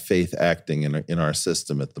bad faith acting in our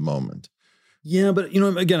system at the moment. Yeah, but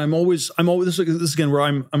again, I'm always this is again where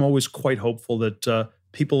I'm always quite hopeful that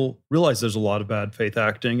people realize there's a lot of bad faith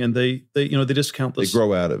acting, and they discount this. They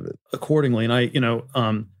grow out of it accordingly. And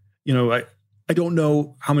I don't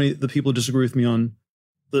know how many the people who disagree with me on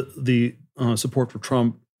the support for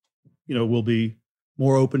Trump, will be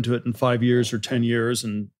more open to it in 5 years or 10 years,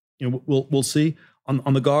 and we'll see.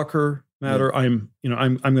 On the Gawker matter, I'm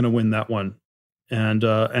going to win that one and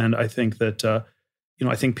I think that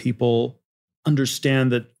I think people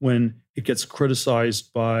understand that when it gets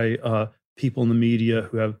criticized by people in the media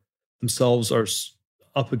who have themselves are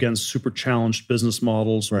up against super challenged business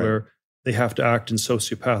models where they have to act in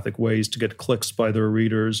sociopathic ways to get clicks by their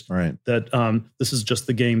readers. Right. That this is just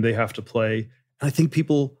the game they have to play. And I think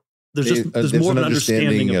people there's more of an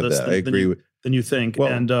understanding of this than you think,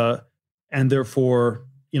 well, and therefore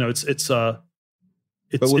it's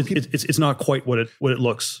not quite what it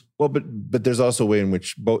looks. Well, but there's also a way in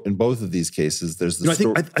which in both of these cases there's the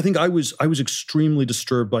story. I think I was extremely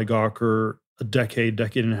disturbed by Gawker a decade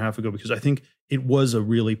and a half ago, because I think it was a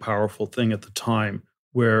really powerful thing at the time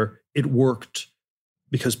where it worked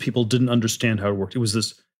because people didn't understand how it worked. It was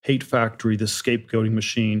this hate factory, this scapegoating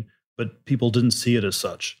machine, but people didn't see it as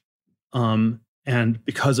such. And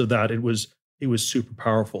because of that, it was super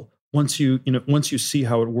powerful. Once you see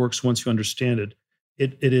how it works, once you understand it,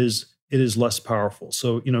 it is less powerful.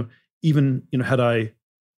 So, even had I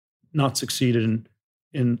not succeeded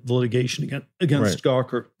in the litigation against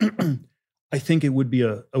Gawker, I think it would be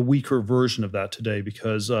a weaker version of that today,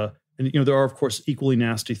 because there are, of course, equally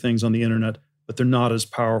nasty things on the internet, but they're not as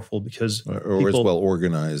powerful because or as well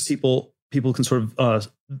organized. People can sort of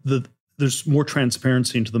there's more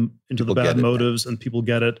transparency into the bad motives, and people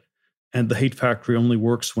get it. And the hate factory only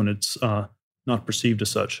works when it's not perceived as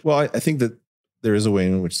such. Well, I think that there is a way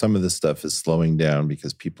in which some of this stuff is slowing down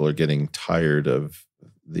because people are getting tired of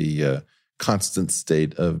the constant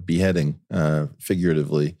state of beheading,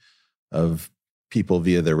 figuratively, of people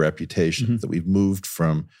via their reputations. Mm-hmm. That we've moved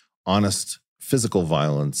from honest physical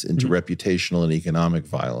violence into reputational and economic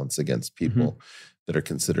violence against people that are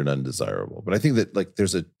considered undesirable. But I think that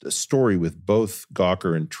there's a story with both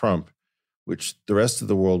Gawker and Trump, which the rest of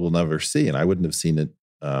the world will never see. And I wouldn't have seen it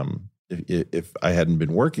if I hadn't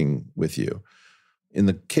been working with you. In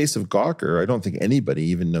the case of Gawker, I don't think anybody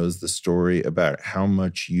even knows the story about how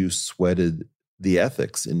much you sweated the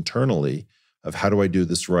ethics internally of how do I do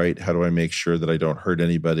this right? How do I make sure that I don't hurt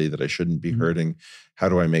anybody that I shouldn't be hurting? How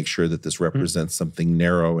do I make sure that this represents something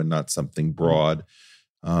narrow and not something broad?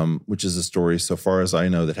 Which is a story, so far as I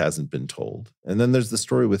know, that hasn't been told. And then there's the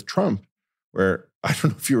story with Trump, where I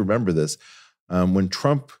don't know if you remember this. When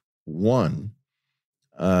Trump won,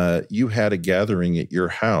 you had a gathering at your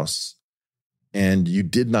house and you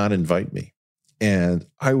did not invite me. And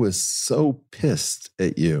I was so pissed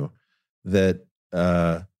at you that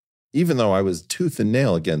even though I was tooth and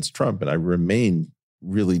nail against Trump and I remained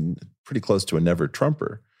really pretty close to a never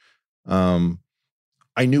Trumper,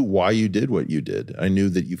 I knew why you did what you did. I knew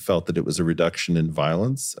that you felt that it was a reduction in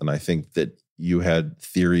violence. And I think that you had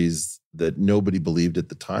theories that nobody believed at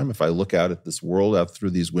the time. If I look out at this world, out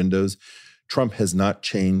through these windows, Trump has not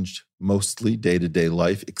changed mostly day-to-day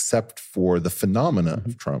life, except for the phenomena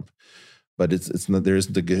of Trump. But it's not, there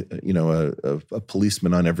isn't a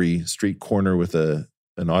policeman on every street corner with an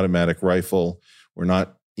automatic rifle. We're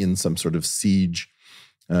not in some sort of siege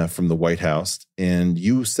from the White House. And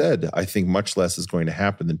you said, I think much less is going to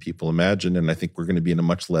happen than people imagine. And I think we're going to be in a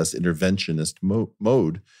much less interventionist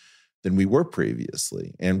mode than we were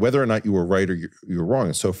previously. And whether or not you were right or you're wrong,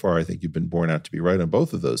 and so far I think you've been borne out to be right on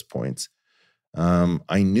both of those points.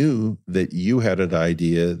 I knew that you had an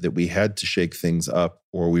idea that we had to shake things up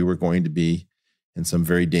or we were going to be in some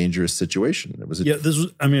very dangerous situation.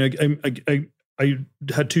 I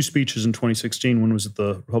had two speeches in 2016. One was at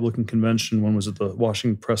the Republican convention. One was at the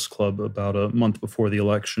Washington Press Club about a month before the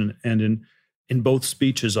election. And in both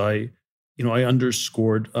speeches, I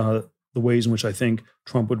underscored the ways in which I think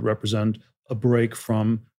Trump would represent a break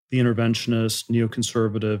from the interventionist,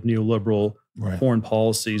 neoconservative, neoliberal foreign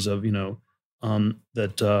policies of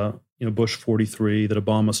Bush 43, that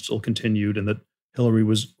Obama still continued, and that Hillary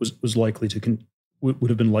was likely to would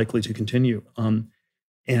have been likely to continue.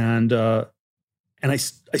 And I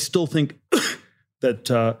still think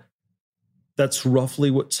that that's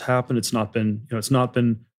roughly what's happened. It's not been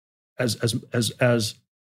as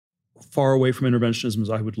far away from interventionism as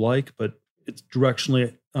I would like, but it's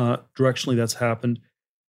directionally that's happened.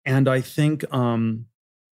 And I think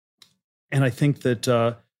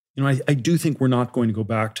that I do think we're not going to go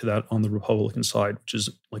back to that on the Republican side, which is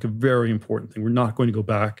like a very important thing. We're not going to go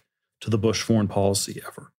back to the Bush foreign policy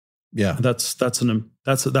ever. Yeah,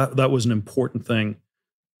 that was an important thing.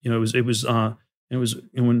 It was when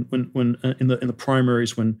in the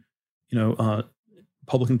primaries, when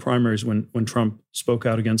Republican primaries, when Trump spoke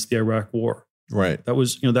out against the Iraq War. Right. That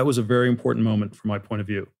was a very important moment from my point of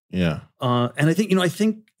view. Yeah. And I think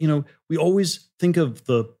we always think of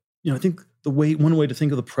one way to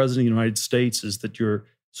think of the president of the United States is that you're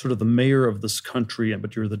sort of the mayor of this country,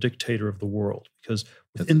 but you're the dictator of the world. Because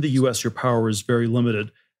within the U.S., your power is very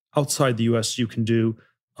limited. Outside the U.S., you can do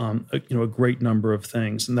a great number of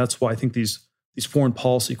things, and that's why I think these foreign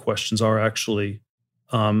policy questions are actually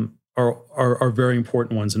are very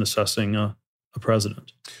important ones in assessing a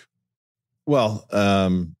president. Well,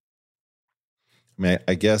 I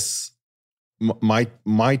guess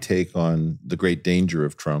my take on the great danger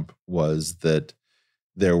of Trump was that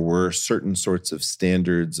there were certain sorts of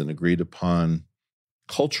standards and agreed upon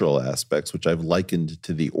cultural aspects, which I've likened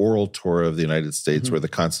to the oral Torah of the United States, where the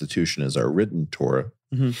Constitution is our written Torah.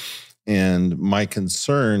 And my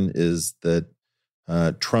concern is that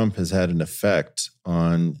Trump has had an effect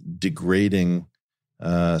on degrading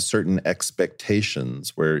certain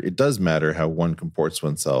expectations, where it does matter how one comports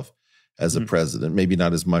oneself as a president, maybe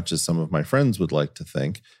not as much as some of my friends would like to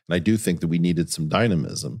think. And I do think that we needed some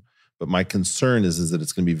dynamism. But my concern is that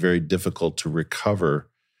it's going to be very difficult to recover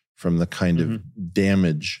from the kind of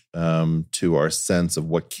damage to our sense of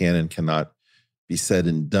what can and cannot be said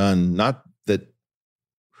and done. Not that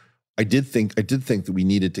I did think that we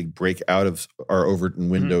needed to break out of our Overton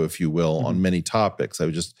window, if you will, on many topics. I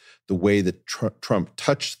was just, the way that Trump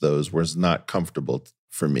touched those was not comfortable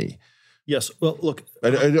for me. Yes. Well, look, I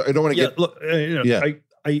don't want to get. Look, I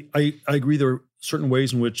agree. There are certain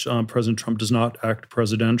ways in which President Trump does not act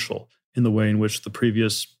presidential in the way in which the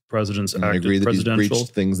previous presidents acted I agree that presidential. He's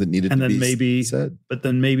breached things that needed to be said. But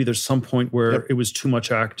then maybe there's some point where it was too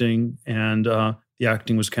much acting, and the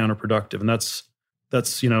acting was counterproductive, and that's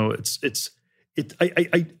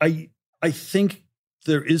I think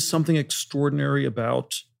there is something extraordinary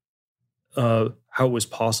about how it was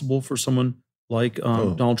possible for someone like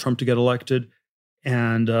Donald Trump to get elected,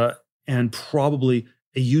 and probably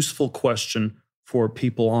a useful question for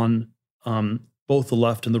people on both the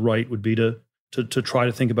left and the right would be to try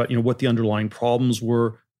to think about what the underlying problems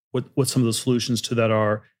were, what some of the solutions to that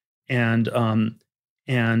are, and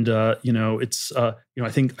it's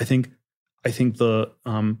I think the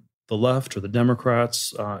left or the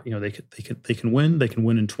Democrats they can win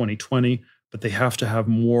in 2020, but they have to have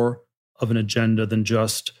more of an agenda than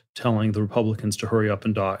just telling the Republicans to hurry up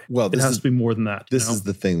and die. Well, it has to be more than that. This is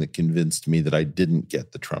the thing that convinced me that I didn't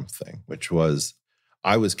get the Trump thing, which was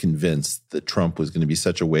I was convinced that Trump was going to be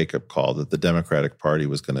such a wake-up call that the Democratic Party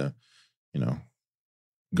was going to,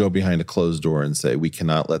 go behind a closed door and say, we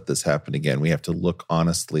cannot let this happen again. We have to look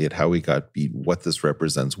honestly at how we got beat, what this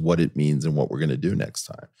represents, what it means, and what we're going to do next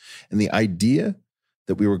time. And the idea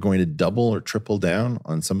that we were going to double or triple down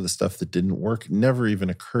on some of the stuff that didn't work never even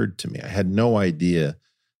occurred to me. I had no idea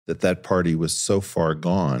that party was so far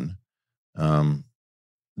gone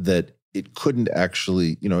that it couldn't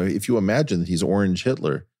actually, if you imagine that he's Orange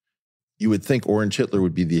Hitler, you would think Orange Hitler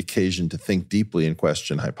would be the occasion to think deeply and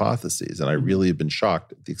question hypotheses. And I really have been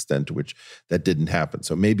shocked at the extent to which that didn't happen.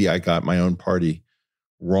 So maybe I got my own party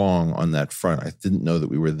wrong on that front. I didn't know that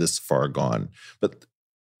we were this far gone. But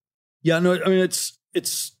yeah, no, I mean, it's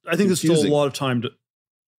I think there's still a lot of time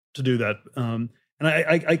to do that. And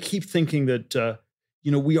I keep thinking that,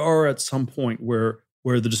 we are at some point where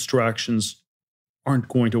the distractions aren't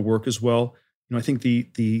going to work as well. I think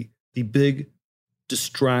the big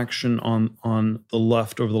distraction on the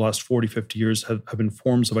left over the last 40, 50 years have been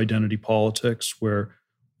forms of identity politics where,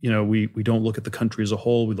 we don't look at the country as a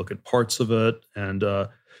whole, we look at parts of it, and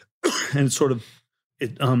it's sort of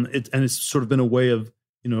it's sort of been a way of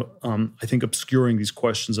I think obscuring these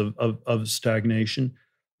questions of stagnation.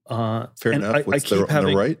 Fair enough. What's the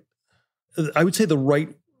right? I would say the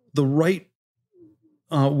right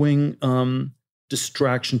wing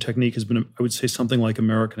distraction technique has been, I would say, something like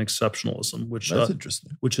American exceptionalism, which that's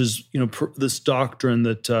interesting. Which is this doctrine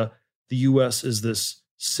that the U.S. is this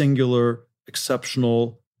singular,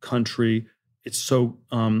 exceptional country. It's so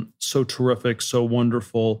terrific, so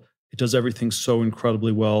wonderful. It does everything so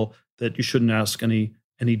incredibly well that you shouldn't ask any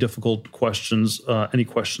difficult questions, any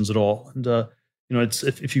questions at all. And it's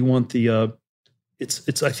if you want the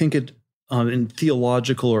it's I think it in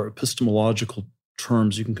theological or epistemological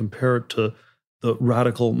terms, you can compare it to the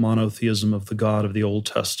radical monotheism of the God of the Old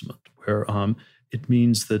Testament, where it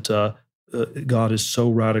means that God is so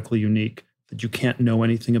radically unique that you can't know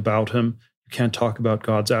anything about him. You can't talk about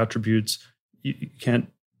God's attributes. You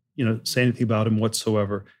can't, say anything about him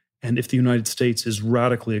whatsoever. And if the United States is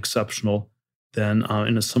radically exceptional, then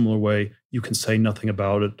in a similar way, you can say nothing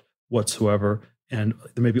about it whatsoever. And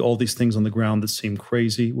there may be all these things on the ground that seem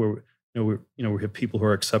crazy, where we have people who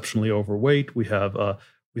are exceptionally overweight. We have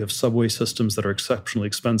subway systems that are exceptionally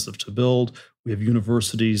expensive to build. We have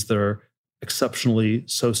universities that are exceptionally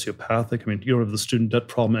sociopathic. I mean, you don't have the student debt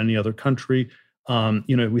problem in any other country.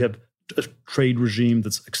 We have a trade regime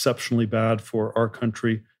that's exceptionally bad for our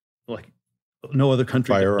country, like no other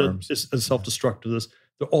country is as self-destructive as this.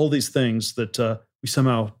 There are all these things that we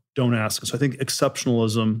somehow don't ask. So I think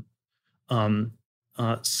exceptionalism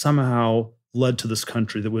somehow led to this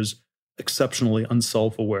country that was exceptionally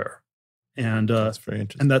unself-aware, and that's very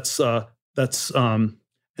interesting. And so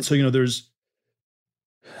there's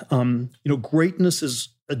greatness is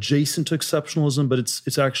adjacent to exceptionalism, but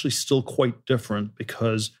it's actually still quite different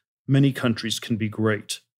because many countries can be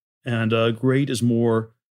great, and great is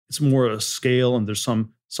more. It's more a scale, and there's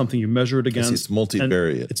something you measure it against. It's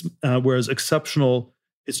multivariate. It's whereas exceptional,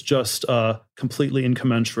 it's just completely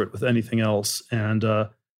incommensurate with anything else, and I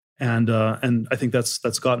think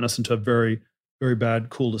that's gotten us into a very, very bad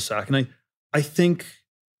cul-de-sac. And I think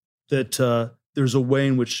that there's a way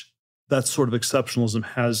in which that sort of exceptionalism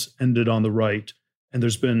has ended on the right, and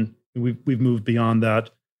we've moved beyond that.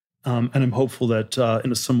 And I'm hopeful that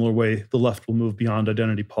in a similar way, the left will move beyond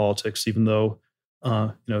identity politics, even though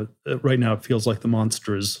right now it feels like the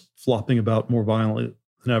monster is flopping about more violently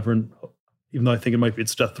than ever. And even though I think it might be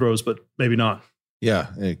its death throes, but maybe not. Yeah,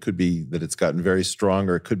 and it could be that it's gotten very strong,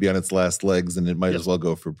 or it could be on its last legs, and it might as well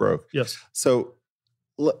go for broke. Yes. So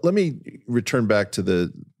let me return back to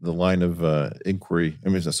the line of inquiry. I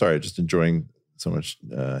mean, sorry, just enjoying so much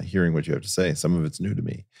hearing what you have to say. Some of it's new to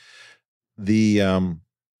me. The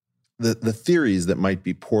theories that might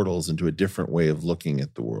be portals into a different way of looking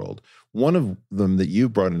at the world. One of them that you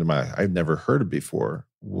brought into I've never heard of before,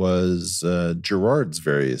 was Girard's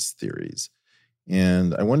various theories.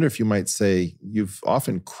 And I wonder if you might say you've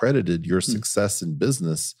often credited your success in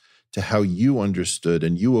business to how you understood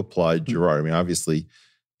and you applied Girard. I mean, obviously,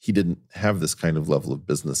 he didn't have this kind of level of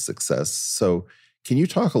business success. So can you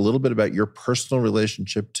talk a little bit about your personal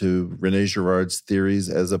relationship to René Girard's theories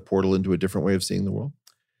as a portal into a different way of seeing the world?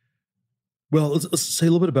 Well, let's say a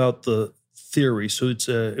little bit about the theory. So it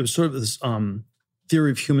was sort of this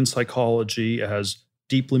theory of human psychology as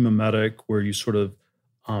deeply mimetic, where you sort of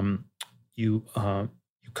you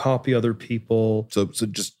copy other people. So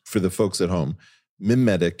just for the folks at home,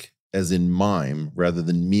 mimetic as in mime rather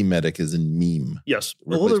than memetic as in meme. Yes.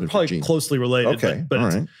 Well, they're probably closely related. Okay. But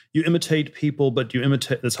right. You imitate people, but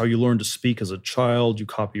that's how you learn to speak as a child. You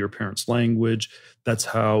copy your parents' language. That's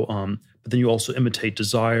how, but then you also imitate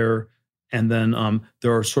desire. And then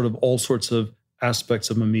there are sort of all sorts of aspects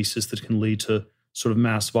of mimesis that can lead to sort of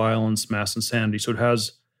mass violence, mass insanity. So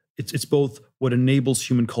it's both what enables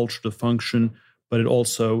human culture to function, but it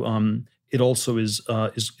also is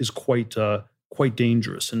quite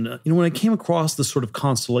dangerous. And when I came across this sort of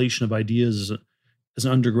constellation of ideas as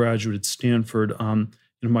an undergraduate at Stanford,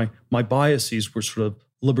 my biases were sort of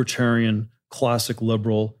libertarian, classic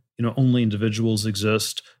liberal. Only individuals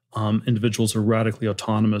exist. Individuals are radically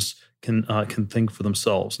autonomous, can think for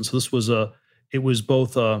themselves. And so this was it was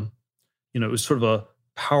both it was sort of a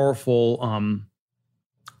powerful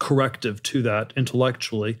corrective to that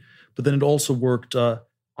intellectually, but then it also worked on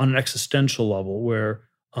an existential level where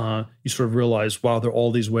you sort of realize, wow, there are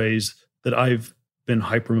all these ways that I've been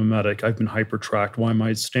hypermimetic, I've been hypertracked. Why am I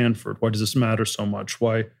at Stanford? Why does this matter so much?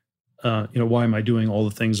 Why am I doing all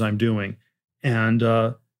the things I'm doing? And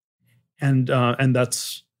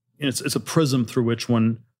that's it's a prism through which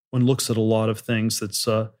one looks at a lot of things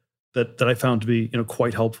that I found to be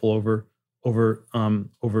quite helpful over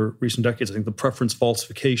recent decades. I think the preference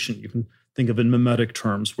falsification, you can think of in mimetic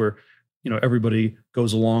terms, where everybody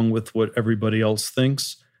goes along with what everybody else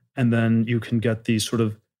thinks, and then you can get these sort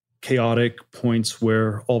of chaotic points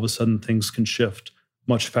where all of a sudden things can shift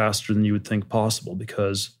much faster than you would think possible,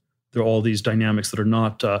 because there are all these dynamics that are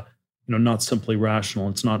not simply rational.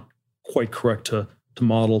 It's not quite correct to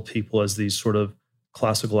model people as these sort of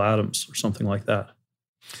classical atoms or something like that.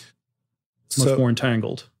 It's much more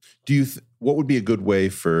entangled. Do you? What would be a good way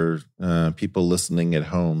for people listening at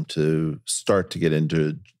home to start to get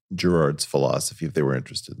into Girard's philosophy if they were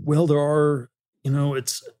interested? Well, there are,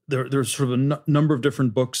 there's sort of a number of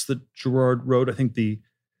different books that Girard wrote. I think the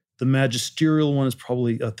magisterial one is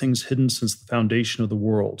probably Things Hidden Since the Foundation of the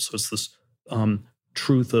World. So it's this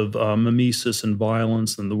truth of mimesis and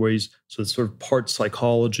violence and the ways. So it's sort of part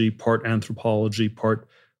psychology, part anthropology, part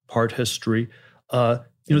history.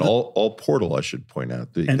 All portal, I should point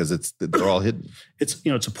out, because they're all hidden. It's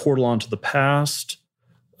a portal onto the past,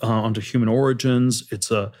 onto human origins. It's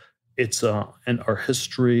and our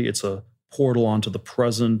history. It's a portal onto the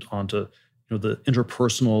present, onto the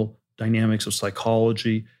interpersonal dynamics of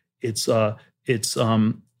psychology. It's a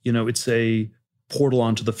portal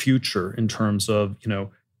onto the future in terms of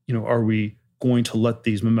are we going to let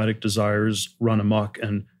these mimetic desires run amok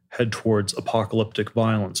and head towards apocalyptic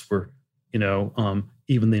violence where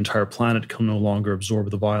even the entire planet can no longer absorb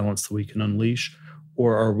the violence that we can unleash?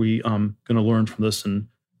 Or are we going to learn from this and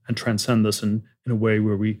transcend this in a way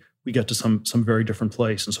where we get to some very different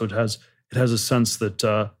place? And so it has a sense that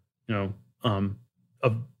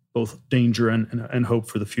of both danger and hope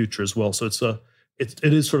for the future as well. So it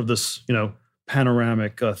is sort of this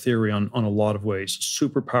panoramic theory on a lot of ways,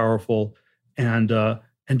 super powerful and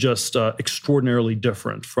just extraordinarily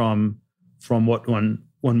different from what one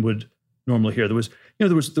would normally hear. There was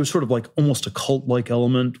sort of like almost a cult-like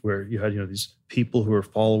element where you had these people who were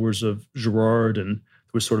followers of Girard, and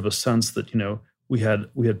there was sort of a sense that we had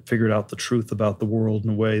figured out the truth about the world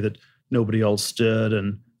in a way that nobody else did,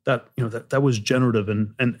 and that that was generative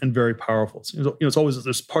and very powerful. So, it's always,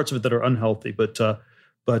 there's parts of it that are unhealthy, but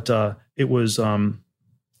it was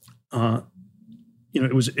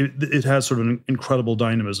it has sort of an incredible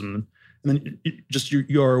dynamism, and then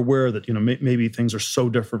you are aware that maybe things are so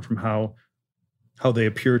different from how they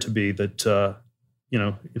appear to be that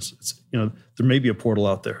it's there may be a portal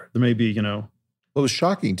out there. There may be What was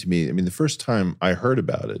shocking to me, I mean, the first time I heard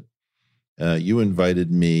about it, you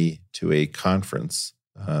invited me to a conference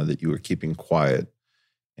that you were keeping quiet,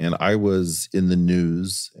 and I was in the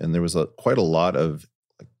news, and there was quite a lot of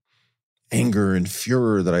anger and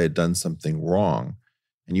furor that I had done something wrong.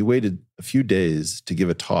 And you waited a few days to give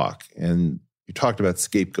a talk, and you talked about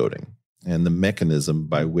scapegoating and the mechanism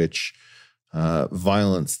by which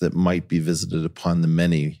violence that might be visited upon the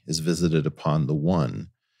many is visited upon the one.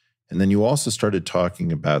 And then you also started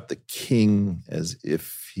talking about the king as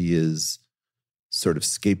if he is sort of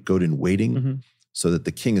scapegoat in waiting, so that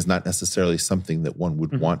the king is not necessarily something that one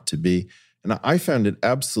would want to be. And I found it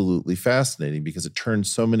absolutely fascinating because it turned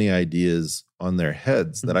so many ideas on their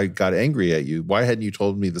heads that I got angry at you. Why hadn't you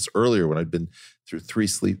told me this earlier when I'd been through 3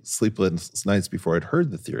 sleepless nights before I'd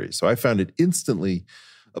heard the theory? So I found it instantly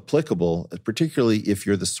applicable, particularly if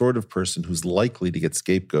you're the sort of person who's likely to get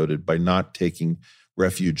scapegoated by not taking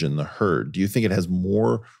refuge in the herd. Do you think it has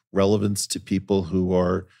more relevance to people who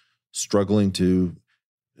are struggling to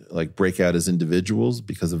break out as individuals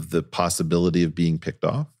because of the possibility of being picked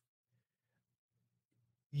off?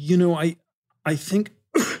 I think,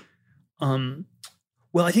 I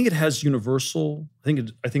think it has universal. I think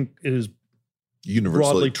it is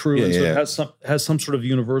universal, broadly true. Yeah, and so yeah. It has some sort of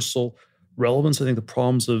universal relevance. I think the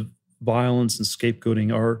problems of violence and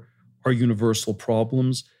scapegoating are universal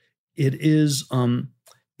problems. It is.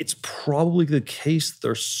 It's probably the case that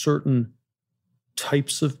there are certain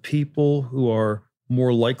types of people who are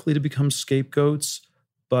more likely to become scapegoats,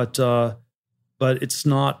 but it's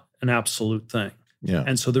not an absolute thing. Yeah.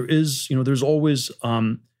 And so there is, there's always,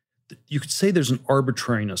 you could say there's an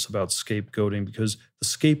arbitrariness about scapegoating because the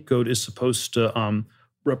scapegoat is supposed to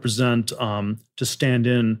represent, to stand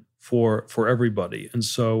in for everybody. And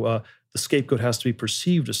so the scapegoat has to be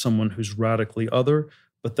perceived as someone who's radically other,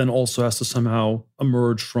 but then also has to somehow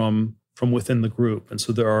emerge from within the group. And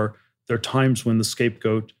so there are times when the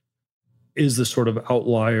scapegoat is the sort of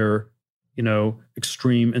outlier,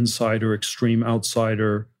 extreme insider, extreme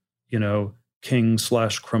outsider,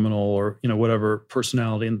 king/criminal or whatever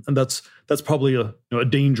personality, and that's probably a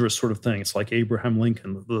dangerous sort of thing. It's like Abraham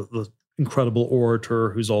Lincoln, the incredible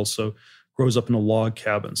orator who's also grows up in a log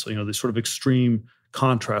cabin. So these sort of extreme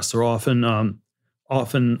contrasts are often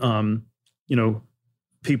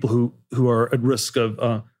people who are at risk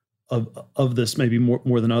of this maybe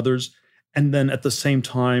more than others. And then at the same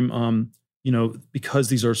time, because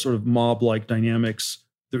these are sort of mob-like dynamics,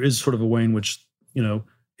 there is sort of a way in which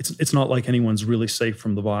it's not like anyone's really safe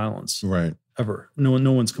from the violence, right? Ever.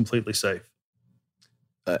 No one's completely safe.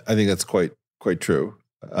 I think that's quite true.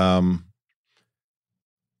 But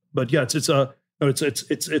yeah,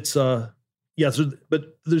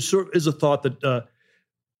 but there sort of is a thought that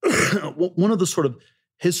one of the sort of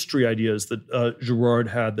history ideas that Girard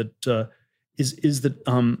had that is that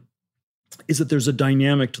there's a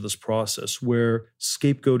dynamic to this process where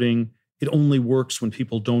scapegoating, it only works when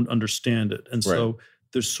people don't understand it, and so. Right.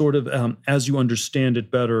 There's sort of, as you understand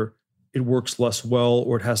it better, it works less well,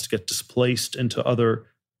 or it has to get displaced into other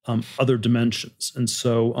dimensions. And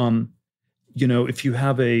so, if you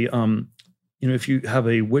have a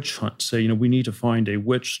witch hunt, say, we need to find a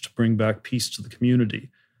witch to bring back peace to the community.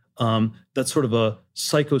 That's sort of a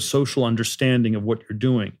psychosocial understanding of what you're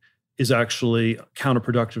doing is actually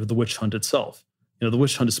counterproductive to the witch hunt itself. The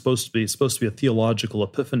witch hunt is supposed to be a theological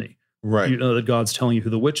epiphany, right? That God's telling you who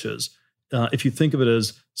the witch is. If you think of it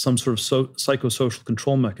as some sort of psychosocial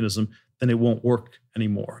control mechanism, then it won't work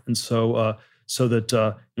anymore. And so, a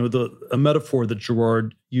metaphor that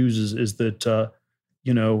Girard uses is that the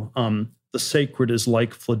sacred is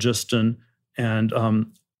like phlogiston, and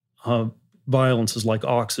violence is like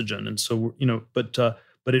oxygen, and so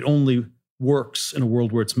but it only works in a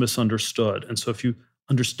world where it's misunderstood. And so if you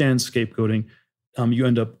understand scapegoating, you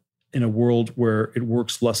end up in a world where it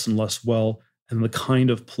works less and less well, and the kind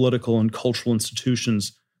of political and cultural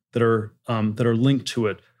institutions that are linked to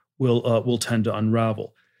it will tend to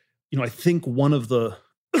unravel. I think one of the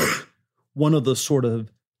sort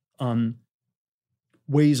of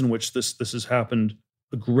ways in which this has happened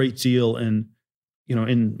a great deal in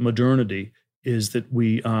modernity is that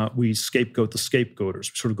we scapegoat the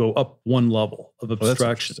scapegoaters. We sort of go up one level of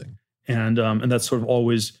abstraction, and that sort of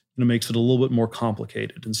always makes it a little bit more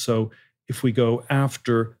complicated. And so, if we go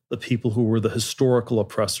after the people who were the historical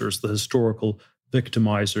oppressors, the historical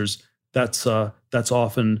victimizers, that's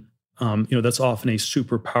often a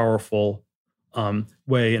super powerful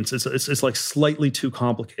way, and it's like slightly too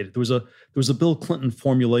complicated. There was a Bill Clinton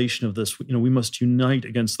formulation of this. We must unite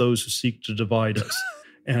against those who seek to divide us.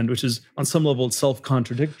 And which is on some level it's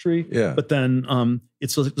self-contradictory, but then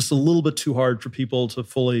it's just a little bit too hard for people to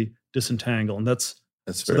fully disentangle, and that's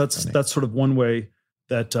sort of one way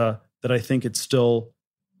that I think it still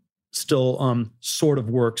sort of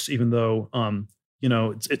works, even though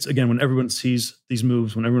it's again, when everyone sees these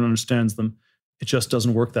moves, when everyone understands them, it just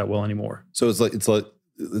doesn't work that well anymore. So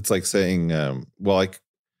it's like saying,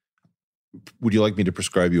 would you like me to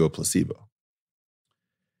prescribe you a placebo?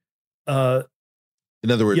 In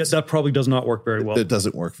other words, that probably does not work very well. That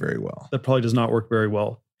doesn't work very well. That probably does not work very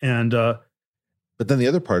well. And but then the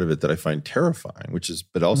other part of it that I find terrifying,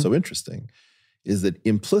 but also interesting, is that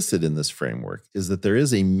implicit in this framework is that there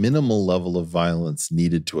is a minimal level of violence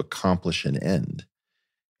needed to accomplish an end,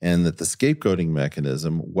 and that the scapegoating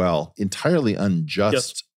mechanism, while entirely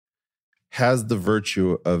unjust, has the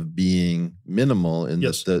virtue of being minimal in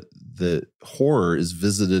that the horror is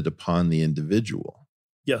visited upon the individual.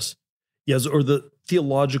 Yes, or the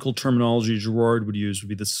theological terminology Girard would use would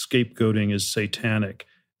be that scapegoating is satanic,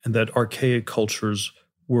 and that archaic cultures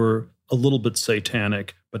were a little bit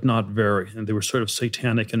satanic, but not very. And they were sort of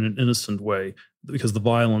satanic in an innocent way, because the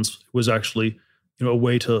violence was actually, a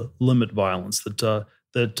way to limit violence.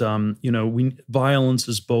 Violence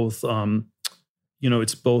is both,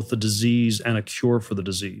 it's both a disease and a cure for the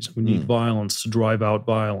disease. We need violence to drive out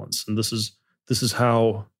violence, and this is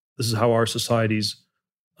how our societies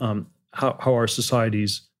how our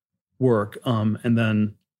societies work. And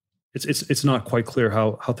then it's not quite clear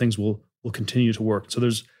how things will continue to work. So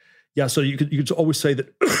so you could always say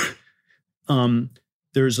that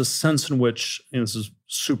there's a sense in which, this is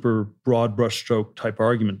super broad brushstroke type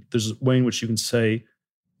argument. There's a way in which you can say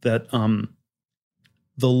that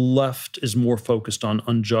the left is more focused on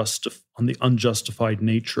the unjustified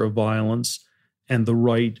nature of violence, and the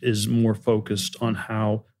right is more focused on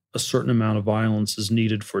how a certain amount of violence is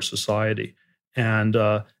needed for society, and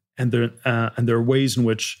there are ways in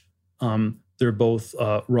which they're both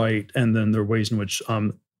right, and then there are ways in which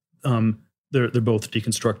they're both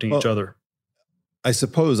deconstructing each other. I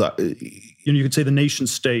suppose you could say a nation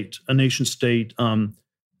state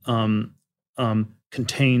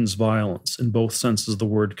contains violence in both senses of the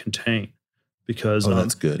word contain, because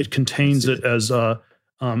that's good. It contains it as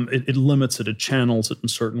it limits it, it channels it in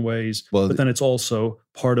certain ways, but then it's also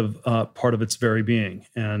part of its very being,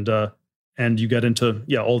 and you get into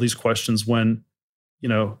all these questions when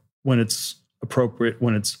it's appropriate,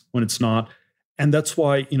 when it's not, and that's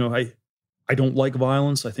why I don't like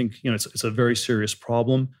violence. I think it's a very serious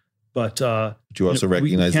problem, but you also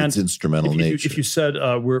recognize its instrumental nature. If you said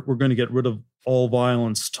we're going to get rid of all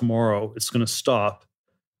violence tomorrow, it's going to stop,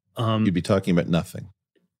 you'd be talking about nothing.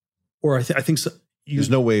 Or I think so.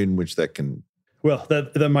 There's no way in which that can. Well,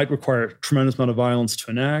 that might require a tremendous amount of violence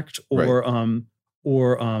to enact, or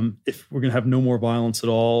if we're going to have no more violence at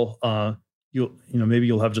all, maybe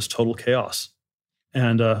you'll have just total chaos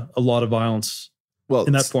and a lot of violence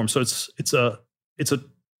in that form. So it's an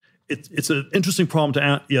interesting problem to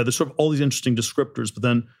add. There's sort of all these interesting descriptors, but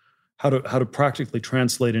then how to practically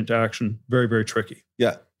translate into action, very, very tricky.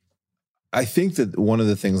 Yeah. I think that one of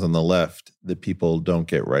the things on the left that people don't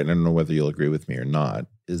get right, and I don't know whether you'll agree with me or not,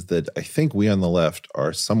 is that I think we on the left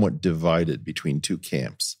are somewhat divided between two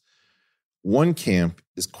camps. One camp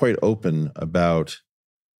is quite open about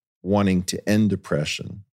wanting to end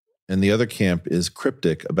oppression, and the other camp is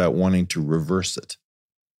cryptic about wanting to reverse it.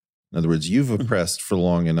 In other words, you've oppressed for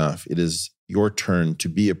long enough. It is your turn to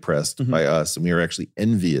be oppressed by us, and we are actually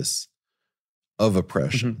envious of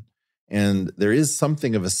oppression. And there is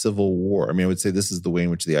something of a civil war. I mean, I would say this is the way in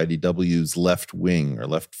which the IDW's left wing or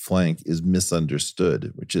left flank is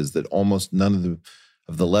misunderstood, which is that almost none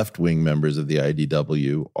of the left wing members of the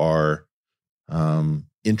IDW are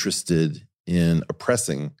interested in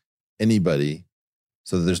oppressing anybody.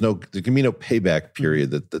 So there can be no payback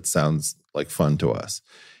period that sounds like fun to us.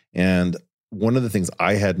 And one of the things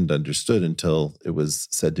I hadn't understood until it was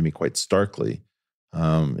said to me quite starkly,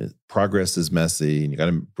 progress is messy and you got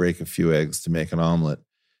to break a few eggs to make an omelet.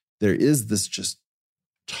 There is this just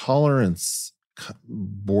tolerance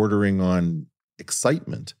bordering on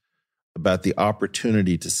excitement about the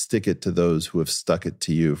opportunity to stick it to those who have stuck it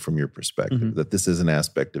to you from your perspective, that this is an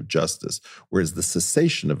aspect of justice, whereas the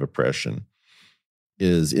cessation of oppression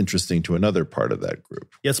is interesting to another part of that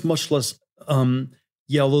group. Yeah, it's much less, although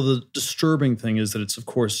the disturbing thing is that it's, of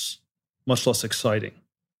course, much less exciting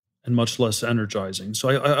and much less energizing. So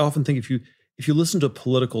I often think if you listen to a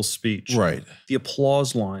political speech, right, the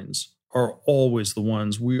applause lines are always the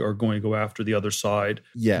ones we are going to go after the other side.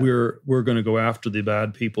 Yeah. We're going to go after the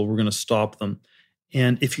bad people. We're going to stop them.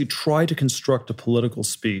 And if you try to construct a political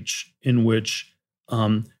speech in which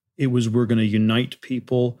it was we're going to unite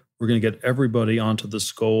people, we're going to get everybody onto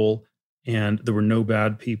this goal, and there were no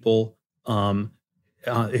bad people,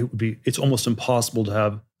 it's almost impossible to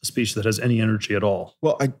have a speech that has any energy at all.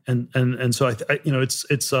 Well, so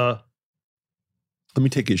it's let me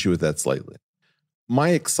take issue with that slightly.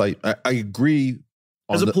 I agree.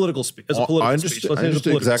 As a political speech. I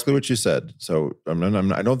understood exactly what you said. So I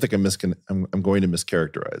don't think I'm going to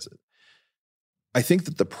mischaracterize it. I think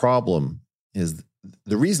that the problem is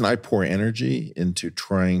the reason I pour energy into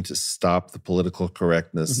trying to stop the political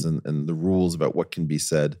correctness and the rules about what can be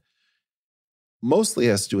said mostly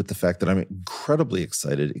has to do with the fact that I'm incredibly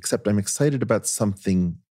excited, except I'm excited about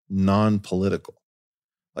something non-political.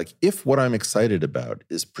 Like if what I'm excited about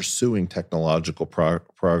is pursuing technological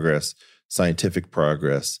progress, scientific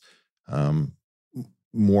progress,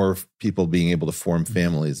 more people being able to form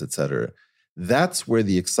families, et cetera, that's where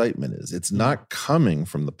the excitement is. It's not coming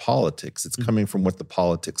from the politics. It's coming from what the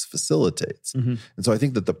politics facilitates. And so I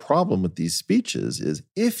think that the problem with these speeches is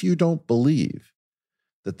if you don't believe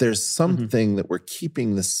that there's something that we're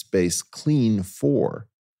keeping this space clean for,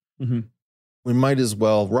 we might as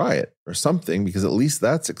well riot or something, because at least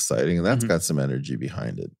that's exciting and that's got some energy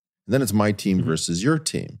behind it. And then it's my team versus your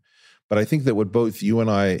team. But I think that what both you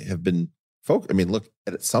and I have been look,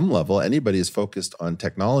 at some level, anybody as focused on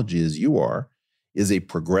technology as you are is a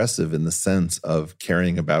progressive in the sense of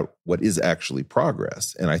caring about what is actually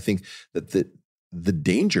progress. And I think that the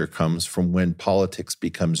danger comes from when politics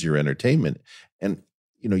becomes your entertainment. And,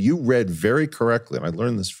 you read very correctly, and I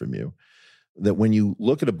learned this from you, that when you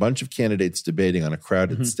look at a bunch of candidates debating on a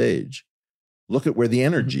crowded stage, look at where the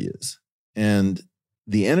energy is. And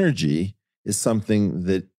the energy is something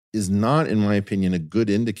that is not, in my opinion, a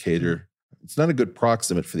good indicator. It's not a good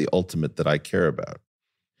proximate for the ultimate that I care about.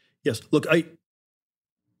 Yes. Look, I'd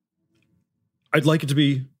like it to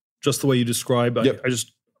be just the way you describe. Yep. I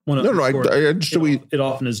just want to. No, I understand. It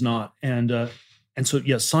often is not. And so,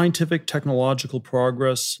 scientific, technological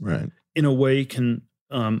progress, right, in a way can,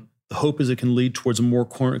 the hope is it can lead towards a more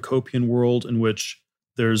cornucopian world in which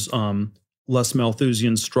there's less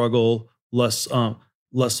Malthusian struggle, less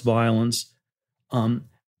violence. And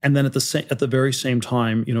then at the very same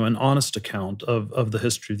time, an honest account of the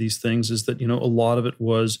history of these things is that, a lot of it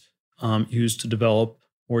was used to develop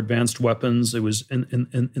more advanced weapons. It was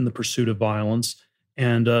in the pursuit of violence.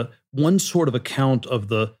 And one sort of account of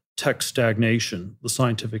the tech stagnation, the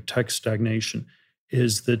scientific tech stagnation,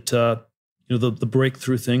 is that the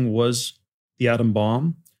breakthrough thing was the atom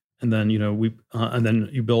bomb, and then and then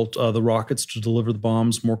you built the rockets to deliver the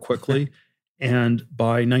bombs more quickly, and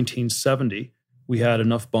by 1970 we had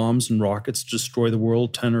enough bombs and rockets to destroy the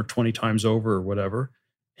world 10 or 20 times over or whatever,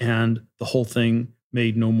 and the whole thing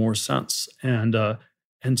made no more sense. And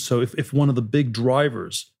so if one of the big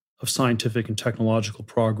drivers of scientific and technological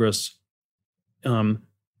progress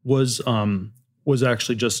was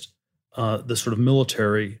actually just the sort of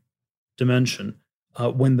military dimension,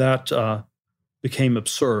 when that became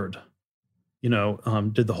absurd,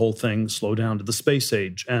 did the whole thing slow down to the space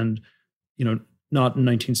age? And, not in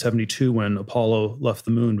 1972 when Apollo left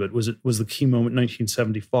the moon, but was the key moment in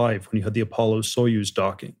 1975 when you had the Apollo-Soyuz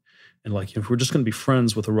docking? And if we're just going to be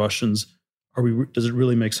friends with the Russians, does it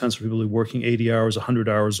really make sense for people to be working 80 hours, 100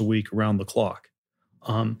 hours a week around the clock?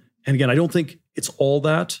 And again, I don't think it's all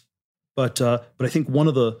that, but I think one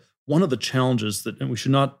of the challenges and we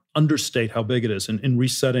should not understate how big it is in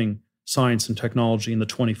resetting science and technology in the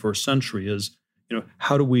 21st century is,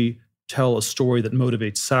 how do we tell a story that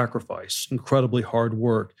motivates sacrifice, incredibly hard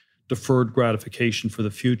work, deferred gratification for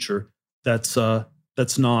the future that's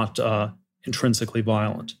not intrinsically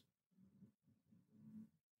violent?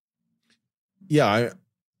 Yeah,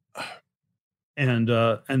 and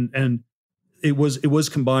it was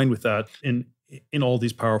combined with that in in all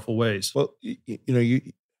these powerful ways. Well,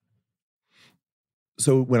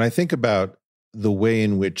 so when I think about the way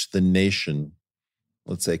in which the nation,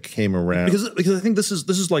 let's say, came around, because I think this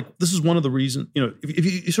is one of the reasons,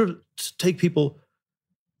 if you sort of take people,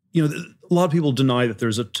 a lot of people deny that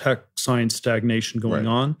there's a tech science stagnation going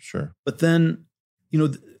on. Sure. But then,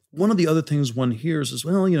 one of the other things one hears is,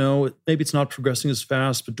 well, maybe it's not progressing as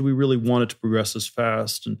fast, but do we really want it to progress as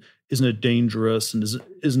fast? And isn't it dangerous? And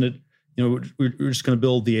isn't it, we're just going to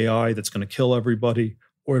build the AI that's going to kill everybody,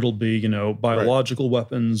 or it'll be, biological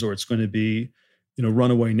weapons, or it's going to be,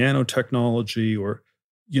 runaway nanotechnology, or,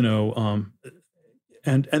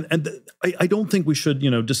 I don't think we should,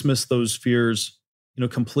 dismiss those fears,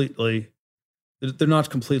 completely. They're not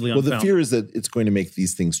completely unfounded. Well, the fear is that it's going to make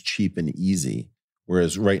these things cheap and easy,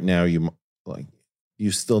 whereas right now you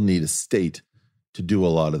still need a state to do a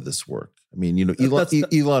lot of this work. I mean,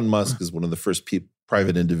 Elon Musk is one of the first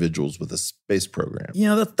private individuals with a space program.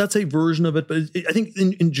 Yeah, that's a version of it, but I think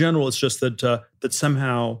in general, it's just that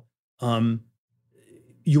somehow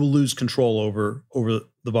you will lose control over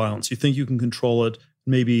the violence. You think you can control it.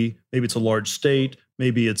 Maybe it's a large state.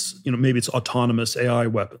 Maybe it's autonomous AI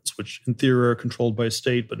weapons, which in theory are controlled by a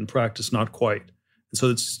state, but in practice not quite. And so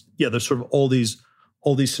there's sort of all these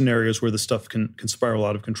scenarios where the stuff can spiral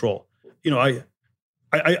out of control.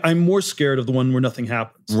 I'm more scared of the one where nothing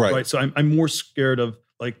happens. Right. So I'm more scared of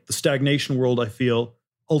like the stagnation world. I feel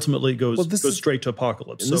ultimately goes straight to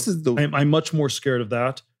apocalypse. So I'm much more scared of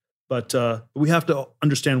that. But we have to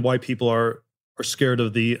understand why people are scared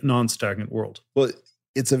of the non-stagnant world. Well,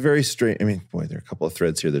 it's a very strange, there are a couple of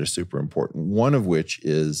threads here that are super important. One of which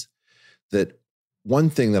is that one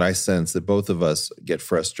thing that I sense that both of us get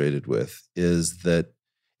frustrated with is that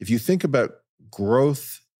if you think about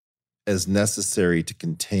growth as necessary to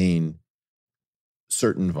contain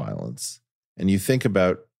certain violence, and you think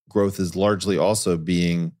about growth as largely also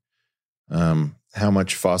being how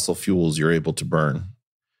much fossil fuels you're able to burn,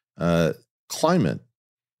 climate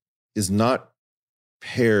is not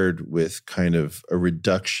paired with kind of a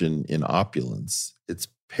reduction in opulence. It's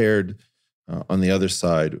paired on the other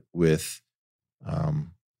side with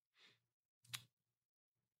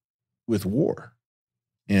war.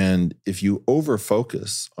 And if you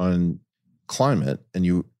over-focus on climate and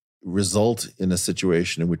you result in a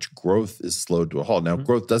situation in which growth is slowed to a halt. Now,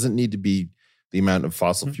 growth doesn't need to be the amount of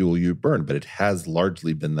fossil fuel you burn, but it has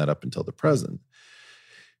largely been that up until the present.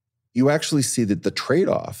 You actually see that the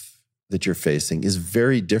trade-off that you're facing is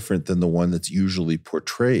very different than the one that's usually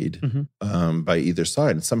portrayed by either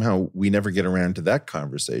side. And somehow we never get around to that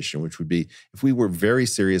conversation, which would be, if we were very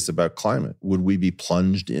serious about climate, would we be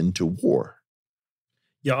plunged into war?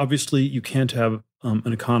 Yeah, obviously you can't have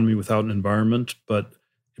an economy without an environment, but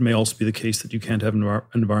it may also be the case that you can't have an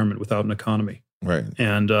environment without an economy. Right.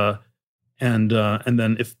 And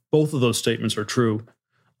then if both of those statements are true,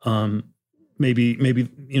 maybe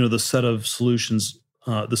the set of solutions,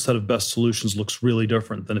 the set of best solutions looks really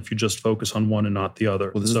different than if you just focus on one and not the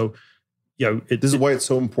other. Well, this is why it's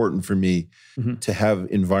so important for me to have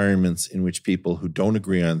environments in which people who don't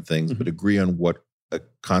agree on things but agree on what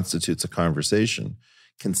constitutes a conversation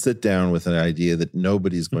can sit down with an idea that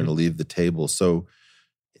nobody's going to leave the table. So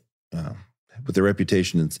with their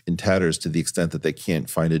reputation in tatters to the extent that they can't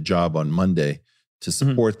find a job on Monday to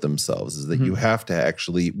support themselves, is that you have to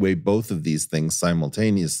actually weigh both of these things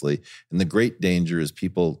simultaneously. And the great danger is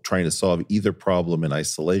people trying to solve either problem in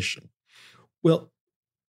isolation. Well,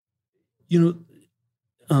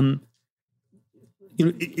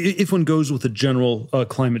 if one goes with a general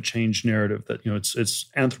climate change narrative that it's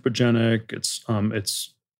anthropogenic, it's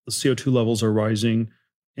the CO2 levels are rising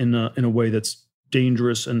in a way that's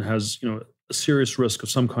dangerous and has a serious risk of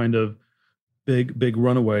some kind of big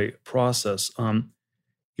runaway process.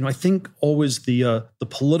 I think always the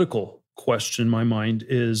political question in my mind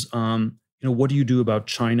is what do you do about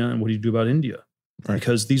China and what do you do about India? Right.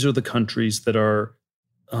 Because these are the countries that are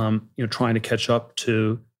trying to catch up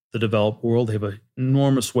to the developed world. They have an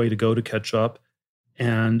enormous way to go to catch up,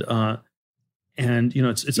 and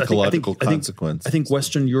it's ecological consequence. I think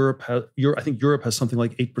Western Europe has something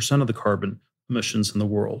like 8% of the carbon emissions in the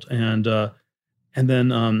world, and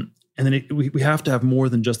then we have to have more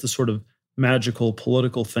than just the sort of magical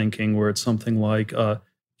political thinking where it's something like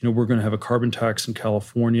we're going to have a carbon tax in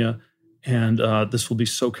California, and this will be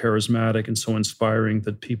so charismatic and so inspiring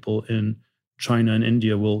that people in China and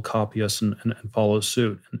India will copy us and follow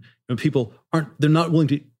suit. And people they're not willing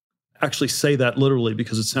to actually say that literally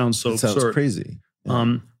because it sounds so absurd. Sounds crazy.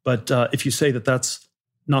 Yeah. But if you say that that's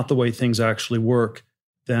not the way things actually work,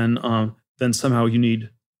 then somehow you need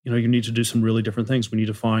to do some really different things. We need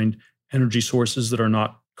to find energy sources that are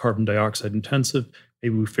not carbon dioxide intensive.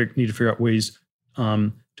 Maybe we need to figure out ways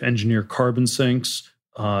to engineer carbon sinks.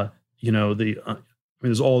 There's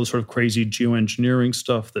all this sort of crazy geoengineering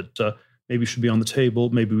stuff that maybe should be on the table.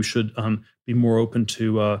 Maybe we should be more open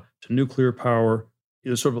to nuclear power.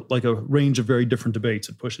 Sort of like a range of very different debates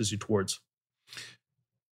it pushes you towards.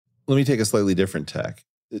 Let me take a slightly different tack.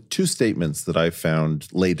 Two statements that I found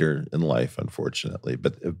later in life, unfortunately,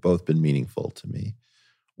 but have both been meaningful to me.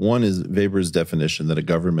 One is Weber's definition that a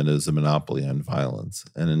government is a monopoly on violence.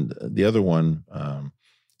 And the other one,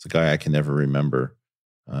 it's a guy I can never remember,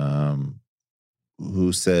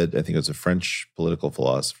 who said, I think it was a French political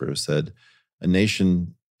philosopher who said, a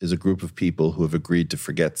nation is a group of people who have agreed to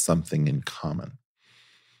forget something in common.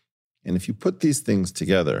 And if you put these things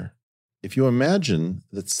together, if you imagine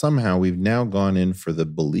that somehow we've now gone in for the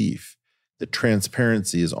belief that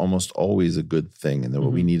transparency is almost always a good thing and that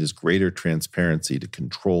what we need is greater transparency to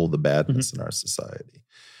control the badness in our society,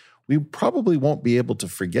 we probably won't be able to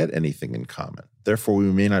forget anything in common. Therefore, we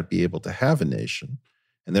may not be able to have a nation,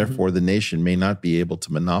 and therefore the nation may not be able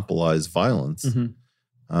to monopolize violence,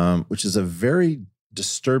 which is a very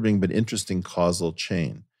disturbing but interesting causal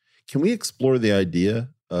chain. Can we explore the idea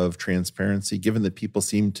of transparency, given that people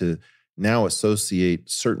seem to now associate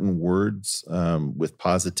certain words with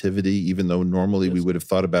positivity, even though normally we would have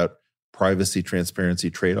thought about privacy, transparency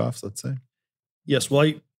trade-offs, let's say? Yes,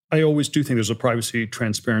 well, I always do think there's a privacy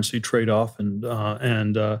transparency trade-off, and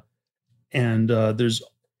there's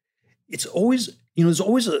always one of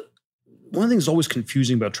the things that's always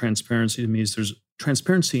confusing about transparency to me is there's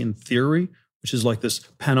transparency in theory, which is like this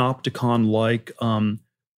panopticon-like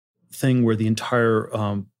thing where the entire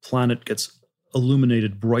planet gets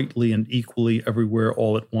illuminated brightly and equally everywhere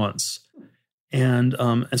all at once. And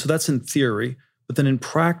so that's in theory, but then in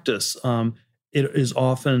practice, it is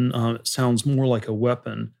often sounds more like a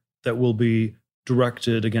weapon that will be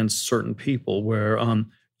directed against certain people where,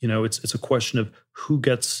 it's a question of who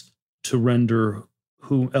gets to render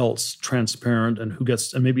who else transparent and who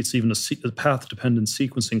gets, and maybe it's even a path-dependent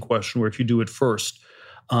sequencing question where if you do it first,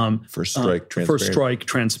 First strike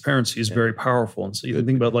transparency is very powerful. And so you can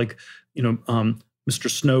think about Mr.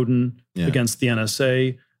 Snowden against the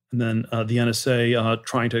NSA, and then the NSA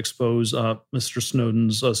trying to expose Mr.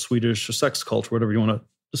 Snowden's Swedish sex cult, or whatever you want to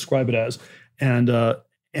describe it as. And I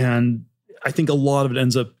think a lot of it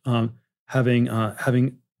ends up having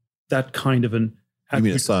that kind of an... You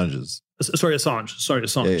mean Assange's?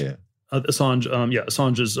 Assange. Yeah.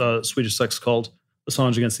 Assange's Swedish sex cult.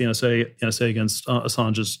 Assange against the NSA against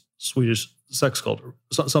Assange's Swedish sex cult, or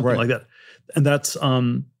something like that. And that's,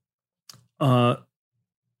 and so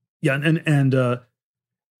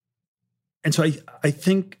I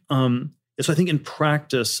think in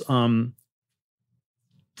practice,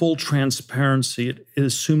 full transparency, it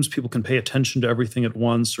assumes people can pay attention to everything at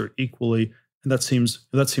once or equally, and that seems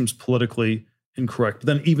politically incorrect. But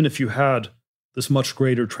then even if you had this much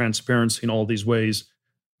greater transparency in all these ways,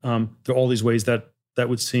 there are all these ways that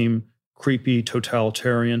would seem creepy,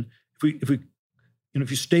 totalitarian. If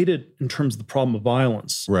you state it in terms of the problem of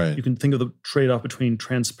violence, right, you can think of the trade-off between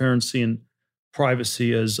transparency and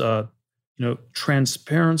privacy as,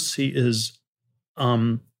 transparency is,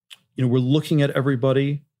 we're looking at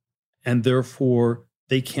everybody, and therefore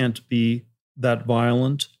they can't be that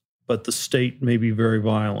violent, but the state may be very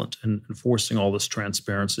violent in enforcing all this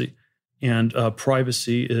transparency. And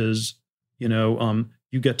privacy is,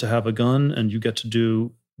 you get to have a gun and you get to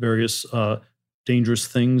do various dangerous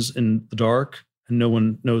things in the dark, and no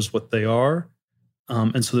one knows what they are.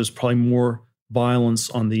 And so there's probably more violence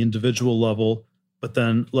on the individual level, but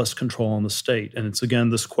then less control on the state. And it's, again,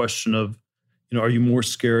 this question of, are you more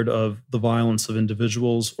scared of the violence of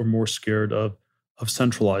individuals or more scared of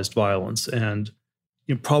centralized violence? And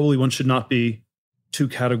probably one should not be too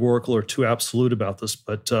categorical or too absolute about this,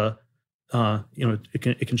 but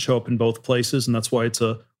it can show up in both places, and that's why it's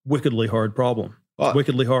a wickedly hard problem. Well,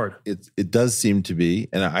 wickedly hard. It does seem to be,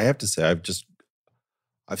 and I have to say,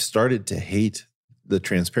 I've started to hate the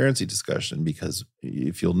transparency discussion, because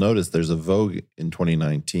if you'll notice, there's a vogue in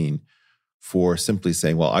 2019 for simply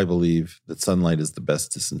saying, well, I believe that sunlight is the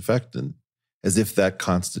best disinfectant, as if that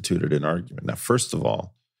constituted an argument. Now, first of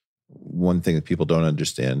all, one thing that people don't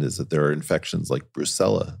understand is that there are infections like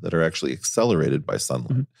brucella that are actually accelerated by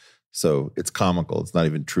sunlight. Mm-hmm. So it's comical. It's not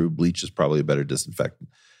even true. Bleach is probably a better disinfectant.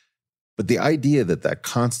 But the idea that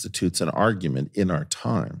constitutes an argument in our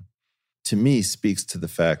time, to me, speaks to the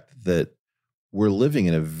fact that we're living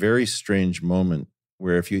in a very strange moment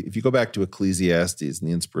where if you go back to Ecclesiastes and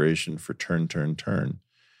the inspiration for turn,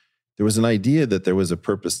 there was an idea that there was a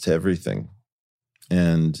purpose to everything.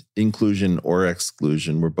 And inclusion or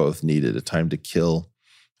exclusion were both needed, a time to kill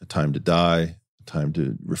a time to die, a time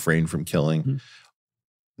to refrain from killing. Mm-hmm.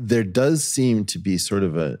 There does seem to be sort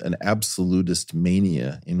of an absolutist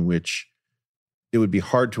mania in which it would be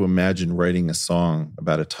hard to imagine writing a song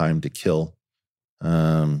about a time to kill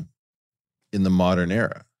in the modern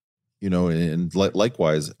era. And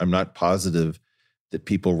likewise, I'm not positive that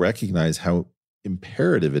people recognize how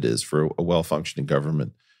imperative it is for a well-functioning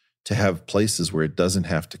government to have places where it doesn't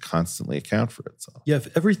have to constantly account for itself. Yeah,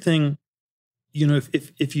 if everything,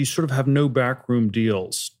 if you sort of have no backroom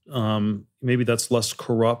deals, maybe that's less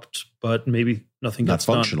corrupt, but maybe nothing gets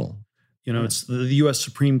not functional. Done. It's the U.S.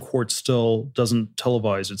 Supreme Court still doesn't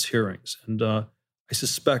televise its hearings, and I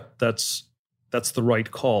suspect that's the right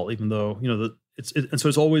call, even though and so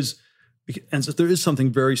it's always, and so there is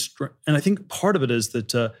something very strange, and I think part of it is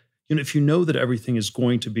that if you know that everything is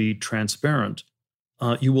going to be transparent,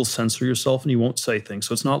 you will censor yourself and you won't say things.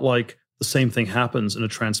 So it's not like the same thing happens in a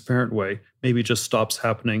transparent way. Maybe it just stops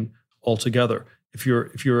happening altogether. If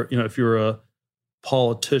you're a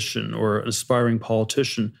politician or an aspiring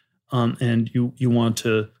politician, and you want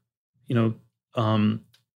to, you're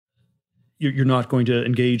not going to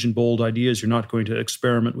engage in bold ideas. You're not going to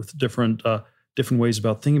experiment with different ways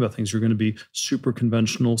about thinking about things. You're going to be super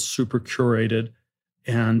conventional, super curated,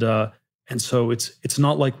 and so it's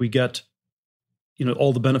not like we get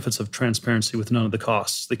all the benefits of transparency with none of the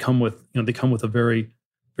costs. They come with a very,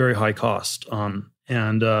 very high cost.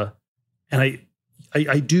 And I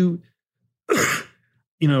do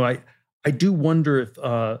I do wonder if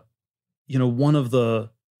one of the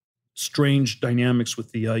strange dynamics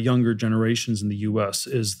with the younger generations in the U.S.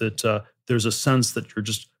 is that there's a sense that you're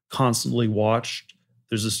just constantly watched.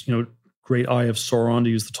 There's this great eye of Sauron, to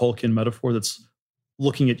use the Tolkien metaphor, that's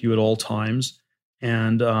looking at you at all times,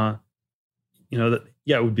 and that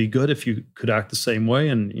it would be good if you could act the same way,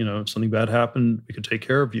 and if something bad happened, we could take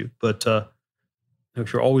care of you. But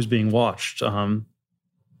if you're always being watched,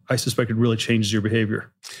 I suspect it really changes your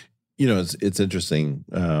behavior. It's interesting.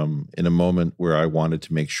 In a moment where I wanted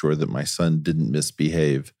to make sure that my son didn't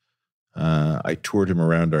misbehave, I toured him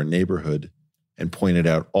around our neighborhood and pointed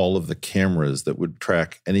out all of the cameras that would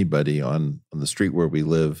track anybody on the street where we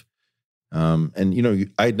live.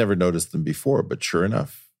 And I'd never noticed them before, but sure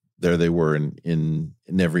enough, there they were in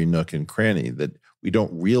every nook and cranny. That we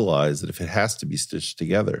don't realize that if it has to be stitched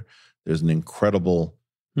together, there's an incredible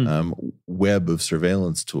web of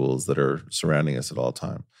surveillance tools that are surrounding us at all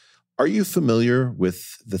time. Are you familiar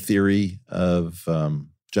with the theory of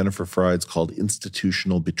Jennifer Fried's called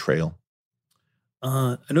institutional betrayal?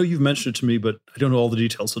 I know you've mentioned it to me, but I don't know all the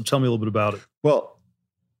details. So tell me a little bit about it. Well,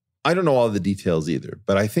 I don't know all the details either,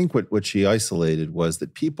 but I think what she isolated was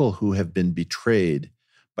that people who have been betrayed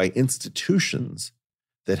by institutions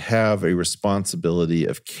that have a responsibility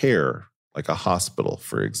of care, like a hospital,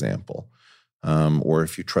 for example, or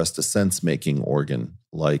if you trust a sense-making organ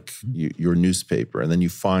like your newspaper, and then you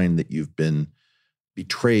find that you've been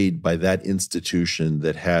betrayed by that institution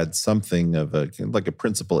that had something of like a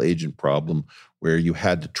principal agent problem where you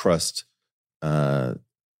had to trust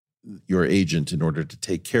your agent in order to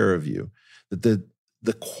take care of you, that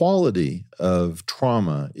the quality of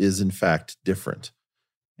trauma is in fact different,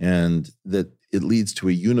 and that it leads to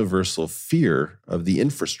a universal fear of the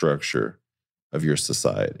infrastructure of your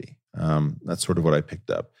society. That's sort of what I picked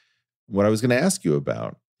up. What I was going to ask you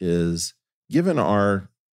about is, given our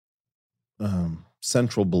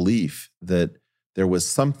central belief that there was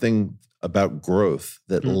something about growth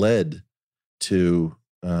that led to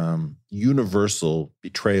universal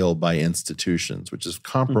betrayal by institutions, which has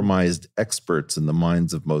compromised experts in the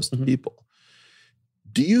minds of most people.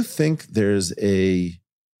 Do you think there's a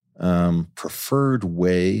preferred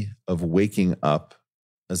way of waking up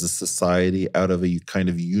as a society out of a kind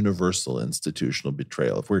of universal institutional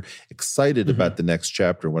betrayal? If we're excited about the next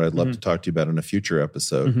chapter, what I'd love to talk to you about in a future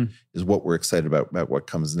episode is what we're excited about what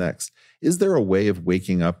comes next. Is there a way of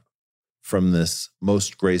waking up from this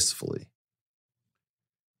most gracefully?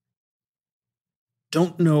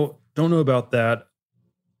 Don't know about that.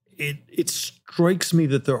 It strikes me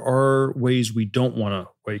that there are ways we don't want to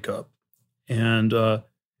wake up, and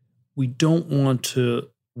we don't want to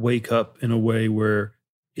wake up in a way where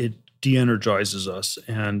it de-energizes us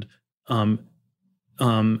and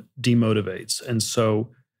demotivates. And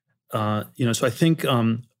so, so I think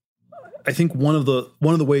one of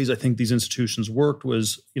the ways I think these institutions worked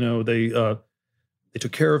was, they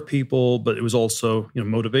took care of people, but it was also,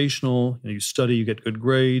 motivational. You study, you get good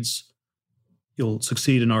grades, you'll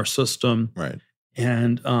succeed in our system, right?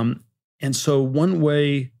 And so one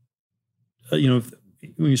way, when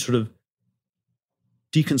you sort of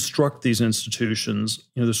deconstruct these institutions,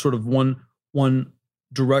 there's sort of one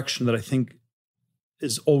direction that I think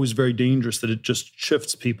is always very dangerous, that it just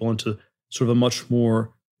shifts people into sort of a much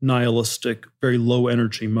more nihilistic, very low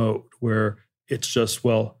energy mode where it's just,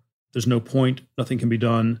 well, there's no point, nothing can be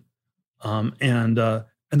done, and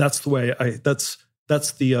that's the way that's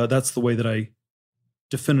the way that I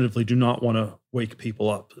definitively do not want to wake people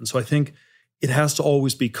up. And so I think it has to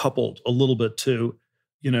always be coupled a little bit to,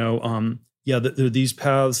 there are these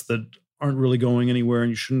paths that aren't really going anywhere, and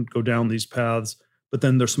you shouldn't go down these paths. But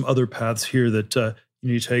then there's some other paths here that you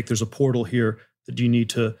need to take. There's a portal here that you need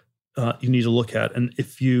to look at. And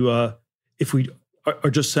if we are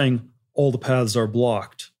just saying all the paths are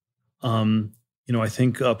blocked, I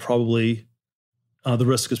think probably the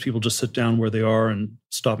risk is people just sit down where they are and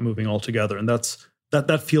stop moving altogether. And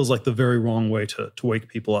that feels like the very wrong way to wake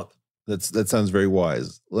people up. That sounds very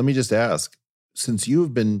wise. Let me just ask, since you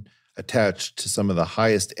have been attached to some of the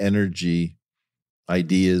highest energy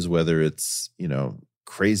ideas, whether it's,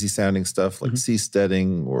 crazy sounding stuff like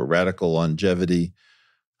seasteading or radical longevity,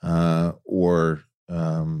 or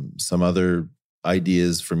some other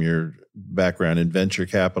ideas from your background in venture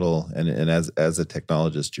capital and as a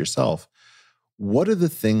technologist yourself, what are the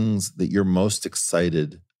things that you're most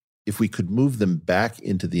excited if we could move them back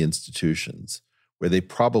into the institutions where they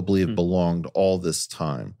probably have belonged all this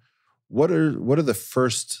time? What are the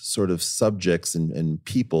first sort of subjects and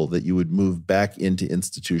people that you would move back into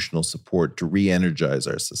institutional support to re-energize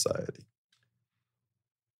our society?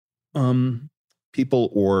 People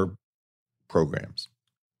or programs?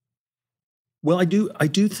 Well, I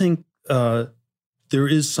do think there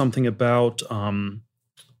is something about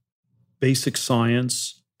basic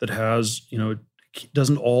science that has, it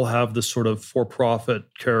doesn't all have this sort of for-profit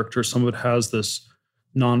character. Some of it has this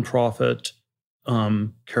nonprofit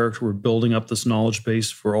character. We're building up this knowledge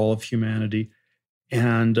base for all of humanity,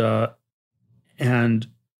 and so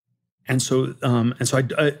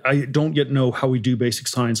I don't yet know how we do basic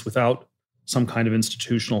science without some kind of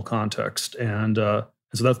institutional context, and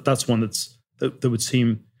so that's one that would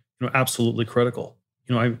seem absolutely critical.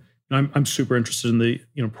 I'm super interested in the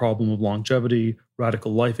problem of longevity,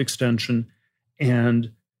 radical life extension,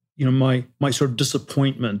 and my sort of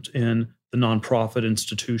disappointment in the nonprofit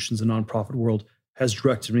institutions, the nonprofit world, has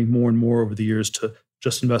directed me more and more over the years to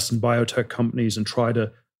just invest in biotech companies and try to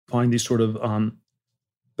find these sort of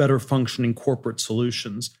better functioning corporate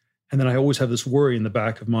solutions. And then I always have this worry in the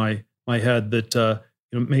back of my head that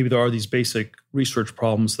maybe there are these basic research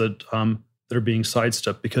problems that are being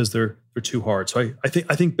sidestepped because they're too hard. So I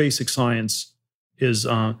think basic science is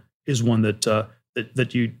one that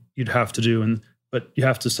you'd have to do, but you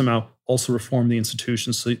have to somehow also reform the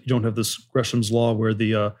institutions so you don't have this Gresham's law where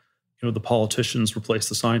the politicians replace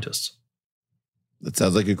the scientists. That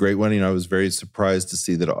sounds like a great one. I was very surprised to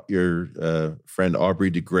see that your friend Aubrey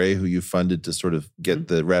de Grey, who you funded to sort of get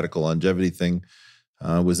the radical longevity thing,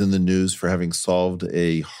 was in the news for having solved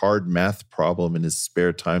a hard math problem in his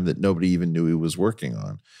spare time that nobody even knew he was working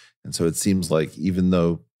on. And so it seems like even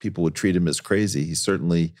though people would treat him as crazy, he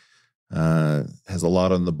certainly has a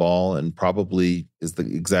lot on the ball and probably is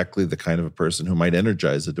exactly the kind of a person who might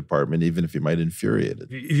energize a department, even if he might infuriate it.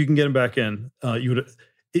 If you can get him back in, you would.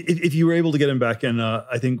 If you were able to get him back in,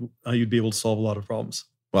 I think you'd be able to solve a lot of problems.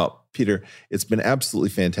 Well, Peter, it's been absolutely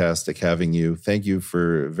fantastic having you. Thank you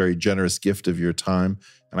for a very generous gift of your time.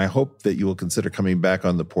 And I hope that you will consider coming back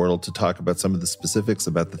on the portal to talk about some of the specifics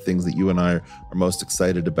about the things that you and I are most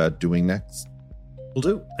excited about doing next. Will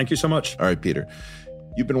do. Thank you so much. All right, Peter.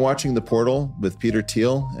 You've been watching The Portal with Peter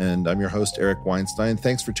Thiel, and I'm your host, Eric Weinstein.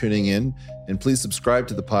 Thanks for tuning in, and please subscribe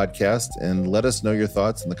to the podcast and let us know your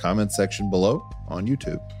thoughts in the comments section below on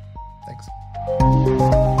YouTube. Thanks.